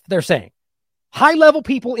myself, they're saying. High-level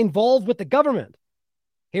people involved with the government.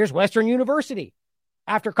 Here's Western University.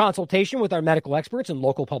 After consultation with our medical experts and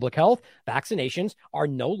local public health, vaccinations are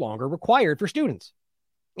no longer required for students,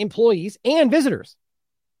 employees, and visitors.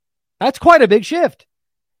 That's quite a big shift.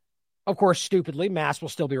 Of course, stupidly, masks will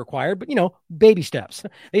still be required, but, baby steps.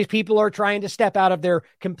 These people are trying to step out of their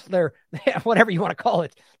whatever you want to call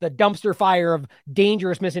it, the dumpster fire of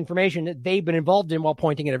dangerous misinformation that they've been involved in while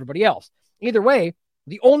pointing at everybody else. Either way,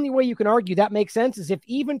 the only way you can argue that makes sense is if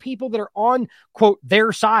even people that are on, quote,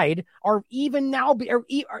 their side are even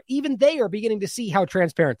they are beginning to see how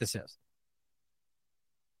transparent this is.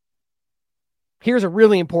 Here's a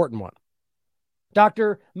really important one.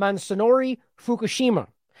 Dr. Mansunori Fukushima,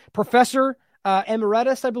 professor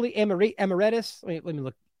emeritus, I believe, emeritus. Let me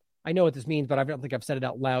look. I know what this means, but I don't think I've said it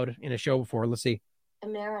out loud in a show before. Let's see.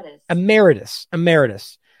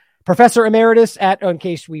 Emeritus. Professor emeritus in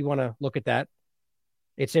case we want to look at that.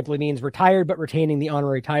 It simply means retired, but retaining the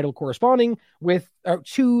honorary title corresponding with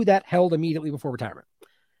to that held immediately before retirement.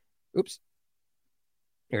 Oops.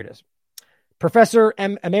 Here it is. Professor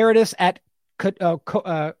emeritus at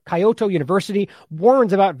Kyoto University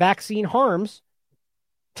warns about vaccine harms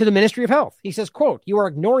to the Ministry of Health. He says, quote, "You are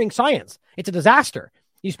ignoring science. It's a disaster.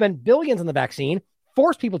 You spend billions on the vaccine,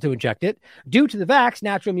 force people to inject it. Due to the vax,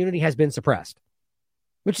 natural immunity has been suppressed."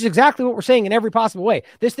 Which is exactly what we're saying in every possible way.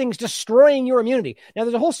 This thing's destroying your immunity. Now,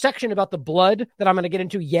 there's a whole section about the blood that I'm going to get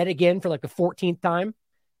into yet again for like the 14th time.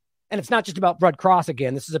 And it's not just about Red Cross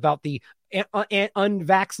again. This is about the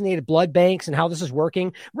unvaccinated blood banks and how this is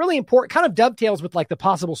working. Really important, kind of dovetails with like the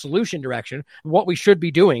possible solution direction, what we should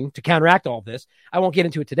be doing to counteract all of this. I won't get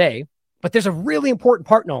into it today, but there's a really important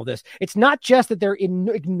part in all this. It's not just that they're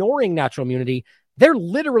ignoring natural immunity. They're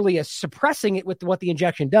literally suppressing it with what the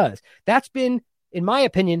injection does. That's been, in my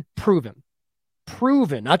opinion, proven,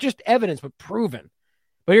 not just evidence, but proven.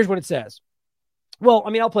 But here's what it says. Well,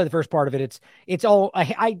 I mean, I'll play the first part of it. It's all,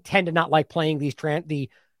 I tend to not like playing these for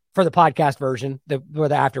the podcast version,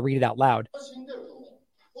 where I have to read it out loud.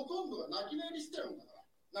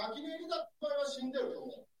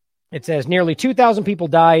 It says nearly 2,000 people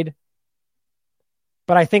died,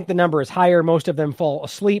 but I think the number is higher. Most of them fall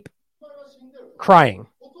asleep, crying.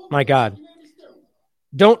 My God.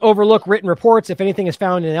 Don't overlook written reports. If anything is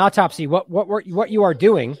found in an autopsy, what you are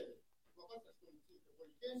doing,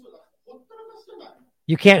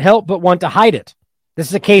 you can't help but want to hide it. This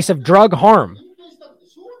is a case of drug harm.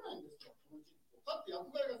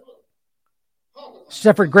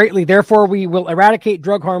 Suffered greatly. Therefore, we will eradicate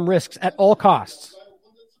drug harm risks at all costs.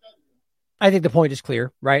 I think the point is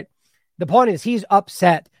clear, right? The point is he's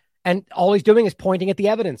upset, and all he's doing is pointing at the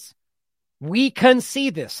evidence. We can see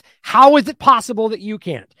this. How is it possible that you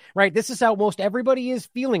can't? Right? This is how most everybody is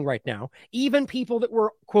feeling right now. Even people that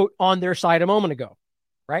were, quote, on their side a moment ago.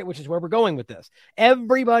 Right? Which is where we're going with this.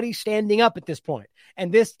 Everybody's standing up at this point.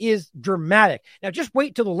 And this is dramatic. Now, just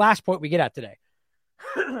wait till the last point we get at today.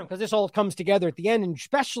 Because this all comes together at the end, and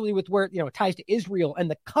especially with where it ties to Israel and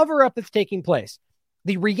the cover-up that's taking place.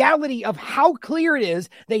 The reality of how clear it is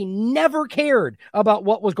they never cared about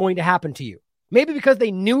what was going to happen to you. Maybe because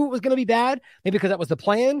they knew it was going to be bad, maybe because that was the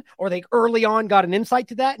plan, or they early on got an insight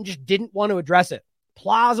to that and just didn't want to address it.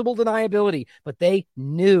 Plausible deniability, but they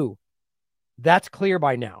knew. That's clear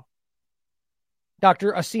by now.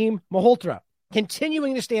 Dr. Asim Malhotra,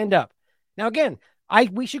 continuing to stand up. Now, again,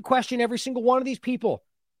 we should question every single one of these people.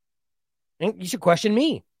 And you should question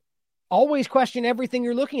me. Always question everything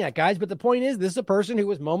you're looking at, guys. But the point is, this is a person who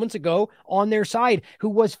was moments ago on their side, who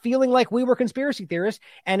was feeling like we were conspiracy theorists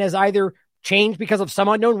and has either changed because of some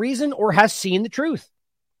unknown reason or has seen the truth.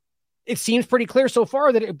 It seems pretty clear so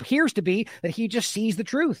far that it appears to be that he just sees the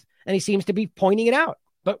truth and he seems to be pointing it out.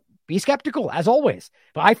 But be skeptical, as always.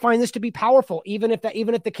 But I find this to be powerful, even if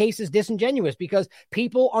the case is disingenuous, because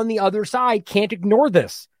people on the other side can't ignore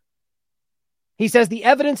this. He says the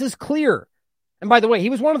evidence is clear. And by the way, he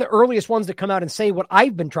was one of the earliest ones to come out and say what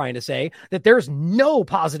I've been trying to say, that there's no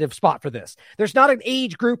positive spot for this. There's not an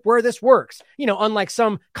age group where this works. Unlike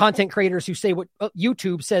some content creators who say what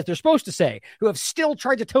YouTube says they're supposed to say, who have still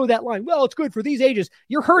tried to toe that line. Well, it's good for these ages.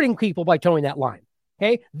 You're hurting people by towing that line.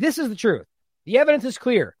 Okay. This is the truth. The evidence is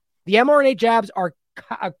clear. The mRNA jabs are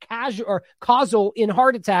causal in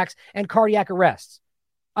heart attacks and cardiac arrests.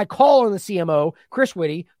 I call on the CMO, Chris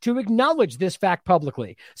Whitty, to acknowledge this fact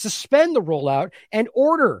publicly, suspend the rollout, and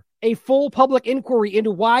order a full public inquiry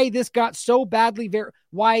into why we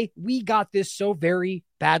got this so very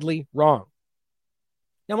badly wrong.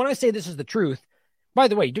 Now, when I say this is the truth, by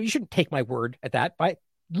the way, you shouldn't take my word at that.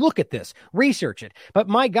 Look at this, research it. But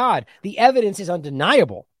my God, the evidence is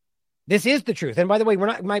undeniable. This is the truth. And by the way,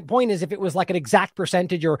 my point is, if it was like an exact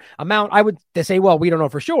percentage or amount, I would say, well, we don't know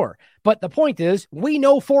for sure. But the point is, we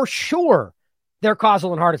know for sure they're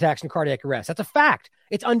causal in heart attacks and cardiac arrest. That's a fact.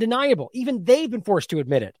 It's undeniable. Even they've been forced to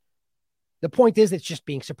admit it. The point is, it's just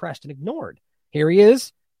being suppressed and ignored. Here he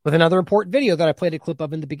is with another important video that I played a clip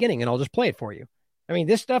of in the beginning, and I'll just play it for you. I mean,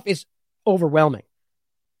 this stuff is overwhelming.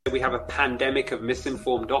 We have a pandemic of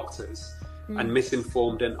misinformed doctors and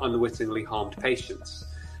misinformed and unwittingly harmed patients.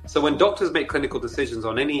 So when doctors make clinical decisions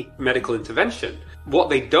on any medical intervention, what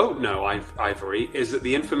they don't know, Ivory, is that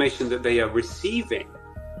the information that they are receiving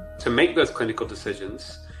to make those clinical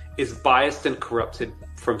decisions is biased and corrupted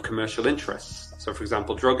from commercial interests. So, for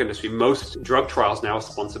example, drug industry, most drug trials now are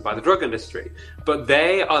sponsored by the drug industry, but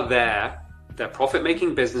they are they're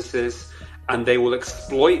profit-making businesses, and they will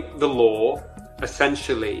exploit the law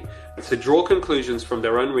essentially to draw conclusions from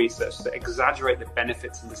their own research that exaggerate the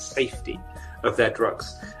benefits and the safety of their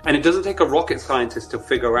drugs. And it doesn't take a rocket scientist to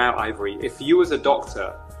figure out, Ivory, if you as a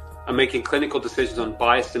doctor are making clinical decisions on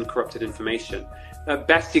biased and corrupted information, at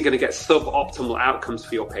best you're going to get suboptimal outcomes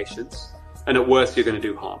for your patients, and at worst you're going to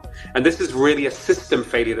do harm. And this is really a system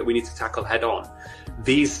failure that we need to tackle head on.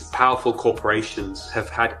 These powerful corporations have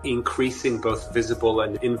had increasing both visible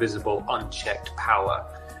and invisible unchecked power.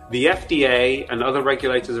 The FDA and other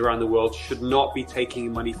regulators around the world should not be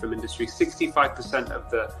taking money from industry. 65%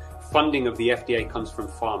 of the funding of the FDA comes from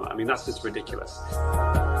pharma. I mean, that's just ridiculous.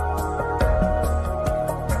 I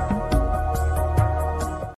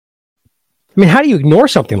mean, how do you ignore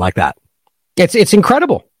something like that? It's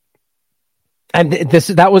incredible. And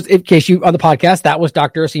that was, in case you on the podcast, that was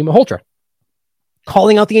Dr. Asim Malhotra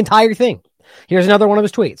calling out the entire thing. Here's another one of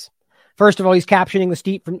his tweets. First of all, he's captioning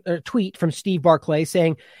the tweet from Steve Barclay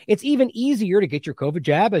saying, it's even easier to get your COVID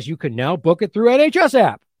jab as you can now book it through NHS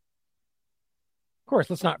app. Of course,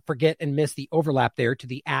 let's not forget and miss the overlap there to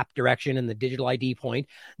the app direction and the digital ID point.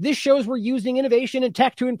 This shows we're using innovation and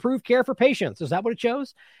tech to improve care for patients. Is that what it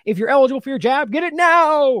shows? If you're eligible for your jab, get it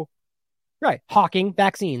now. Right. Hawking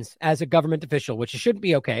vaccines as a government official, which shouldn't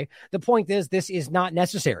be okay. The point is, this is not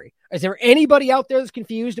necessary. Is there anybody out there that's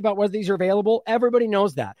confused about whether these are available? Everybody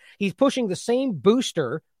knows that. He's pushing the same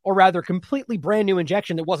booster, or rather completely brand new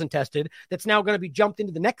injection that wasn't tested, that's now going to be jumped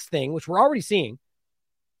into the next thing, which we're already seeing.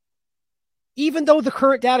 Even though the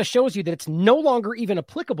current data shows you that it's no longer even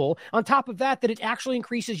applicable, on top of that it actually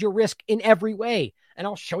increases your risk in every way. And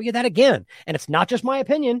I'll show you that again. And it's not just my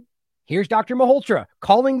opinion. Here's Dr. Malhotra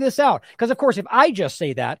calling this out. Because, of course, if I just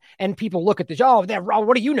say that and people look at this,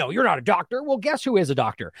 what do you know? You're not a doctor. Well, guess who is a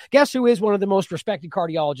doctor? Guess who is one of the most respected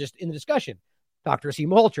cardiologists in the discussion? Dr. Asim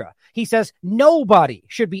Malhotra. He says nobody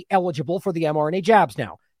should be eligible for the mRNA jabs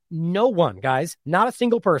now. No one, guys. Not a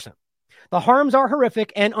single person. The harms are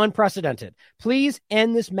horrific and unprecedented. Please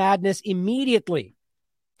end this madness immediately.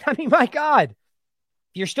 I mean, my God.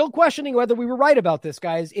 If you're still questioning whether we were right about this,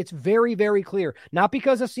 guys, it's very, very clear. Not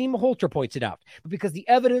because Asim Malhotra points it out, but because the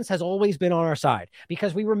evidence has always been on our side,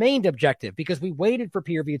 because we remained objective, because we waited for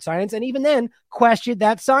peer-reviewed science, and even then questioned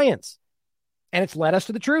that science. And it's led us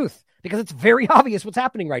to the truth, because it's very obvious what's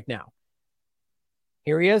happening right now.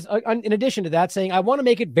 Here he is, in addition to that, saying, I want to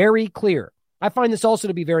make it very clear. I find this also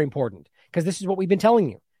to be very important, because this is what we've been telling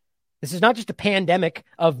you. This is not just a pandemic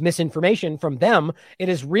of misinformation from them. It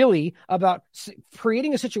is really about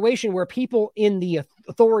creating a situation where people in the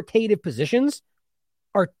authoritative positions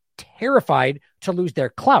are terrified to lose their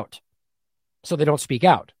clout, so they don't speak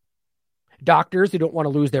out. Doctors who don't want to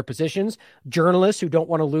lose their positions, journalists who don't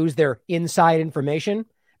want to lose their inside information,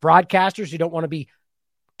 broadcasters who don't want to be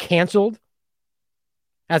canceled.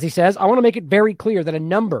 As he says, I want to make it very clear that a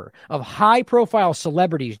number of high-profile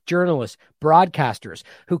celebrities, journalists, broadcasters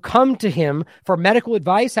who come to him for medical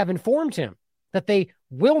advice have informed him that they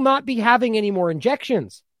will not be having any more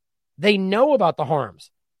injections. They know about the harms.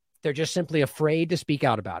 They're just simply afraid to speak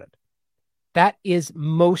out about it. That is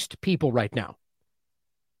most people right now.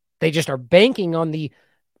 They just are banking on the,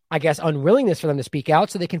 I guess, unwillingness for them to speak out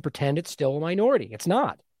so they can pretend it's still a minority. It's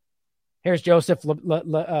not. Here's Joseph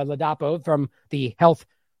Ladapo from the Health.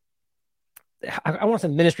 I want to say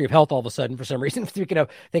the Ministry of Health all of a sudden for some reason. thinking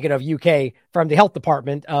of UK from the Health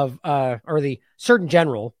Department of, or the Surgeon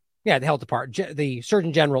General. Yeah, the Health Department, the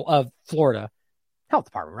Surgeon General of Florida. Health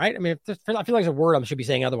Department, right? I mean, I feel like there's a word I should be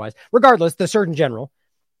saying otherwise. Regardless, the Surgeon General,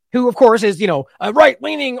 who, of course, is, a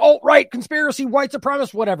right-leaning, alt-right, conspiracy, white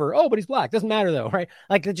supremacist, whatever. Oh, but he's black. Doesn't matter, though, right?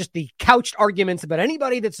 Like, just the couched arguments about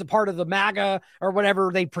anybody that's a part of the MAGA or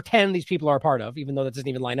whatever they pretend these people are a part of, even though that doesn't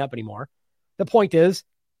even line up anymore. The point is,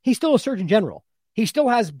 he's still a Surgeon General. He still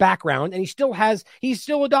has background, and he's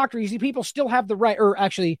still a doctor. You see, people still have the right, or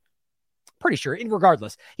actually, pretty sure,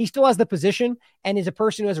 regardless, he still has the position and is a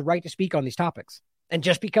person who has a right to speak on these topics. And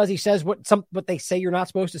just because he says what they say you're not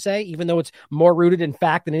supposed to say, even though it's more rooted in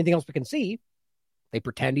fact than anything else we can see, they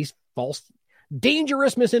pretend he's false,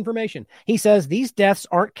 dangerous misinformation. He says these deaths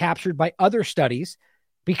aren't captured by other studies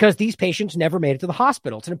because these patients never made it to the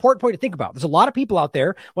hospital. It's an important point to think about. There's a lot of people out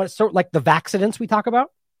there, when it's sort of like the vacccidents we talk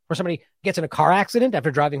about, where somebody gets in a car accident after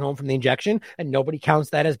driving home from the injection, and nobody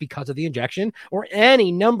counts that as because of the injection, or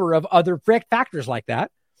any number of other factors like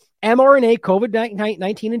that. mRNA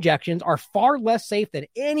COVID-19 injections are far less safe than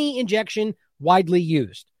any injection widely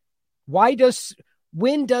used. When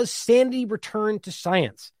does sanity return to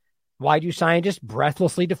science? Why do scientists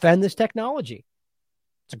breathlessly defend this technology?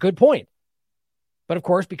 It's a good point. But of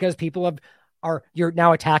course, because people you're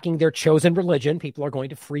now attacking their chosen religion, people are going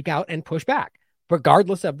to freak out and push back,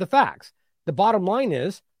 regardless of the facts. The bottom line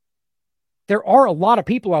is, there are a lot of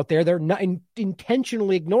people out there that are not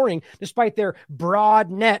intentionally ignoring, despite their broad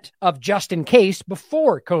net of just in case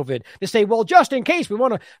before COVID, to say, well, just in case we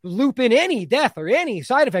want to loop in any death or any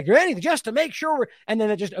side effect or anything just to make sure. And then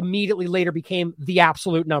it just immediately later became the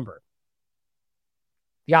absolute number.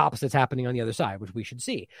 The opposite's happening on the other side, which we should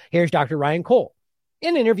see. Here's Dr. Ryan Cole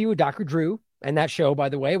in an interview with Dr. Drew and that show, by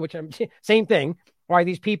the way, which same thing. Why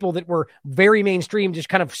these people that were very mainstream just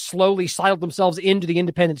kind of slowly sidled themselves into the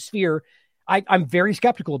independent sphere. I'm very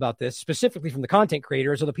skeptical about this, specifically from the content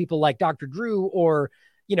creators or the people like Dr. Drew or,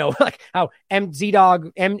 like how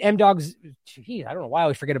M-Dog, I don't know why I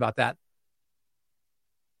always forget about that.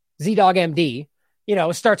 Z-Dog MD,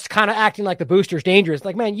 starts kind of acting like the booster's dangerous.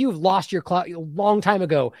 Like, man, you've lost your clout a long time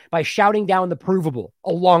ago by shouting down the provable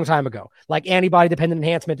a long time ago, like antibody-dependent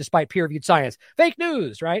enhancement despite peer-reviewed science. Fake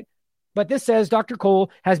news, right? But this says Dr.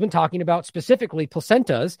 Cole has been talking about specifically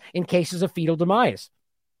placentas in cases of fetal demise.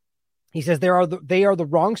 He says they are the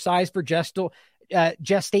wrong size for gestational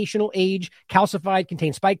age, calcified,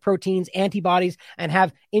 contain spike proteins, antibodies, and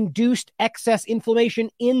have induced excess inflammation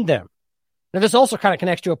in them. Now, this also kind of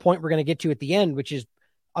connects to a point we're going to get to at the end, which is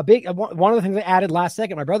one of the things I added last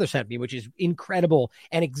second, my brother sent me, which is incredible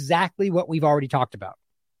and exactly what we've already talked about.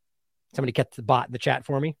 Somebody get the bot in the chat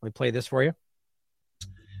for me. Let me play this for you.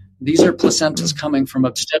 These are placentas coming from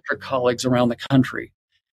obstetric colleagues around the country.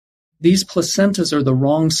 These placentas are the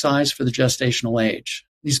wrong size for the gestational age.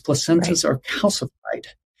 These placentas are calcified.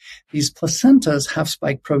 These placentas have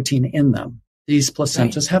spike protein in them. These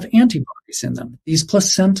placentas have antibodies in them. These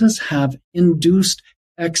placentas have induced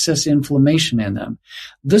excess inflammation in them.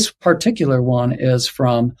 This particular one is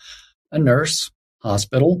from a nurse,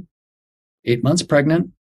 hospital, 8 months pregnant,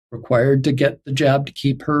 required to get the jab to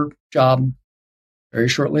keep her job. Very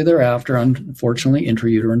shortly thereafter, unfortunately,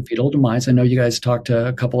 intrauterine fetal demise. I know you guys talked to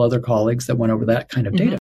a couple other colleagues that went over that kind of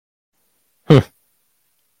data.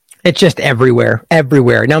 It's just everywhere.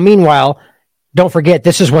 Now, meanwhile, don't forget,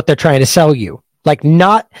 this is what they're trying to sell you. Like,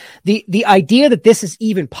 not the idea that this is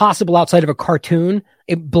even possible outside of a cartoon.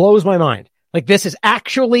 It blows my mind. Like, this is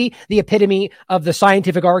actually the epitome of the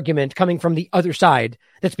scientific argument coming from the other side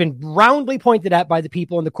that's been roundly pointed at by the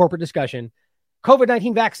people in the corporate discussion.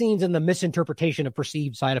 COVID-19 vaccines and the misinterpretation of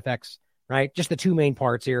perceived side effects, right? Just the two main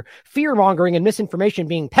parts here. Fear-mongering and misinformation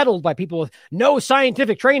being peddled by people with no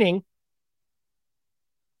scientific training.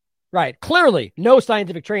 Right. Clearly, no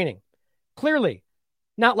scientific training. Clearly.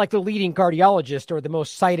 Not like the leading cardiologist or the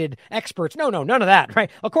most cited experts. No, none of that, right?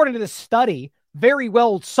 According to this study, very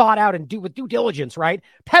well sought out and with due diligence, right?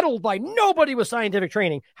 Peddled by nobody with scientific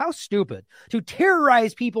training. How stupid. To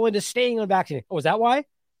terrorize people into staying unvaccinated. Oh, is that why?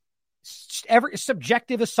 Every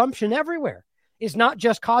subjective assumption everywhere. is not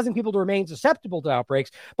just causing people to remain susceptible to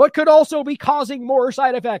outbreaks, but could also be causing more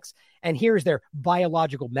side effects. And here's their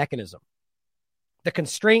biological mechanism. The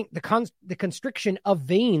constriction of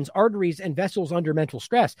veins, arteries, and vessels under mental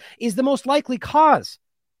stress is the most likely cause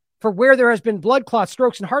for where there has been blood clots,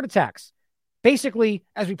 strokes, and heart attacks. Basically,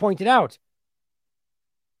 as we pointed out,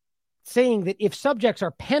 saying that if subjects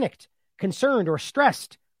are panicked, concerned, or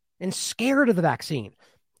stressed and scared of the vaccine,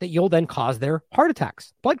 that you'll then cause their heart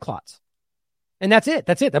attacks, blood clots. And that's it.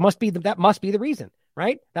 That must be the reason,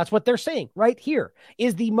 right? That's what they're saying right here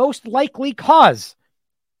is the most likely cause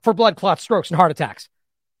for blood clots, strokes, and heart attacks.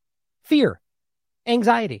 Fear,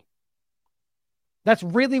 anxiety. That's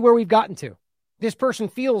really where we've gotten to. This person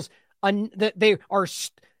feels that they are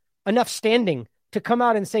enough standing to come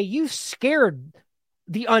out and say, you scared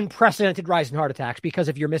the unprecedented rise in heart attacks because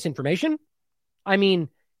of your misinformation. I mean,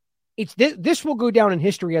 this will go down in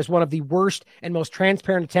history as one of the worst and most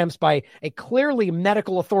transparent attempts by a clearly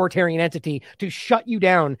medical authoritarian entity to shut you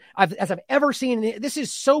down as I've ever seen. This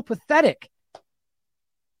is so pathetic.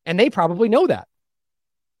 And they probably know that.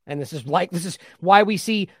 And this is why we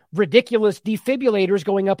see ridiculous defibrillators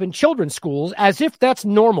going up in children's schools as if that's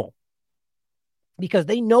normal. Because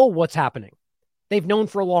they know what's happening. They've known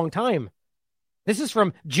for a long time. This is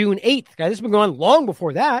from June 8th. Guys, this has been going on long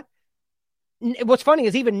before that. What's funny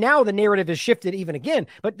is even now the narrative has shifted even again.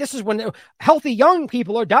 But this is when healthy young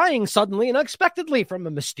people are dying suddenly and unexpectedly from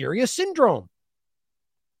a mysterious syndrome.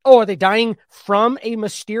 Oh, are they dying from a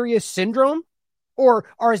mysterious syndrome? Or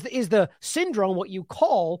is the syndrome what you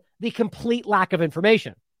call the complete lack of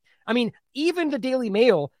information? I mean, even the Daily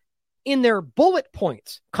Mail in their bullet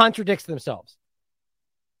points contradicts themselves.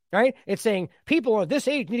 Right? It's saying people at this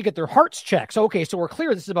age need to get their hearts checked. So, okay, so we're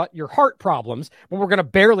clear this is about your heart problems, but we're going to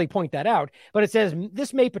barely point that out. But it says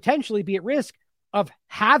this may potentially be at risk of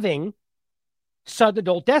having sudden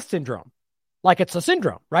adult death syndrome. Like it's a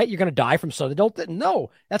syndrome, right? You're going to die from sudden adult death.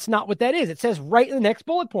 No, that's not what that is. It says right in the next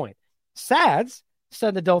bullet point. SADS,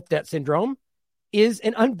 sudden adult death syndrome, is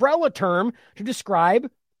an umbrella term to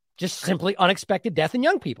describe just simply unexpected death in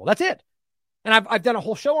young people. That's it. And I've done a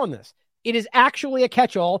whole show on this. It is actually a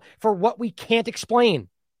catch-all for what we can't explain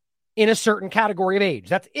in a certain category of age.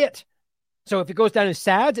 That's it. So if it goes down as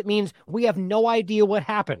SADS, it means we have no idea what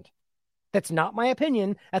happened. That's not my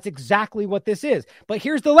opinion. That's exactly what this is. But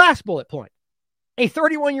here's the last bullet point. A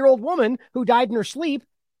 31-year-old woman who died in her sleep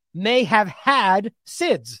may have had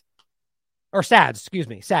SIDS. Or SADS.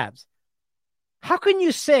 How can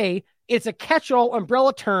you say it's a catch-all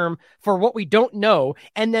umbrella term for what we don't know,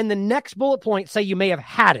 and then the next bullet point say you may have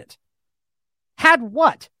had it? Had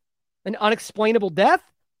what? An unexplainable death?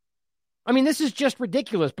 I mean, this is just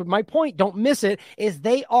ridiculous, but my point, don't miss it, is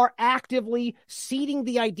they are actively seeding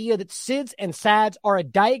the idea that SIDS and SADS are a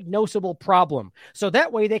diagnosable problem. So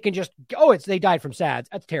that way they can just, they died from SADS.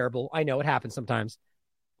 That's terrible. I know it happens sometimes.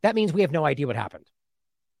 That means we have no idea what happened.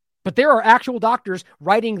 But there are actual doctors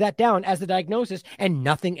writing that down as the diagnosis, and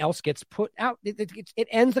nothing else gets put out. It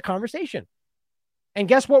ends the conversation. And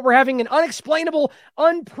guess what? We're having an unexplainable,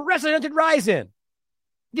 unprecedented rise in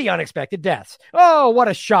the unexpected deaths. Oh, what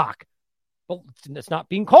a shock. Well, it's not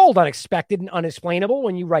being called unexpected and unexplainable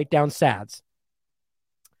when you write down SADS.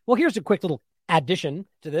 Well, here's a quick little addition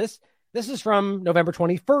to this. This is from November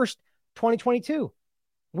 21st, 2022.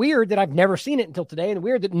 Weird that I've never seen it until today, and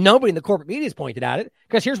weird that nobody in the corporate media has pointed at it,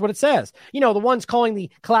 because here's what it says. You know, the ones calling the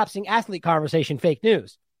collapsing athlete conversation fake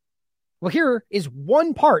news. Well, here is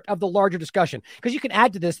one part of the larger discussion, because you can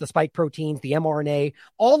add to this the spike proteins, the mRNA,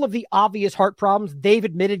 all of the obvious heart problems they've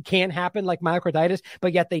admitted can happen, like myocarditis,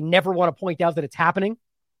 but yet they never want to point out that it's happening.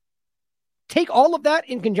 Take all of that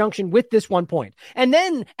in conjunction with this one point, and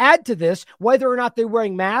then add to this whether or not they're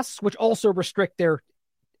wearing masks, which also restrict their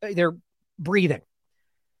breathing.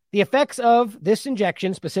 The effects of this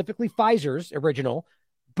injection, specifically Pfizer's original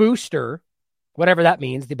booster, whatever that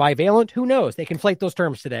means, the bivalent, who knows? They conflate those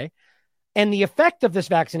terms today. And the effect of this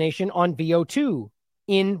vaccination on VO2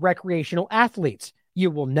 in recreational athletes. You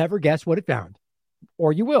will never guess what it found.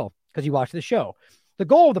 Or you will, because you watched the show. The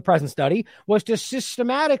goal of the present study was to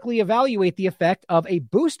systematically evaluate the effect of a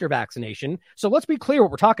booster vaccination. So let's be clear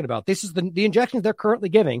what we're talking about. This is the injections they're currently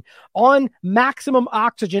giving on maximum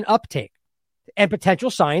oxygen uptake and potential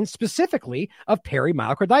signs specifically of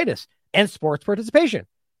perimyocarditis and sports participation.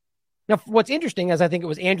 Now, what's interesting, as I think it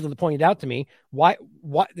was Angela that pointed out to me, why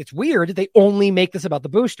it's weird that they only make this about the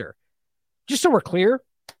booster. Just so we're clear,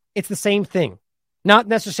 it's the same thing. Not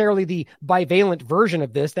necessarily the bivalent version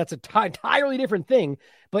of this. That's an entirely different thing.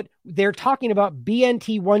 But they're talking about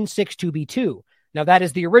BNT162b2. Now, that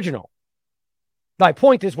is the original. My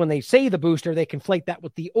point is when they say the booster, they conflate that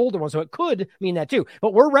with the older one. So it could mean that too.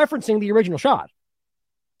 But we're referencing the original shot.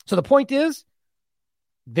 So the point is,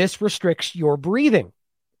 this restricts your breathing.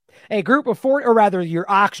 A group of your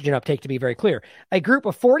oxygen uptake, to be very clear. A group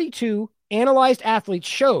of 42 analyzed athletes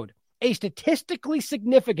showed a statistically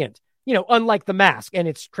significant, unlike the mask and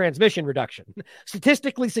its transmission reduction,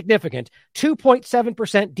 statistically significant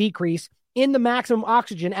 2.7% decrease in the maximum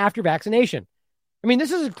oxygen after vaccination. I mean,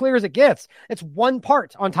 this is as clear as it gets. It's one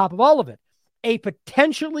part on top of all of it. A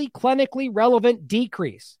potentially clinically relevant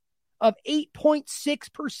decrease of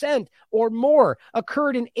 8.6% or more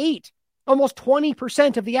occurred in almost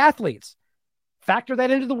 20% of the athletes. Factor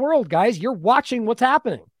that into the world, guys. You're watching what's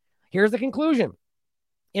happening. Here's the conclusion.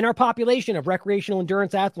 In our population of recreational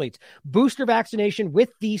endurance athletes, booster vaccination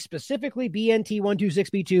with the specifically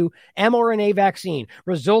BNT126B2 mRNA vaccine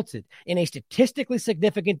resulted in a statistically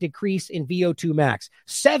significant decrease in VO2 max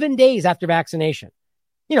 7 days after vaccination.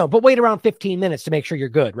 But wait around 15 minutes to make sure you're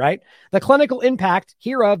good, right? The clinical impact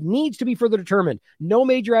hereof needs to be further determined. No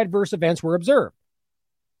major adverse events were observed.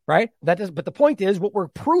 Right? But the point is, what we're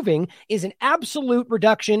proving is an absolute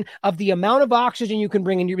reduction of the amount of oxygen you can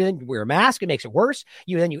bring in. You wear a mask, it makes it worse.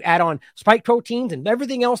 Then you add on spike proteins and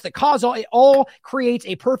everything else that it all creates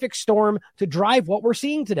a perfect storm to drive what we're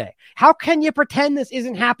seeing today. How can you pretend this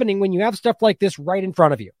isn't happening when you have stuff like this right in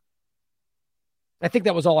front of you? I think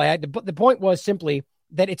that was all I had. The point was simply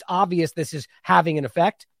that it's obvious this is having an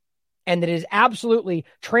effect, and that it is absolutely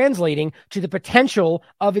translating to the potential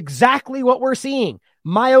of exactly what we're seeing.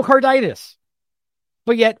 Myocarditis.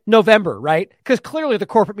 But yet November, right? Because clearly the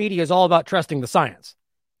corporate media is all about trusting the science.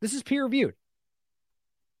 This is peer-reviewed.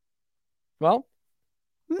 Well,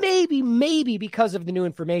 maybe because of the new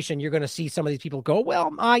information, you're going to see some of these people go, well,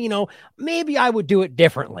 maybe I would do it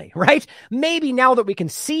differently, right? Maybe now that we can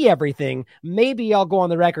see everything, maybe I'll go on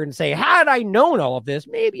the record and say, had I known all of this,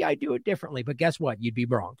 maybe I do it differently. But guess what? You'd be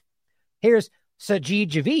wrong. Here's Sajid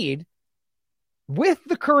Javid with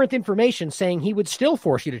the current information saying he would still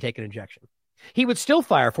force you to take an injection. He would still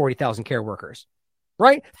fire 40,000 care workers,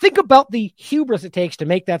 right? Think about the hubris it takes to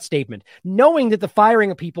make that statement, knowing that the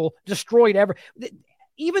firing of people destroyed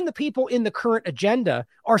even the people in the current agenda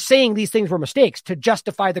are saying these things were mistakes to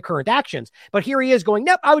justify the current actions. But here he is going,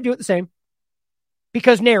 nope, I would do it the same.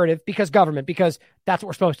 Because narrative, because government, because that's what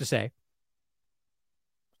we're supposed to say.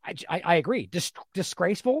 I agree.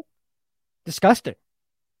 Disgraceful. Disgusting.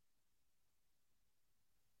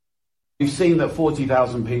 We've seen that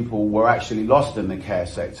 40,000 people were actually lost in the care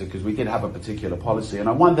sector because we did have a particular policy. And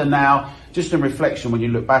I wonder now, just in reflection, when you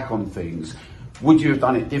look back on things, would you have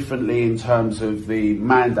done it differently in terms of the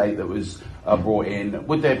mandate that was brought in?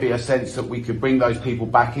 Would there be a sense that we could bring those people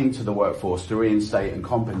back into the workforce to reinstate and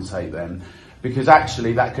compensate them? Because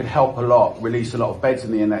actually that could help a lot, release a lot of beds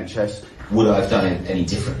in the NHS. Would I have done it any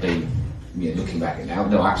differently, looking back now?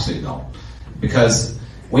 No, absolutely not. Because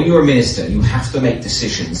when you're a minister, you have to make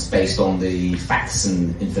decisions based on the facts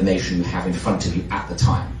and information you have in front of you at the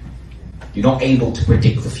time. You're not able to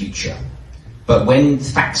predict the future. But when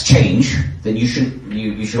facts change, then you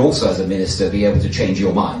should also, as a minister, be able to change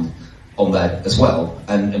your mind on that as well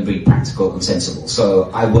and be practical and sensible.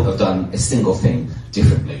 So I wouldn't have done a single thing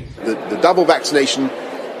differently. The double vaccination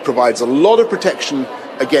provides a lot of protection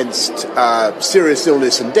against serious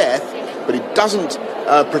illness and death, but it doesn't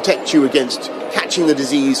protect you against catching the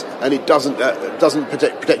disease, and it doesn't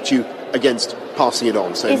protect you against passing it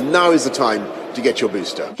on. So now is the time to get your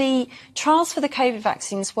booster. The trials for the COVID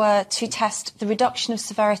vaccines were to test the reduction of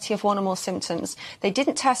severity of one or more symptoms. They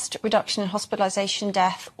didn't test reduction in hospitalisation,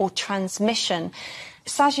 death or transmission.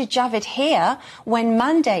 Sajid Javid here, when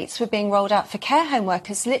mandates were being rolled out for care home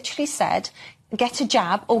workers, literally said, get a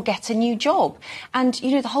jab or get a new job. And,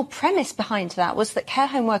 the whole premise behind that was that care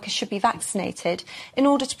home workers should be vaccinated in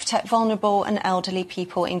order to protect vulnerable and elderly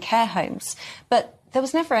people in care homes. But there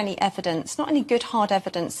was never any evidence, not any good hard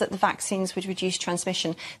evidence, that the vaccines would reduce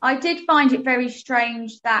transmission. I did find it very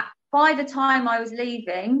strange that by the time I was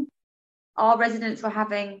leaving, our residents were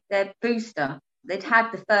having their booster. They'd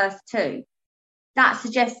had the first two. That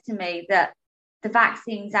suggests to me that the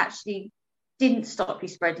vaccines actually didn't stop you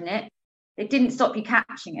spreading it. They didn't stop you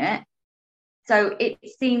catching it. So it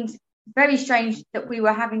seemed very strange that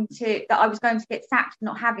that I was going to get sacked for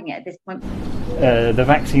not having it at this point. The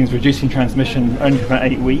vaccine's reducing transmission only for about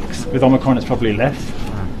 8 weeks. With Omicron, it's probably less.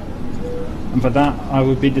 And for that, I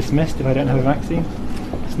would be dismissed if I don't have a vaccine.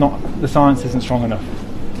 The science isn't strong enough.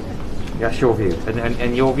 That's your view.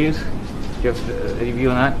 And your views? Do you have any view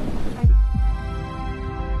on that?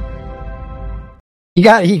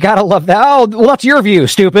 You gotta love that. Oh, well, that's your view,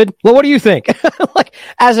 stupid. Well, what do you think?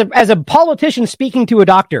 as a politician speaking to a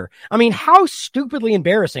doctor. I mean, how stupidly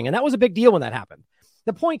embarrassing. And that was a big deal when that happened.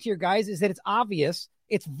 The point here, guys, is that it's obvious.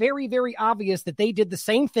 It's very, very obvious that they did the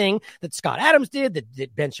same thing that Scott Adams did,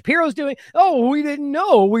 that Ben Shapiro's doing. Oh, we didn't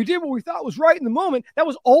know. We did what we thought was right in the moment. That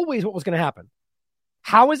was always what was going to happen.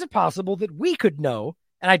 How is it possible that we could know?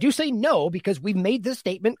 And I do say no because we made this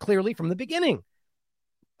statement clearly from the beginning.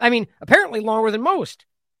 I mean, apparently longer than most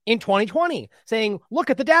in 2020, saying, look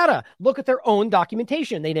at the data, look at their own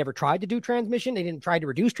documentation. They never tried to do transmission. They didn't try to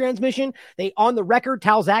reduce transmission. They, on the record,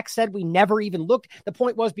 Tal Zak said we never even looked. The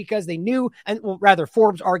point was because they knew, and well, rather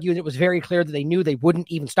Forbes argued it was very clear that they knew they wouldn't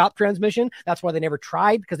even stop transmission. That's why they never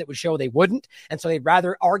tried, because it would show they wouldn't. And so they'd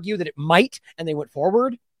rather argue that it might, and they went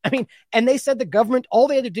forward. I mean, and they said the government, all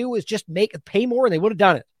they had to do was just pay more, and they would have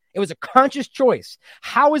done it. It was a conscious choice.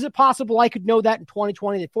 How is it possible I could know that in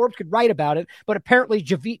 2020, that Forbes could write about it, but apparently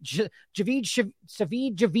Javid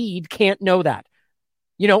can't know that?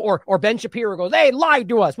 You know, or Ben Shapiro goes, they lied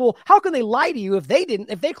to us. Well, how can they lie to you if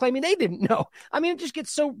they claiming they didn't know? I mean, it just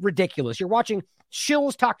gets so ridiculous. You're watching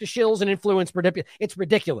shills talk to shills and influence. It's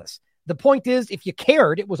ridiculous. The point is, if you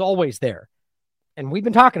cared, it was always there. And we've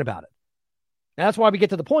been talking about it. And that's why we get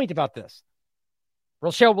to the point about this.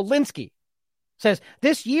 Rochelle Walensky says,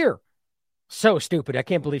 this year, so stupid, I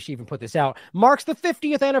can't believe she even put this out, marks the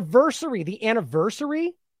 50th anniversary. The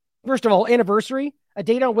anniversary? First of all, anniversary, a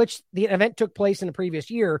date on which the event took place in the previous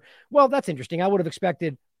year. Well, that's interesting. I would have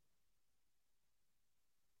expected.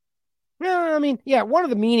 I mean, yeah, one of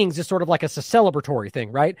the meanings is sort of like a celebratory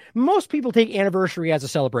thing, right? Most people take anniversary as a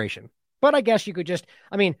celebration. But I guess you could just,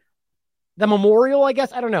 I mean, the memorial, I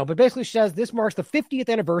guess, I don't know. But basically she says this marks the 50th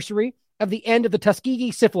anniversary of the end of the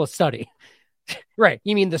Tuskegee syphilis study. Right.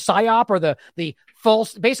 You mean the Psyop, or the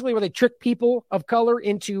false, basically where they trick people of color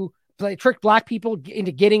they tricked black people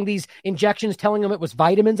into getting these injections, telling them it was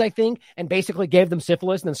vitamins, I think, and basically gave them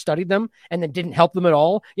syphilis and then studied them and then didn't help them at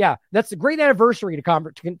all. Yeah, that's a great anniversary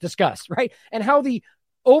to discuss, right? And how the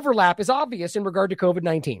overlap is obvious in regard to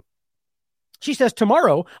COVID-19. She says,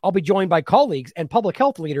 tomorrow I'll be joined by colleagues and public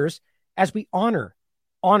health leaders as we honor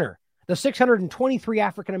the 623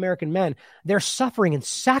 African-American men, their suffering and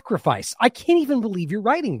sacrifice. I can't even believe you're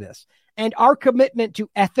writing this. And our commitment to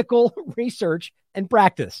ethical research and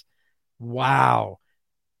practice. Wow.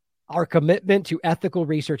 Our commitment to ethical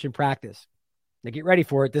research and practice. Now get ready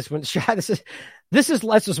for it. This is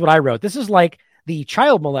what I wrote. This is like the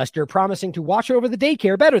child molester promising to watch over the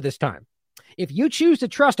daycare better this time. If you choose to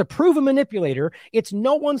trust a proven manipulator, it's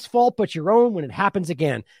no one's fault but your own when it happens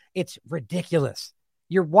again. It's ridiculous.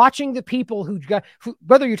 You're watching the people who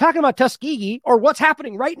whether you're talking about Tuskegee or what's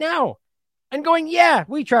happening right now, and going, yeah,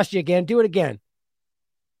 we trust you again. Do it again.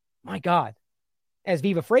 My God. As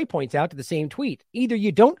Viva Frey points out to the same tweet, either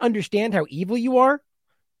you don't understand how evil you are,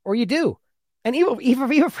 or you do. And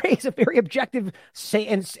Viva Frey is a very objective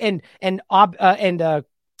and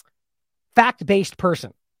fact-based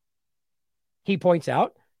person. He points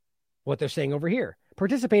out what they're saying over here.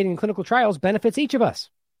 Participating in clinical trials benefits each of us.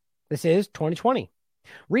 This is 2020.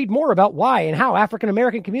 Read more about why and how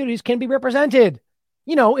African-American communities can be represented.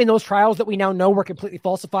 You know, in those trials that we now know were completely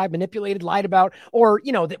falsified, manipulated, lied about, or,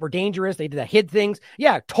 you know, that were dangerous. They hid things.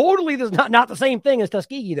 Yeah, totally. There's not the same thing as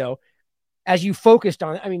Tuskegee, though, as you focused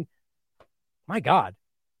on. I mean, my God,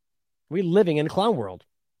 we're living in a clown world.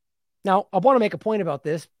 Now, I want to make a point about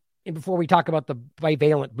this before we talk about the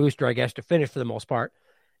bivalent booster, I guess, to finish for the most part.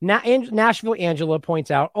 Nashville Angela points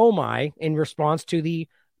out, oh my, in response to the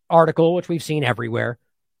article, which we've seen everywhere,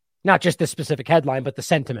 not just this specific headline, but the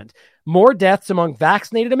sentiment. More deaths among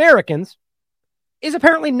vaccinated Americans is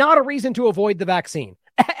apparently not a reason to avoid the vaccine.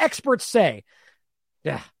 Experts say.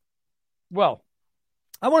 Yeah. Well,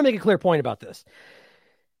 I want to make a clear point about this.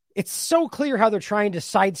 It's so clear how they're trying to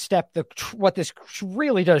sidestep what this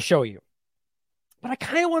really does show you. But I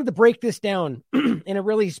kind of wanted to break this down in a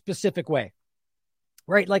really specific way,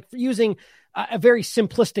 right? Like using a very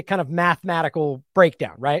simplistic kind of mathematical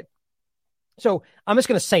breakdown, right? So I'm just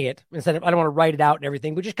going to say it instead of, I don't want to write it out and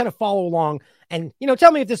everything, but just kind of follow along and, you know,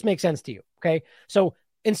 tell me if this makes sense to you. Okay. So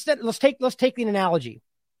instead, let's take the analogy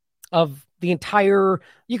of the entire,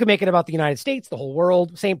 you can make it about the United States, the whole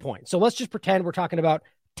world, same point. So let's just pretend we're talking about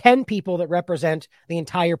 10 people that represent the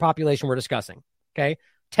entire population we're discussing. Okay.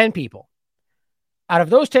 10 people. Out of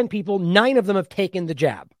those 10 people, 9 of them have taken the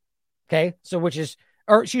jab. Okay. So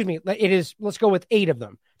let's go with 8 of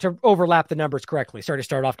them to overlap the numbers correctly. Sorry to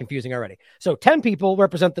start off confusing already. So 10 people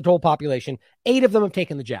represent the total population. 8 of them have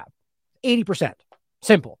taken the jab. 80%.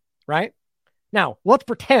 Simple, right? Now, let's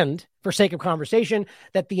pretend, for sake of conversation,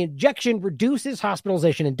 that the injection reduces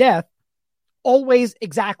hospitalization and death always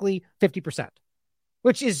exactly 50%.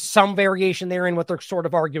 which is some variation there in what they're sort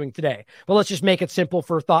of arguing today. But let's just make it simple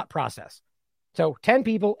for thought process. So 10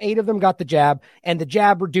 people, 8 of them got the jab, and the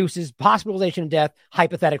jab reduces hospitalization and death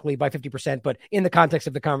hypothetically by 50%. But in the context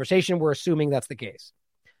of the conversation, we're assuming that's the case.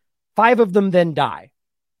 5 of them then die.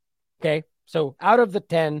 Okay. So out of the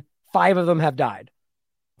 10, 5 of them have died,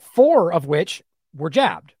 4 of which were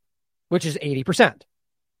jabbed, which is 80%.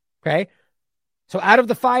 Okay. So out of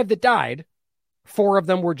the 5 that died, 4 of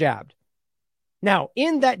them were jabbed. Now,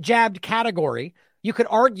 in that jabbed category, you could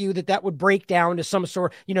argue that that would break down to some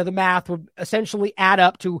sort, the math would essentially add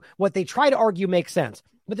up to what they try to argue makes sense.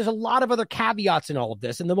 But there's a lot of other caveats in all of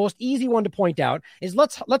this. And the most easy one to point out is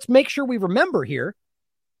let's make sure we remember here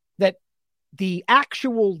that the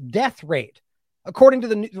actual death rate, according to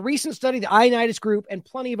the recent study, the Ionitis Group, and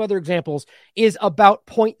plenty of other examples, is about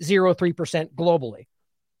 0.03% globally.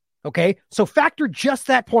 Okay, so factor just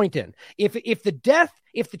that point in. If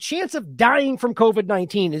the chance of dying from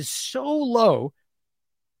COVID-19 is so low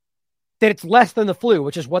that it's less than the flu,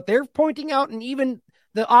 which is what they're pointing out, and even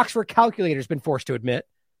the Oxford calculator has been forced to admit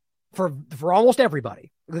for almost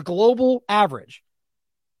everybody, the global average,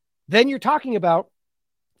 then you're talking about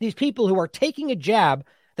these people who are taking a jab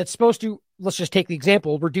that's supposed to, let's just take the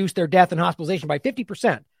example, reduce their death and hospitalization by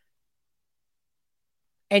 50%.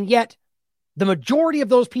 And yet the majority of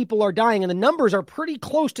those people are dying, and the numbers are pretty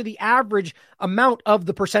close to the average amount of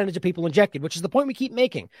the percentage of people injected, which is the point we keep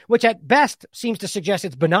making, which at best seems to suggest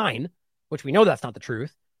it's benign, which we know that's not the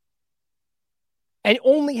truth, and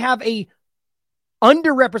only have a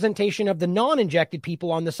underrepresentation of the non-injected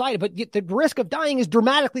people on the side, but the risk of dying is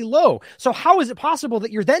dramatically low. So how is it possible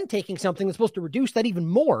that you're then taking something that's supposed to reduce that even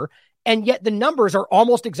more, and yet the numbers are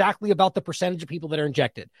almost exactly about the percentage of people that are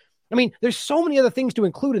injected? I mean, there's so many other things to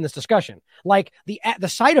include in this discussion, like the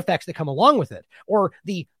side effects that come along with it, or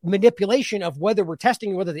the manipulation of whether we're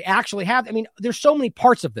testing, whether they actually have. I mean, there's so many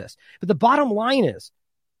parts of this. But the bottom line is,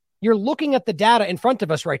 you're looking at the data in front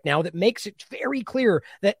of us right now that makes it very clear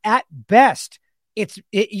that at best,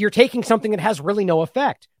 you're taking something that has really no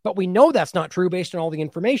effect. But we know that's not true based on all the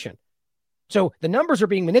information. So the numbers are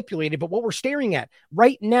being manipulated, but what we're staring at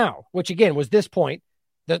right now, which again was this point,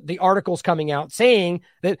 the articles coming out saying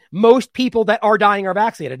that most people that are dying are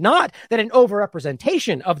vaccinated, not that an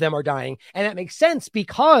overrepresentation of them are dying. And that makes sense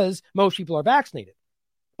because most people are vaccinated.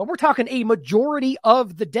 But we're talking a majority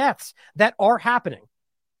of the deaths that are happening.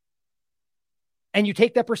 And you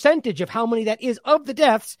take that percentage of how many that is of the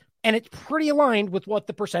deaths, and it's pretty aligned with what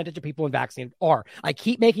the percentage of people vaccinated are. I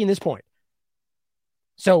keep making this point.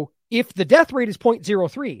 So if the death rate is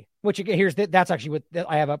 0.03, which again, that's actually what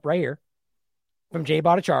I have up right here from Jay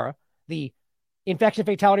Bhattacharya, the infection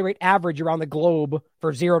fatality rate average around the globe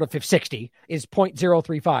for 0 to 60 is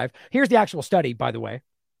 0.035. Here's the actual study, by the way.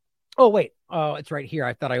 Oh, wait. It's right here.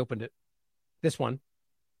 I thought I opened it. This one.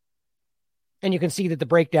 And you can see that the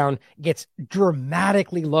breakdown gets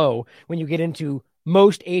dramatically low when you get into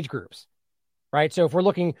most age groups, right? So if we're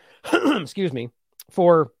looking, excuse me, just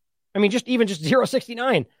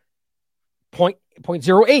 0.69,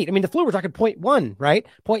 0.08. I mean, the flu, we're talking 0.1, right?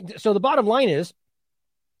 So the bottom line is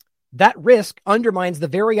that risk undermines the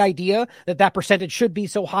very idea that percentage should be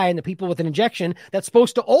so high in the people with an injection that's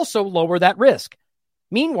supposed to also lower that risk.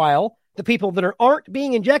 Meanwhile, the people that aren't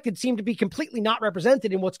being injected seem to be completely not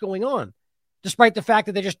represented in what's going on, despite the fact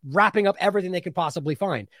that they're just wrapping up everything they could possibly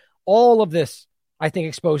find. All of this, I think,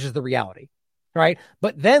 exposes the reality, right?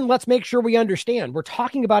 But then let's make sure we understand. We're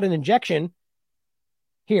talking about an injection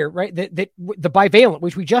here, right? The bivalent,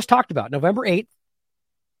 which we just talked about, November 8th.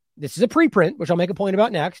 This is a preprint, which I'll make a point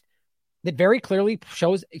about next, that very clearly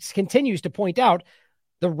continues to point out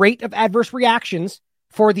the rate of adverse reactions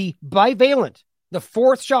for the bivalent, the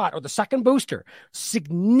 4th shot or the second booster,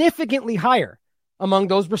 significantly higher among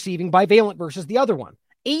those receiving bivalent versus the other one,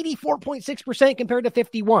 84.6% compared to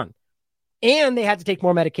 51%. And they had to take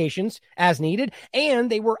more medications as needed, and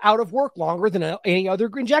they were out of work longer than any other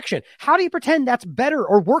injection. How do you pretend that's better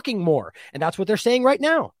or working more? And that's what they're saying right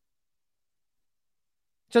now.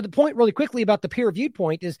 So the point really quickly about the peer-reviewed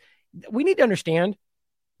point is we need to understand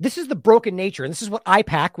this is the broken nature, and this is what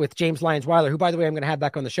IPAC with James Lyons-Weiler, who, by the way, I'm going to have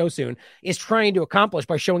back on the show soon, is trying to accomplish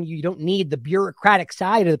by showing you don't need the bureaucratic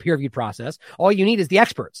side of the peer-reviewed process. All you need is the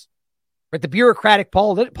experts. Right? The bureaucratic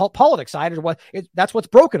politics side is that's what's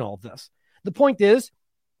broken all of this. The point is,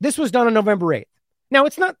 this was done on November 8th. Now,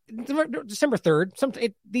 it's not December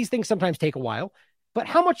 3rd. These things sometimes take a while. But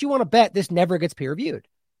how much you want to bet this never gets peer-reviewed?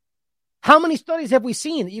 How many studies have we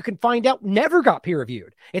seen that you can find out never got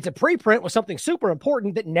peer-reviewed? It's a preprint with something super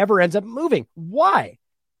important that never ends up moving. Why?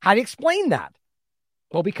 How do you explain that?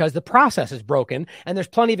 Well, because the process is broken, and there's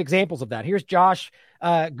plenty of examples of that. Here's Josh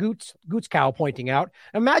Gutskow pointing out,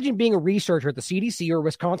 imagine being a researcher at the CDC or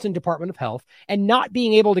Wisconsin Department of Health and not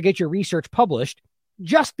being able to get your research published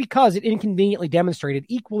just because it inconveniently demonstrated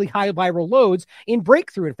equally high viral loads in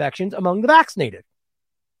breakthrough infections among the vaccinated.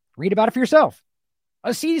 Read about it for yourself. A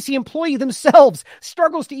CDC employee themselves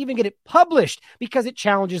struggles to even get it published because it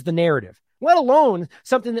challenges the narrative, let alone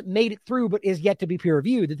something that made it through but is yet to be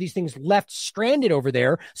peer-reviewed, that these things left stranded over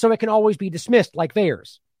there so it can always be dismissed like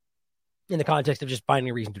VAERS, in the context of just finding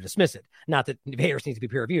a reason to dismiss it. Not that VAERS needs to be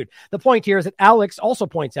peer-reviewed. The point here is that Alex also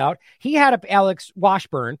points out, Alex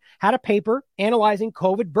Washburn had a paper analyzing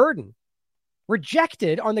COVID burden,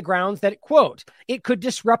 rejected on the grounds that, quote, it could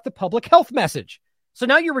disrupt the public health message. So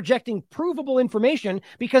now you're rejecting provable information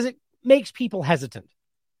because it makes people hesitant.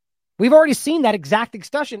 We've already seen that exact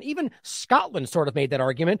discussion. Even Scotland sort of made that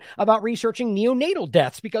argument about researching neonatal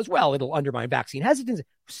deaths because, well, it'll undermine vaccine hesitancy.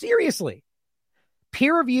 Seriously.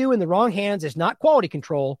 Peer review in the wrong hands is not quality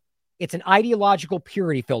control. It's an ideological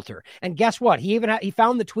purity filter. And guess what? He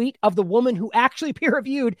found the tweet of the woman who actually peer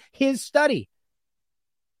reviewed his study.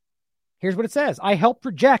 Here's what it says. I helped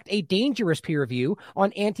project a dangerous peer review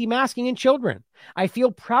on anti-masking in children. I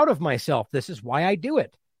feel proud of myself. This is why I do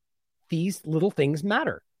it. These little things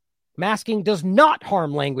matter. Masking does not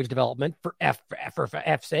harm language development for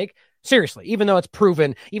F's sake. Seriously, even though it's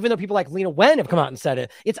proven, even though people like Lena Wen have come out and said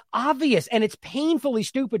it, it's obvious, and it's painfully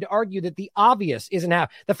stupid to argue that the obvious isn't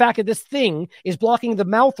the fact that this thing is blocking the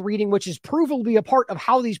mouth reading, which is provably a part of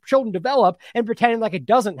how these children develop, and pretending like it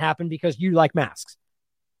doesn't happen because you like masks.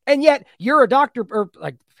 And yet you're a doctor, or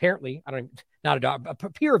like apparently, not a doctor, a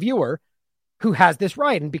peer reviewer who has this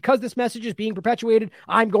right. And because this message is being perpetuated,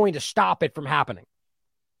 I'm going to stop it from happening.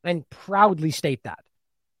 And proudly state that.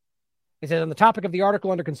 It says on the topic of the article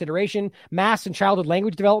under consideration, masks and childhood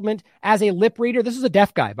language development, as a lip reader, this is a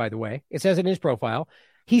deaf guy, by the way. It says in his profile,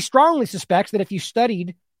 he strongly suspects that if you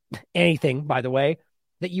studied anything, by the way,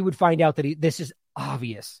 that you would find out that this is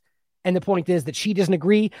obvious. And the point is that she doesn't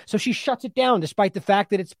agree, so she shuts it down despite the fact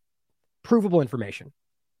that it's provable information.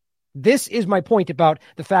 This is my point about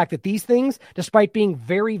the fact that these things, despite being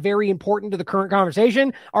very, very important to the current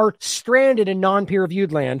conversation, are stranded in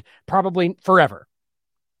non-peer-reviewed land, probably forever.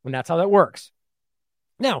 And that's how that works.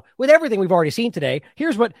 Now, with everything we've already seen today,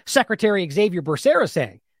 here's what Secretary Xavier Becerra is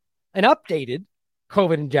saying. An updated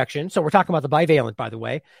COVID injection, so we're talking about the bivalent, by the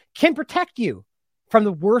way, can protect you from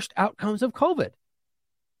the worst outcomes of COVID.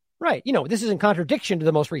 Right. You know, this is in contradiction to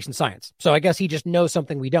the most recent science. So I guess he just knows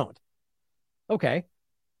something we don't. Okay.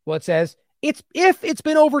 Well, it says, if it's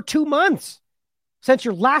been over 2 months since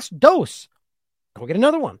your last dose, go get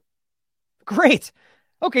another one. Great.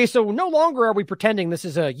 Okay, so no longer are we pretending this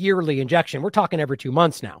is a yearly injection. We're talking every 2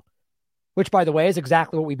 months now, which, by the way, is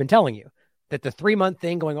exactly what we've been telling you, that the 3-month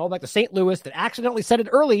thing going all back to St. Louis that accidentally said it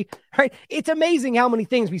early, right? It's amazing how many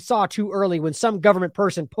things we saw too early when some government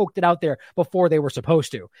person poked it out there before they were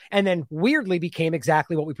supposed to, and then weirdly became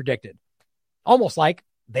exactly what we predicted. Almost like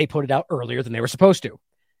they put it out earlier than they were supposed to.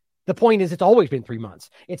 The point is, it's always been 3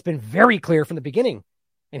 months. It's been very clear from the beginning.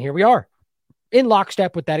 And here we are, in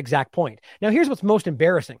lockstep with that exact point. Now, here's what's most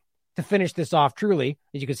embarrassing to finish this off truly.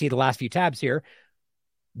 As you can see the last few tabs here,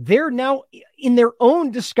 they're now in their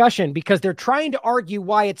own discussion because they're trying to argue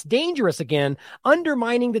why it's dangerous again,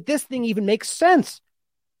 undermining that this thing even makes sense.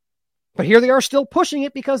 But here they are still pushing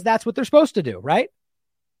it because that's what they're supposed to do, right?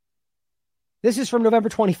 This is from November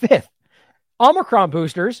 25th. Omicron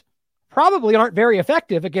boosters probably aren't very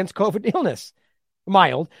effective against COVID illness.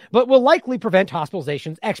 Mild, but will likely prevent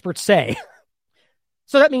hospitalizations, experts say.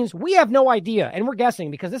 So that means we have no idea, and we're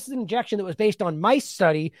guessing because this is an injection that was based on mice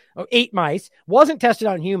study, 8 mice, wasn't tested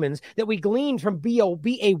on humans, that we gleaned from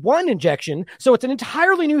BA1 injection. So it's an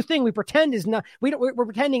entirely new thing we pretend is not, we're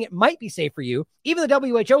pretending it might be safe for you. Even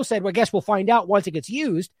the WHO said, well, I guess we'll find out once it gets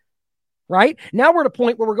used, right? Now we're at a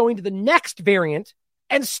point where we're going to the next variant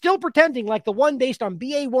and still pretending like the one based on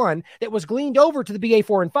BA1 that was gleaned over to the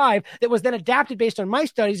BA4 and 5 that was then adapted based on mice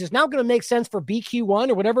studies is now going to make sense for BQ1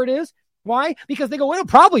 or whatever it is. Why? Because they go, it'll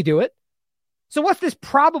probably do it. So what's this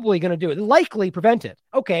probably going to do? It'll likely prevent it.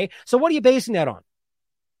 Okay, so what are you basing that on?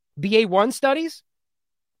 BA1 studies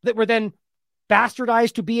that were then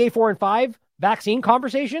bastardized to BA4 and 5 vaccine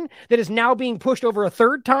conversation that is now being pushed over a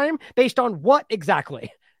third time based on what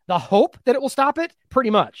exactly? The hope that it will stop it? Pretty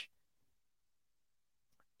much.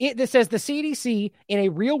 This says the CDC in a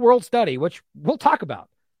real-world study, which we'll talk about,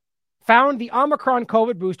 found the Omicron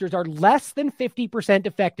COVID boosters are less than 50%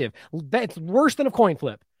 effective. That's worse than a coin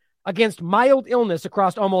flip against mild illness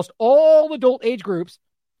across almost all adult age groups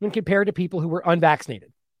when compared to people who were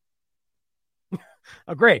unvaccinated.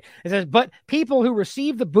 Oh, great. It says, but people who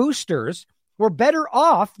received the boosters were better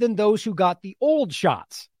off than those who got the old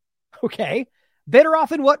shots. Okay. Better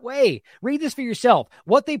off in what way? Read this for yourself.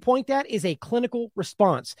 What they point at is a clinical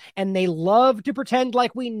response, and they love to pretend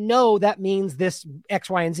like we know that means this X,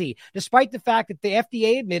 Y, and Z, despite the fact that the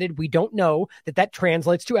FDA admitted we don't know that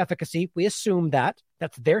translates to efficacy. We assume that.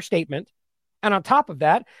 That's their statement. And on top of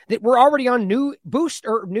that, that we're already on new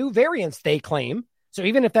variants, they claim. So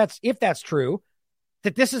even if that's true,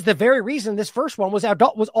 that this is the very reason this first one was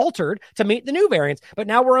altered to meet the new variants, but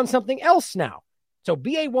now we're on something else now. So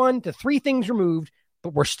BA1 to 3 things removed,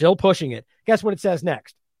 but we're still pushing it. Guess what it says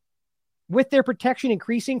next? With their protection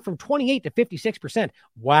increasing from 28 to 56%.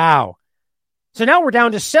 Wow. So now we're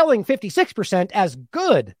down to selling 56% as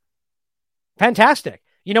good. Fantastic.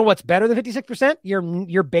 You know what's better than 56%?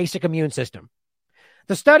 Your basic immune system.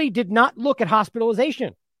 The study did not look at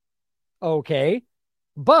hospitalization. Okay.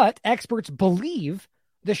 But experts believe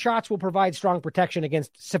the shots will provide strong protection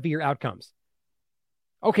against severe outcomes.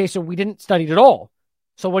 Okay, so we didn't study it at all.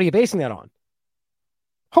 So what are you basing that on?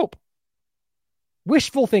 Hope.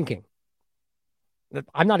 Wishful thinking.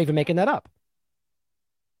 I'm not even making that up.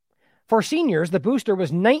 For seniors, the booster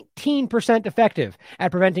was 19% effective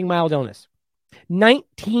at preventing mild illness.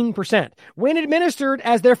 19%. When administered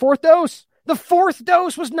as their 4th dose, the 4th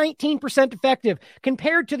dose was 19% effective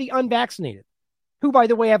compared to the unvaccinated, who, by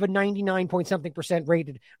the way, have a 99-point-something%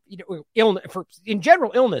 rated illness. In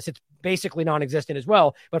general illness, it's basically non-existent as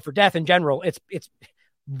well. But for death in general, it's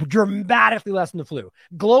dramatically less than the flu.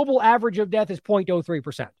 Global average of death is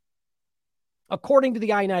 0.03%. According to the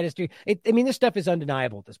United this stuff is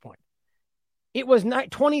undeniable at this point. It was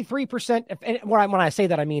 23%. And when I say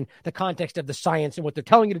that, I mean the context of the science and what they're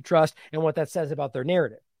telling you to trust and what that says about their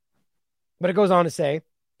narrative. But it goes on to say,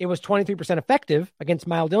 it was 23% effective against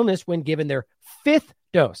mild illness when given their 5th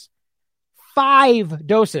dose. 5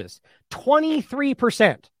 doses,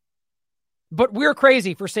 23%. But we're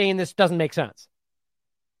crazy for saying this doesn't make sense.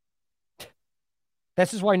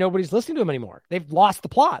 This is why nobody's listening to them anymore. They've lost the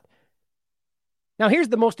plot. Now, here's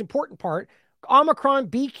the most important part. Omicron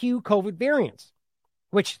BQ COVID variants,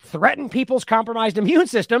 which threaten people's compromised immune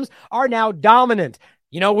systems, are now dominant.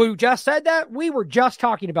 You know who just said that? We were just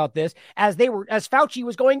talking about this as Fauci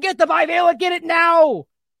was going, get the bivalent, get it now.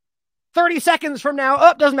 30 seconds from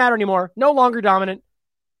now, doesn't matter anymore. No longer dominant.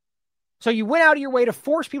 So you went out of your way to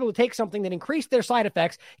force people to take something that increased their side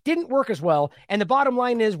effects, didn't work as well. And the bottom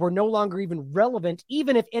line is we're no longer even relevant,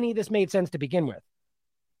 even if any of this made sense to begin with.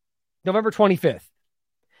 November 25th.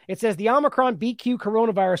 It says the Omicron BQ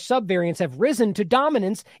coronavirus subvariants have risen to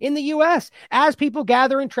dominance in the U.S. as people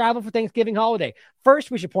gather and travel for Thanksgiving holiday. First,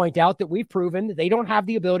 we should point out that we've proven that they don't have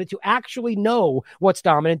the ability to actually know what's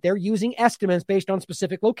dominant. They're using estimates based on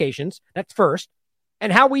specific locations. That's first.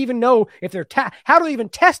 And how we even know if they're how do they even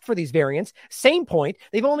test for these variants? Same point.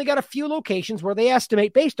 They've only got a few locations where they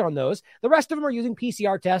estimate based on those. The rest of them are using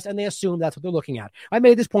PCR tests, and they assume that's what they're looking at. I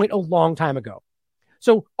made this point a long time ago.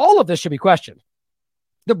 So all of this should be questioned.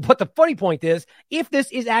 But the funny point is, if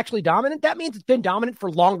this is actually dominant, that means it's been dominant for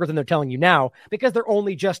longer than they're telling you now, because they're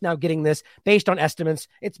only just now getting this based on estimates.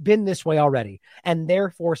 It's been this way already, and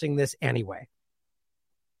they're forcing this anyway.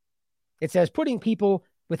 It says putting people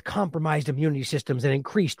with compromised immunity systems at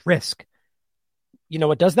increased risk. You know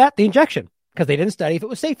what does that? The injection, because they didn't study if it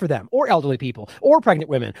was safe for them, or elderly people, or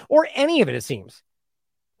pregnant women, or any of it seems.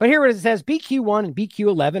 But here it says BQ1 and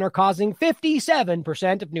BQ11 are causing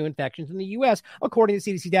 57% of new infections in the U.S., according to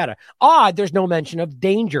CDC data. Odd, there's no mention of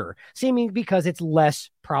danger, seeming because it's less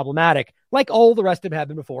problematic, like all the rest of them have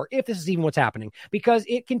been before, if this is even what's happening, because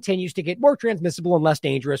it continues to get more transmissible and less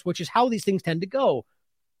dangerous, which is how these things tend to go.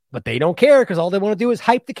 But they don't care, because all they want to do is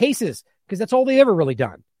hype the cases, because that's all they've ever really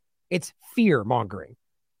done. It's fear-mongering.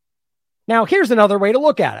 Now, here's another way to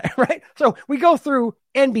look at it, right? So we go through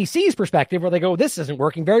NBC's perspective where they go, this isn't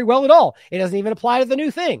working very well at all. It doesn't even apply to the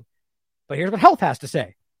new thing. But here's what health has to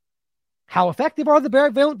say. How effective are the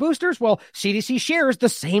bivalent boosters? Well, CDC shares the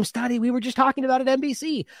same study we were just talking about at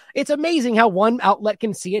NBC. It's amazing how one outlet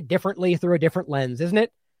can see it differently through a different lens, isn't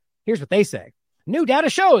it? Here's what they say. New data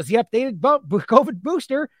shows the updated COVID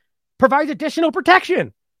booster provides additional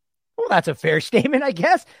protection. Well, that's a fair statement, I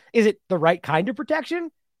guess. Is it the right kind of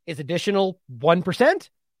protection? Is additional 1%,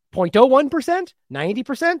 0.01%,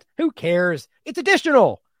 90%? Who cares? It's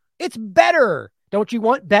additional. It's better. Don't you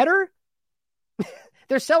want better?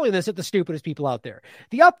 They're selling this at the stupidest people out there.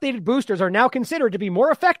 The updated boosters are now considered to be more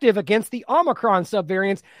effective against the Omicron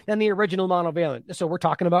subvariants than the original monovalent. So we're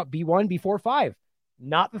talking about B1, B4, 5.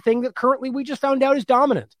 Not the thing that currently we just found out is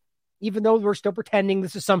dominant, even though we're still pretending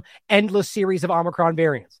this is some endless series of Omicron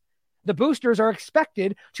variants. The boosters are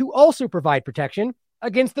expected to also provide protection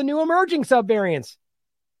against the new emerging subvariants.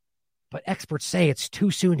 But experts say it's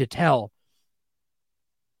too soon to tell.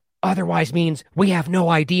 Otherwise means we have no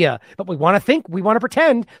idea, but we want to think, we want to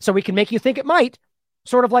pretend, so we can make you think it might.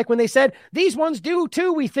 Sort of like when they said, these ones do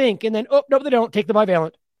too, we think, and then, oh, no, they don't, take the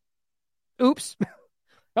bivalent. Oops.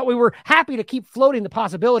 But we were happy to keep floating the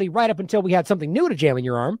possibility right up until we had something new to jam in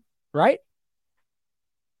your arm, right?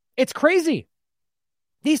 It's crazy.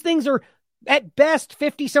 These things are at best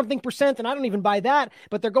 50-something%, and I don't even buy that,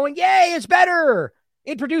 but they're going, yay, it's better.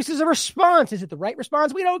 It produces a response. Is it the right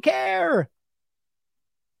response? We don't care.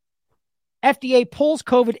 FDA pulls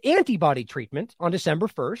COVID antibody treatment on December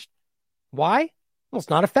 1st. Why? Well, it's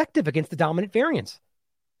not effective against the dominant variants.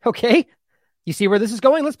 Okay? You see where this is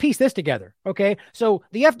going? Let's piece this together. Okay? So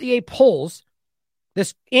the FDA pulls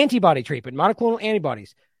this antibody treatment, monoclonal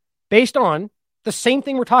antibodies, based on the same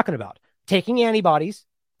thing we're talking about, taking antibodies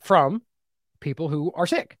from people who are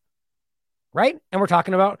sick, right? And we're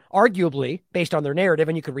talking about, arguably, based on their narrative,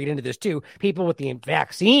 and you could read into this too, people with the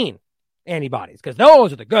vaccine antibodies, because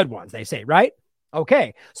those are the good ones, they say, right?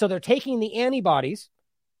 Okay, so they're taking the antibodies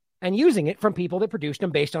and using it from people that produced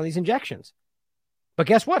them based on these injections. But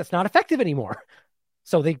guess what? It's not effective anymore.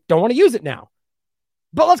 So they don't want to use it now.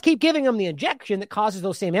 But let's keep giving them the injection that causes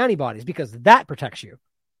those same antibodies, because that protects you.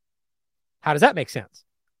 How does that make sense?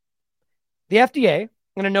 The FDA,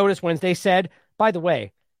 in a notice Wednesday, said, by the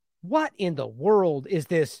way, what in the world is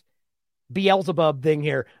this Beelzebub thing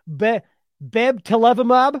here?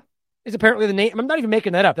 Bebtelovimab is apparently the name. I'm not even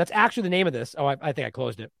making that up. That's actually the name of this. Oh, I think I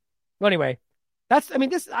closed it. Well, anyway, I thought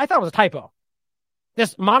it was a typo.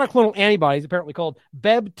 This monoclonal antibody is apparently called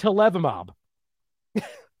Bebtelovimab. I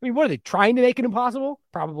mean, what are they trying to make it impossible?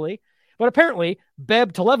 Probably. But apparently,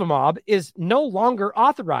 Bebtelovimab is no longer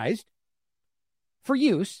authorized for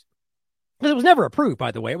use, because it was never approved,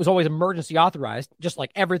 by the way. It was always emergency authorized, just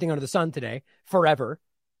like everything under the sun today, forever.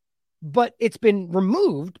 But it's been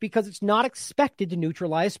removed because it's not expected to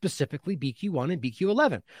neutralize specifically BQ1 and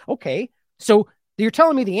BQ11. Okay, so you're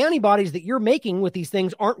telling me the antibodies that you're making with these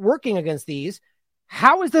things aren't working against these.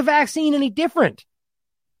 How is the vaccine any different?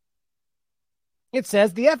 It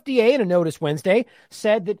says the FDA, in a notice Wednesday,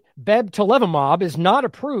 said that Bebtelovimab is not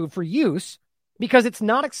approved for use because it's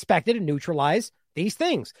not expected to neutralize these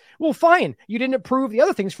things. Well, fine. You didn't approve the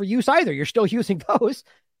other things for use either. You're still using those.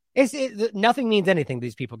 Nothing means anything to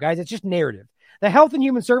these people, guys. It's just narrative. The Health and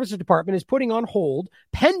Human Services Department is putting on hold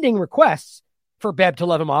pending requests for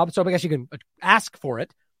Bebtelovimab, so I guess you can ask for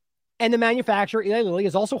it. And the manufacturer, Eli Lilly,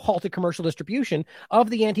 has also halted commercial distribution of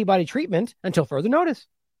the antibody treatment until further notice.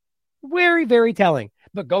 Very, very telling.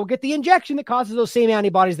 But go get the injection that causes those same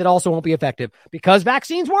antibodies that also won't be effective, because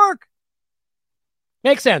vaccines work.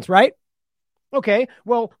 Makes sense, right? Okay,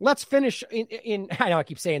 well, let's finish in I know I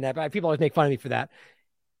keep saying that, but people always make fun of me for that.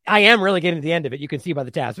 I am really getting to the end of it. You can see by the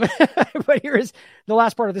tabs. But here is the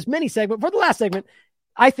last part of this mini segment. For the last segment,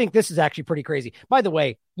 I think this is actually pretty crazy. By the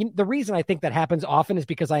way, the reason I think that happens often is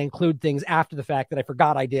because I include things after the fact that I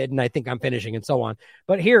forgot I did, and I think I'm finishing and so on.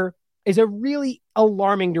 But here is a really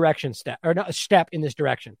alarming step in this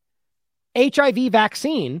direction. HIV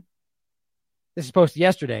vaccine, this is posted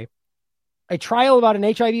yesterday, a trial about an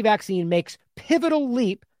HIV vaccine makes pivotal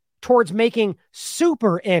leap towards making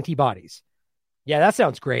super antibodies. Yeah, that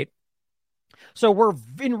sounds great. So we're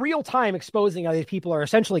in real time exposing how these people are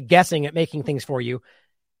essentially guessing at making things for you.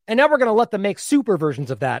 And now we're going to let them make super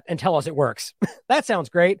versions of that and tell us it works. That sounds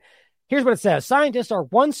great. Here's what it says. Scientists are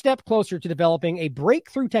one step closer to developing a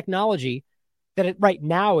breakthrough technology that right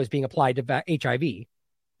now is being applied to HIV.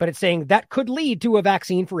 But it's saying that could lead to a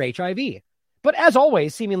vaccine for HIV. But as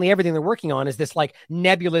always, seemingly everything they're working on is this like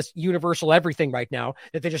nebulous universal everything right now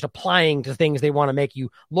that they're just applying to things they want to make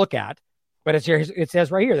you look at. But it says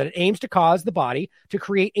right here that it aims to cause the body to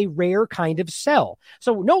create a rare kind of cell.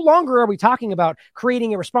 So no longer are we talking about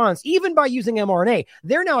creating a response, even by using mRNA.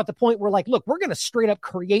 They're now at the point where, like, look, we're going to straight up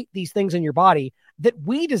create these things in your body that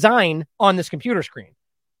we design on this computer screen.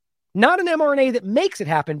 Not an mRNA that makes it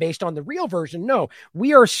happen based on the real version. No,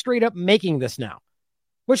 we are straight up making this now,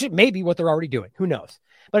 which it may be what they're already doing. Who knows?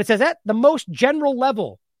 But it says at the most general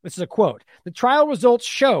level, this is a quote, the trial results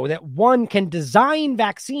show that one can design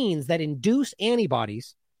vaccines that induce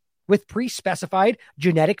antibodies with pre-specified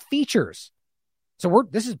genetic features. So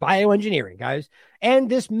this is bioengineering, guys. And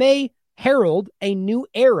this may herald a new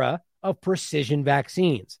era of precision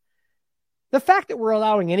vaccines. The fact that we're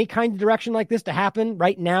allowing any kind of direction like this to happen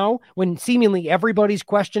right now, when seemingly everybody's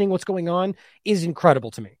questioning what's going on, is incredible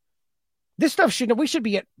to me. This stuff we should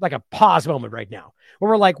be at like a pause moment right now where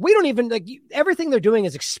we're like, we don't even like everything they're doing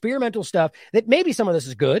is experimental stuff that maybe some of this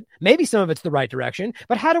is good. Maybe some of it's the right direction,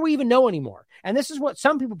 but how do we even know anymore? And this is what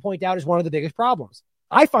some people point out is one of the biggest problems.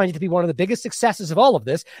 I find it to be one of the biggest successes of all of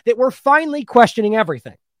this, that we're finally questioning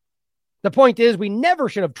everything. The point is we never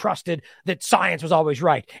should have trusted that science was always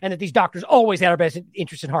right and that these doctors always had our best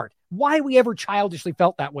interest in heart. Why we ever childishly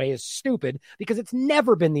felt that way is stupid because it's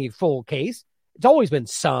never been the full case. It's always been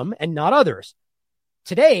some and not others.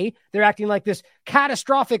 Today, they're acting like this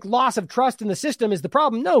catastrophic loss of trust in the system is the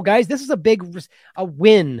problem. No, guys, this is a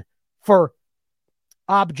win for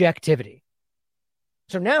objectivity.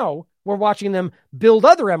 So now we're watching them build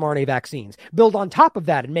other mRNA vaccines, build on top of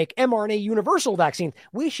that and make mRNA universal vaccines.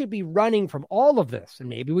 We should be running from all of this, and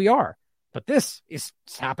maybe we are. But this is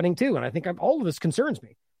happening too, and I think all of this concerns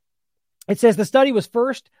me. It says the study was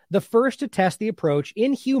the first to test the approach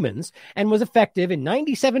in humans and was effective in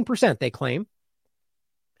 97%, they claim.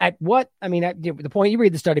 At what? I mean, at the point, you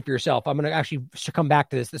read the study for yourself. I'm going to actually come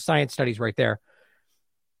back to this. The science study's right there.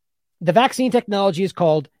 The vaccine technology is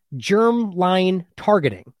called germline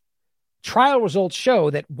targeting. Trial results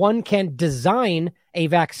show that one can design a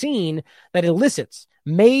vaccine that elicits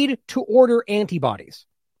made-to-order antibodies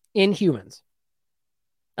in humans.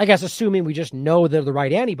 I guess assuming we just know they're the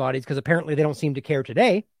right antibodies, because apparently they don't seem to care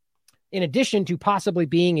today, in addition to possibly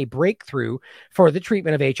being a breakthrough for the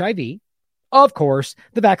treatment of HIV. Of course,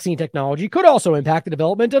 the vaccine technology could also impact the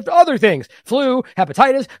development of other things, flu,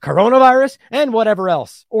 hepatitis, coronavirus, and whatever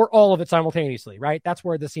else, or all of it simultaneously, right? That's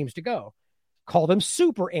where this seems to go. Call them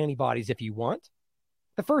super antibodies if you want.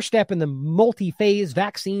 The first step in the multi-phase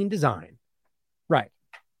vaccine design. Right.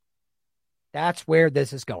 That's where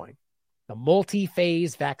this is going. The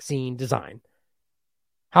multi-phase vaccine design.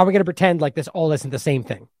 How are we going to pretend like this all isn't the same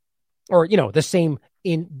thing? Or, the same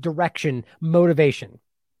in direction, motivation.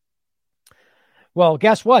 Well,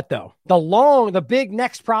 guess what, though? The big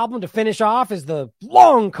next problem to finish off is the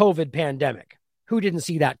long COVID pandemic. Who didn't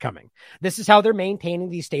see that coming? This is how they're maintaining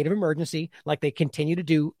the state of emergency, like they continue to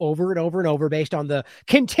do over and over and over based on the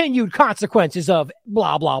continued consequences of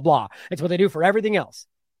blah, blah, blah. It's what they do for everything else.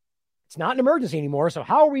 It's not an emergency anymore, so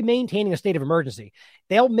how are we maintaining a state of emergency?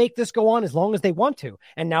 They'll make this go on as long as they want to,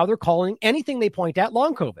 and now they're calling anything they point at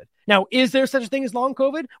long COVID. Now, is there such a thing as long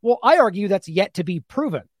COVID? Well, I argue that's yet to be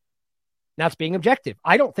proven. That's being objective.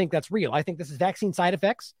 I don't think that's real. I think this is vaccine side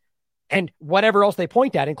effects and whatever else they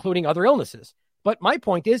point at, including other illnesses. But my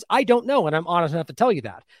point is, I don't know, and I'm honest enough to tell you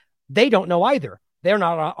that. They don't know either. They're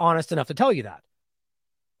not honest enough to tell you that.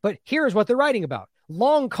 But here's what they're writing about.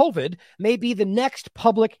 Long COVID may be the next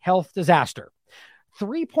public health disaster.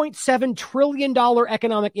 $3.7 trillion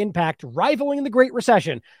economic impact, rivaling the Great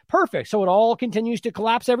Recession. Perfect. So it all continues to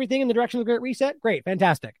collapse everything in the direction of the Great Reset? Great.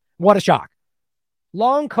 Fantastic. What a shock.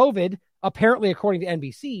 Long COVID, apparently, according to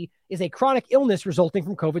NBC, is a chronic illness resulting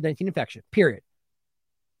from COVID-19 infection. Period.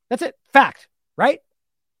 That's it. Fact. Right?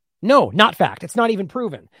 No, not fact. It's not even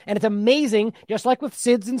proven. And it's amazing, just like with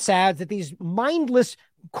SIDS and SADS, that these mindless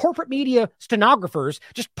corporate media stenographers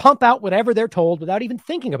just pump out whatever they're told without even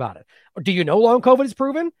thinking about it. Or do you know long COVID is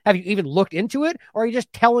proven? Have you even looked into it? Or are you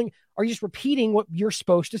just repeating what you're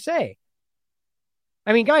supposed to say?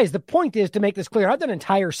 I mean, guys, the point is to make this clear. I've done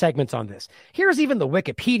entire segments on this. Here's even the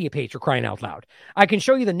Wikipedia page for crying out loud. I can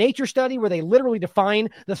show you the Nature study where they literally define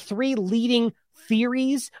the 3 leading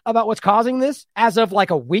theories about what's causing this as of like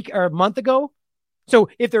a week or a month ago. So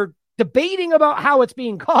if they're debating about how it's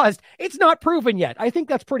being caused, it's not proven yet. I think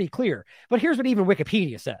that's pretty clear. But here's what even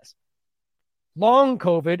Wikipedia says. Long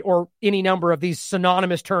COVID, or any number of these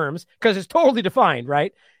synonymous terms, because it's totally defined,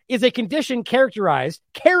 right, is a condition characterized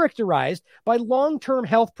by long-term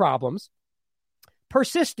health problems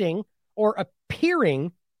persisting or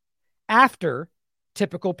appearing after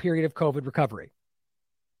typical period of COVID recovery.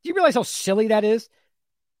 Do you realize how silly that is?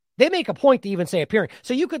 They make a point to even say appearing.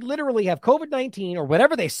 So you could literally have COVID-19 or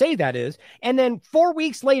whatever they say that is, and then 4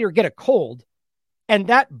 weeks later get a cold, and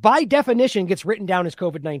that by definition gets written down as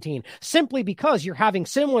COVID-19 simply because you're having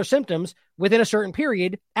similar symptoms within a certain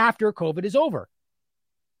period after COVID is over.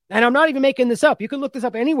 And I'm not even making this up. You can look this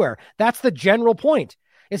up anywhere. That's the general point.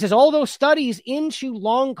 It says all those studies into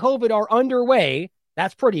long COVID are underway.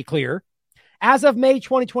 That's pretty clear. As of May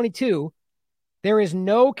 2022, there is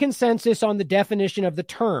no consensus on the definition of the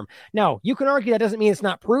term. Now, you can argue that doesn't mean it's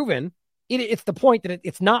not proven. It's the point that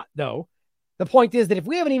it's not, though. The point is that if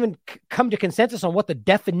we haven't even come to consensus on what the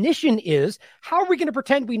definition is, how are we going to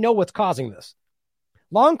pretend we know what's causing this?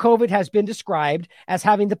 Long COVID has been described as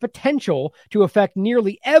having the potential to affect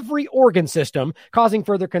nearly every organ system, causing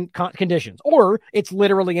further conditions. Or it's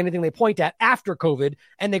literally anything they point at after COVID,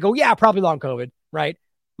 and they go, yeah, probably long COVID, right?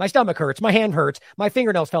 My stomach hurts. My hand hurts. My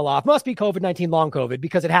fingernails fell off. Must be COVID-19 long COVID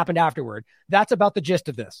because it happened afterward. That's about the gist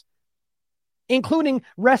of this, including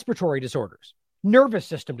respiratory disorders, nervous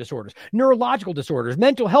system disorders, neurological disorders,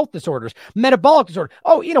 mental health disorders, metabolic disorders.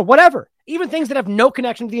 Oh, whatever. Even things that have no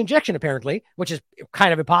connection to the injection, apparently, which is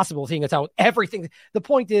kind of impossible seeing as how everything. The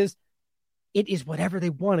point is, it is whatever they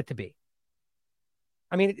want it to be.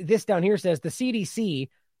 I mean, this down here says the CDC,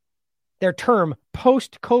 their term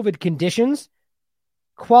post-COVID conditions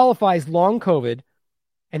qualifies long COVID.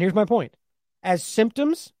 And here's my point. As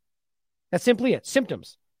symptoms, that's simply it.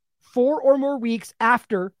 Symptoms 4 or more weeks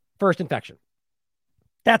after first infection.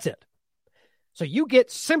 That's it. So you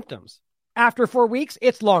get symptoms after 4 weeks,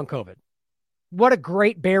 it's long COVID. What a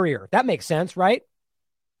great barrier. That makes sense, right?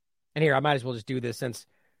 And here, I might as well just do this since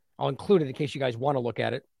I'll include it in case you guys want to look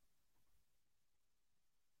at it.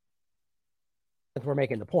 If we're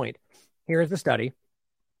making the point. Here's the study.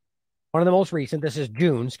 One of the most recent. This is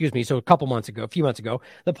June, so a few months ago.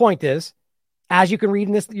 The point is, as you can read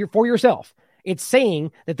in this for yourself, it's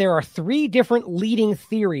saying that there are 3 different leading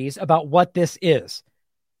theories about what this is.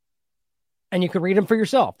 And you can read them for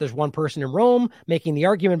yourself. There's one person in Rome making the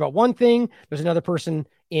argument about one thing. There's another person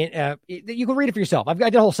in, you can read it for yourself. I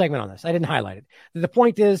did a whole segment on this. I didn't highlight it. The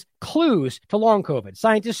point is clues to long COVID.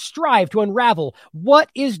 Scientists strive to unravel what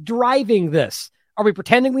is driving this. Are we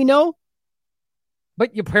pretending we know?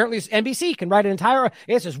 But apparently NBC can write an entire,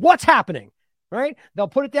 it says what's happening, right? They'll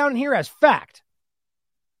put it down here as fact,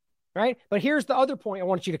 right? But here's the other point I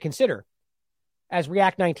want you to consider. As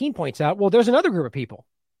React 19 points out, well, there's another group of people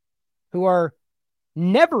who are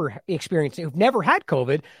never experiencing, who've never had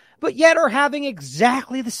COVID, but yet are having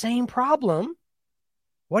exactly the same problem.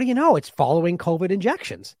 What do you know? It's following COVID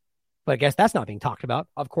injections. But I guess that's not being talked about.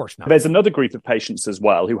 Of course not. There's another group of patients as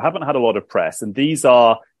well who haven't had a lot of press. And these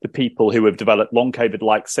are the people who have developed long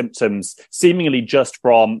COVID-like symptoms, seemingly just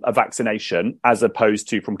from a vaccination as opposed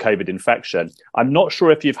to from COVID infection. I'm not sure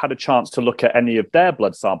if you've had a chance to look at any of their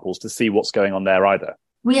blood samples to see what's going on there either.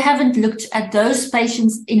 We haven't looked at those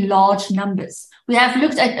patients in large numbers. We have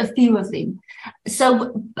looked at a few of them.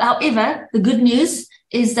 So, however, the good news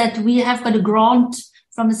is that we have got a grant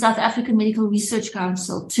from the South African Medical Research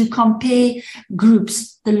Council to compare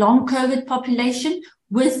groups, the long COVID population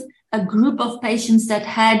with a group of patients that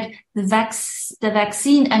had the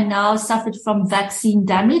vaccine and now suffered from vaccine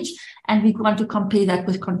damage. And we want to compare that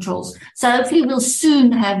with controls. So hopefully we'll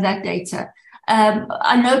soon have that data.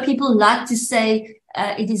 I know people like to say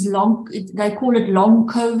it is long, they call it long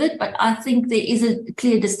COVID, but I think there is a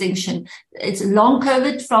clear distinction. It's long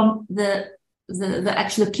COVID from the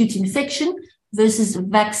actual acute infection versus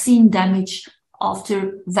vaccine damage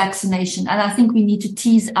after vaccination. And I think we need to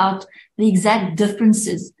tease out the exact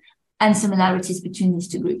differences and similarities between these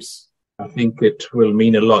two groups. I think it will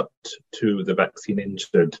mean a lot to the vaccine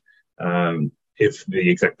injured if the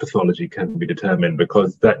exact pathology can be determined,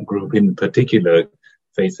 because that group in particular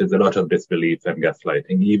faces a lot of disbelief and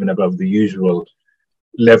gaslighting, even above the usual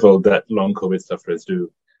level that long COVID sufferers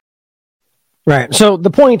do. Right. So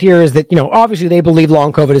the point here is that, obviously they believe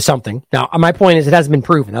long COVID is something. Now, my point is it hasn't been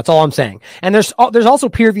proven. That's all I'm saying. And there's also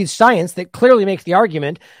peer-reviewed science that clearly makes the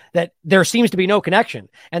argument that there seems to be no connection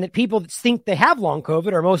and that people that think they have long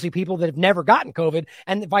COVID are mostly people that have never gotten COVID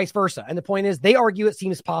and vice versa. And the point is they argue it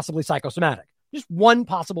seems possibly psychosomatic. Just one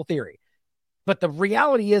possible theory. But the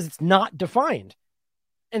reality is it's not defined.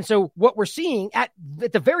 And so what we're seeing at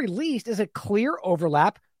the very least is a clear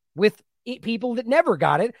overlap with people that never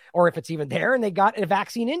got it, or if it's even there and they got a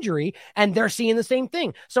vaccine injury and they're seeing the same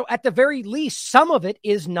thing. So at the very least, some of it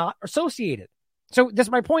is not associated. So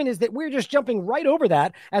that's my point, is that we're just jumping right over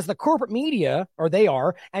that as the corporate media, or they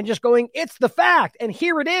are, and just going, it's the fact. And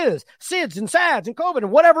here it is, SIDS and SADS and COVID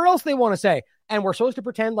and whatever else they want to say. And we're supposed to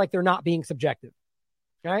pretend like they're not being subjective.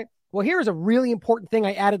 All right. Well, here's a really important thing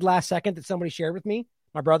I added last second that somebody shared with me,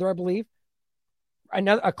 my brother, I believe.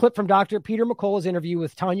 A clip from Dr. Peter McCullough's interview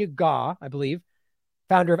with Tanya Gaw, I believe,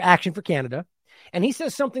 founder of Action for Canada. And he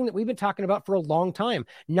says something that we've been talking about for a long time,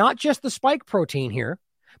 not just the spike protein here,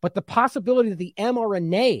 but the possibility that the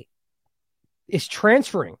mRNA is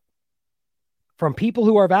transferring from people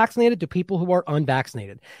who are vaccinated to people who are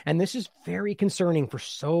unvaccinated. And this is very concerning for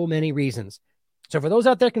so many reasons. So for those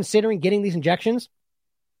out there considering getting these injections,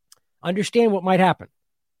 understand what might happen.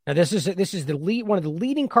 Now, this is one of the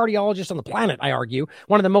leading cardiologists on the planet, I argue,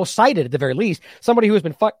 one of the most cited at the very least, somebody who has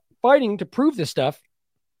been fighting to prove this stuff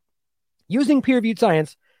using peer-reviewed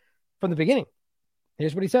science from the beginning.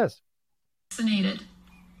 Here's what he says. Vaccinated.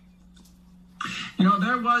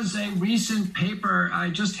 There was a recent paper, I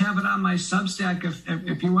just have it on my Substack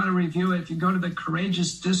if you want to review it. If you go to the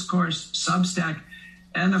Courageous Discourse Substack,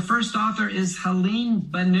 And the first author is Helene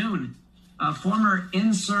Benoun, a former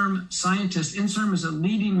INSERM scientist. INSERM is a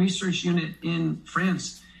leading research unit in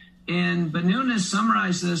France. And Benoun has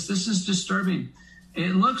summarized this. This is disturbing.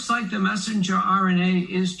 It looks like the messenger RNA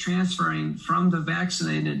is transferring from the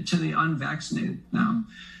vaccinated to the unvaccinated now.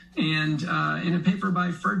 And in a paper by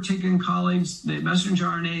Fertig and colleagues, the messenger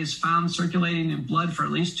RNA is found circulating in blood for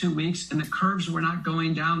at least 2 weeks, and the curves were not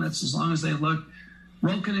going down. That's as long as they look.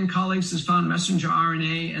 Rolkin and colleagues has found messenger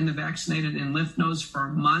RNA in the vaccinated in lymph nodes for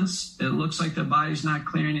months. It looks like the body's not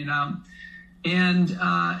clearing it out. And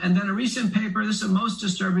then a recent paper, this is most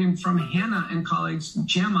disturbing, from Hannah and colleagues,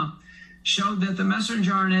 JAMA, showed that the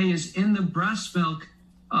messenger RNA is in the breast milk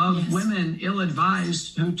of women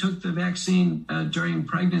ill-advised who took the vaccine during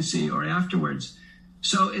pregnancy or afterwards.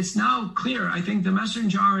 So it's now clear. I think the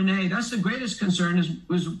messenger RNA, that's the greatest concern,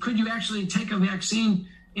 is could you actually take a vaccine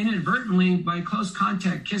inadvertently by close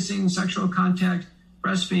contact, kissing, sexual contact,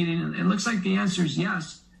 breastfeeding? And it looks like the answer is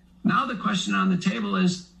yes. Now the question on the table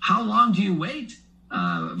is, how long do you wait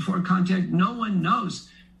for contact? No one knows.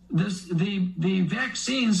 The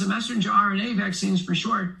vaccines, the messenger RNA vaccines for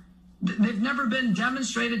short, they've never been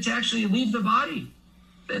demonstrated to actually leave the body.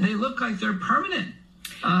 They look like they're permanent,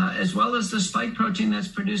 as well as the spike protein that's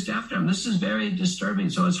produced after them. This is very disturbing.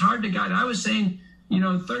 So it's hard to guide. I was saying,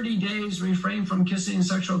 30 days refrain from kissing,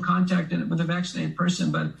 sexual contact with a vaccinated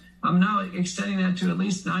person, but I'm now extending that to at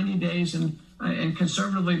least 90 days and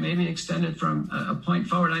conservatively maybe extend it from a point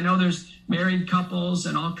forward. I know there's married couples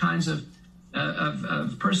and all kinds of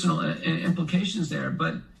personal implications there,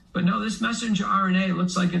 but no, this messenger RNA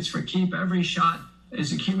looks like it's for keep. Every shot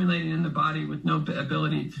is accumulating in the body with no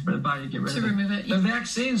ability for the body to get rid of it. Remove it. The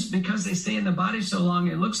vaccines, because they stay in the body so long,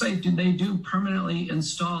 it looks like they do permanently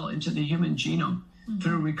install into the human genome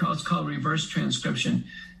through what's called reverse transcription.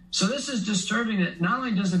 So this is disturbing that not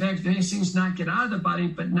only does the vaccines not get out of the body,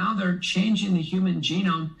 but now they're changing the human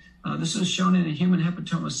genome. This was shown in a human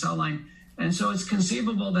hepatoma cell line. And so it's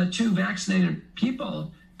conceivable that 2 vaccinated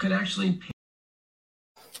people could actually...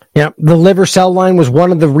 Yeah, the liver cell line was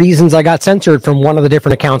one of the reasons I got censored from one of the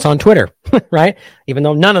different accounts on Twitter, right? Even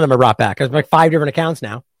though none of them are brought back. There's like 5 different accounts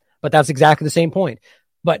now, but that's exactly the same point.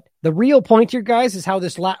 But the real point here, guys, is how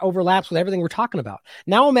this overlaps with everything we're talking about.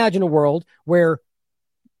 Now imagine a world where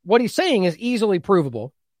what he's saying is easily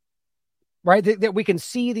provable, right? That we can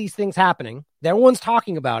see these things happening. That everyone's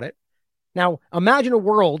talking about it. Now imagine a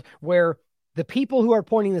world where the people who are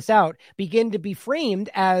pointing this out begin to be framed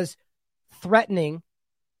as threatening,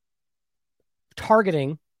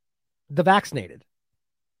 targeting the vaccinated,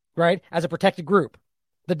 right? As a protected group.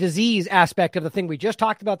 The disease aspect of the thing we just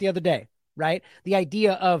talked about the other day, right? The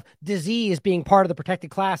idea of disease being part of the protected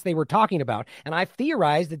class they were talking about. And I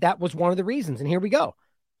theorized that was one of the reasons. And here we go,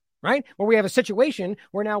 right? Where we have a situation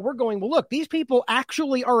where now we're going, well, look, these people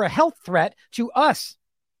actually are a health threat to us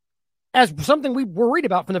as something we were worried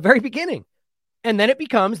about from the very beginning. And then it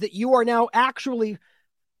becomes that you are now actually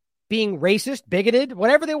being racist, bigoted,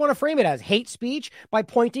 whatever they want to frame it as, hate speech, by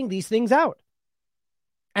pointing these things out.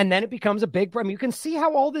 And then it becomes a big problem. You can see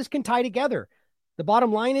how all this can tie together. The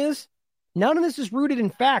bottom line is, none of this is rooted in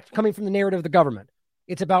fact coming from the narrative of the government.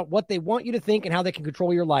 It's about what they want you to think and how they can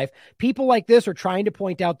control your life. People like this are trying to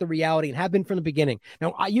point out the reality and have been from the beginning.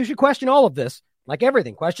 Now, you should question all of this, like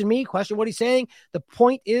everything. Question me, question what he's saying. The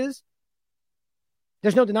point is,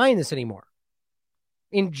 there's no denying this anymore.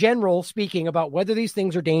 In general, speaking about whether these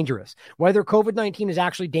things are dangerous, whether COVID-19 is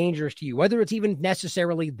actually dangerous to you, whether it's even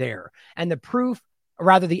necessarily there. And the proof, or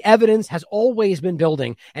rather the evidence, has always been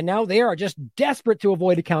building. And now they are just desperate to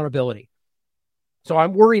avoid accountability. So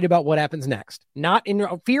I'm worried about what happens next, not in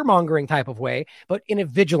a fear-mongering type of way, but in a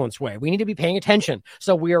vigilance way. We need to be paying attention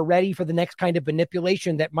so we are ready for the next kind of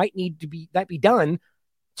manipulation that might need to be done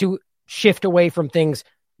to shift away from things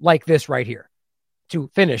like this right here. To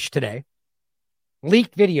finish today,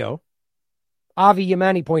 leaked video. Avi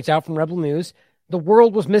Yamani points out from Rebel News, the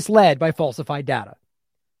world was misled by falsified data.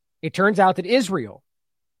 It turns out that Israel,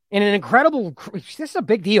 in an incredible, this is a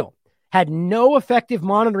big deal, had no effective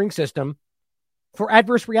monitoring system for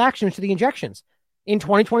adverse reactions to the injections. In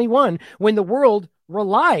 2021, when the world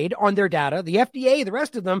relied on their data, the FDA, the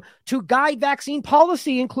rest of them, to guide vaccine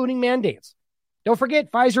policy, including mandates. Don't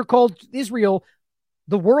forget, Pfizer called Israel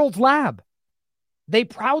the world's lab. They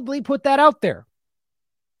proudly put that out there.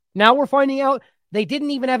 Now we're finding out they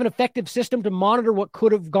didn't even have an effective system to monitor what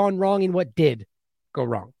could have gone wrong and what did go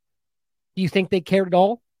wrong. Do you think they cared at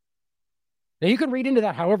all? Now you can read into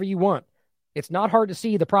that however you want. It's not hard to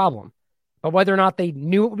see the problem. But whether or not they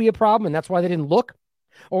knew it would be a problem and that's why they didn't look,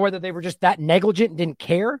 or whether they were just that negligent and didn't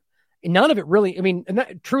care, none of it really,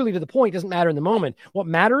 truly to the point, doesn't matter in the moment. What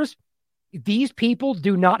matters These people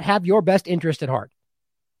do not have your best interest at heart.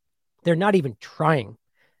 They're not even trying.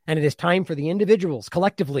 And it is time for the individuals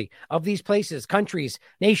collectively of these places, countries,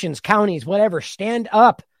 nations, counties, whatever, stand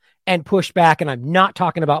up and push back. And I'm not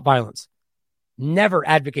talking about violence. Never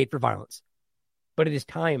advocate for violence. But it is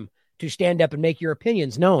time to stand up and make your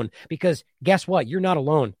opinions known, because guess what? You're not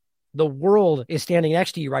alone. The world is standing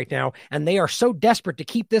next to you right now, and they are so desperate to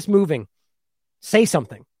keep this moving. Say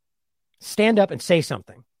something. Stand up and say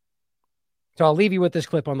something. So I'll leave you with this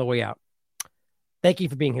clip on the way out. Thank you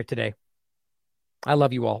for being here today. I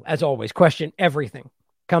love you all. As always, question everything.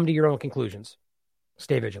 Come to your own conclusions.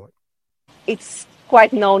 Stay vigilant. It's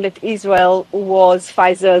quite known that Israel was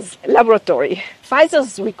Pfizer's laboratory.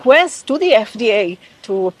 Pfizer's request to the FDA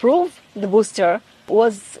to approve the booster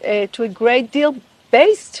was to a great deal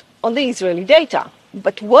based on the Israeli data.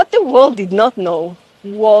 But what the world did not know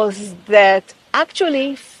was that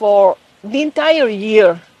actually for the entire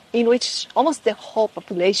year in which almost the whole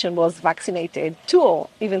population was vaccinated, 2 or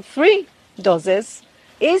even 3 doses,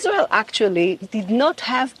 Israel actually did not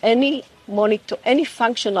have any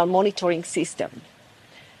functional monitoring system.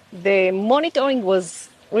 The monitoring was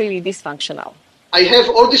really dysfunctional. I have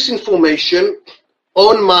all this information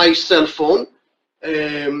on my cell phone,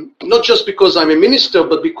 not just because I'm a minister,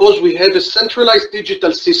 but because we have a centralized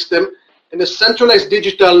digital system and a centralized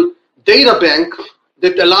digital data bank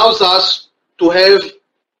that allows us to have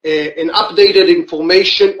an updated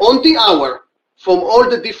information on the hour from all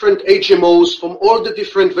the different HMOs, from all the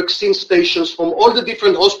different vaccine stations, from all the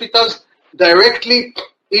different hospitals, directly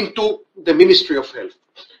into the Ministry of Health.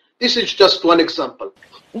 This is just one example.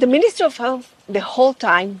 The Ministry of Health, the whole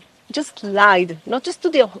time, just lied, not just to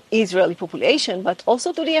the Israeli population, but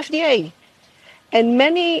also to the FDA. And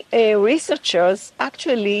many researchers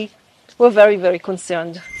actually were very, very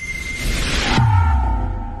concerned.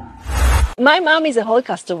 My mom is a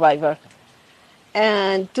Holocaust survivor.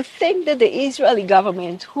 And to think that the Israeli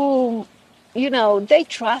government, who, they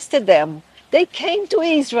trusted them, they came to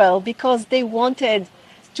Israel because they wanted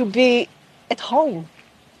to be at home.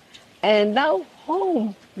 And now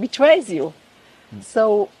home betrays you.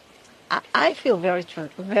 So I feel very,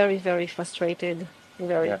 very, very frustrated.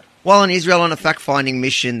 While in Israel on a fact-finding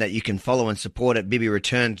mission that you can follow and support at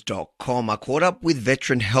bibireturns.com, I caught up with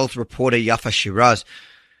veteran health reporter Yafa Shiraz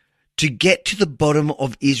to get to the bottom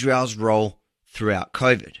of Israel's role throughout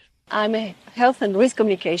COVID. I'm a health and risk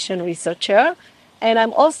communication researcher, and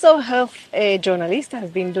I'm also a health journalist.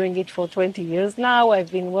 I've been doing it for 20 years now.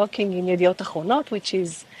 I've been working in Yediot Achronot, which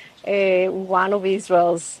is one of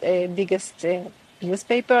Israel's biggest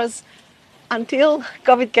newspapers, until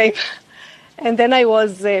COVID came. And then I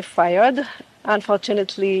was fired.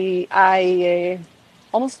 Unfortunately,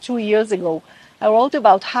 almost 2 years ago, I wrote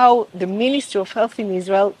about how the Ministry of Health in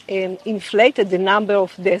Israel inflated the number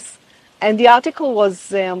of deaths. And the article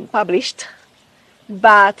was published,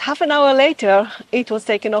 but half an hour later, it was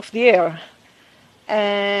taken off the air.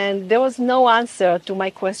 And there was no answer to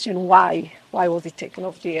my question, why? Why was it taken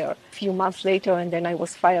off the air? A few months later, and then I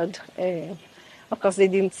was fired. Of course, they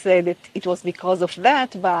didn't say that it was because of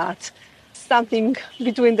that, but something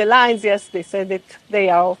between the lines, yes, they said that they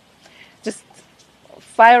are just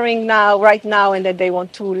firing right now, and that they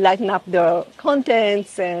want to lighten up their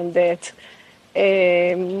contents, and that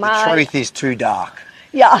The truth is too dark.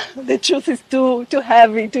 Yeah, the truth is too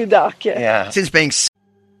heavy, too dark. Yeah. Since being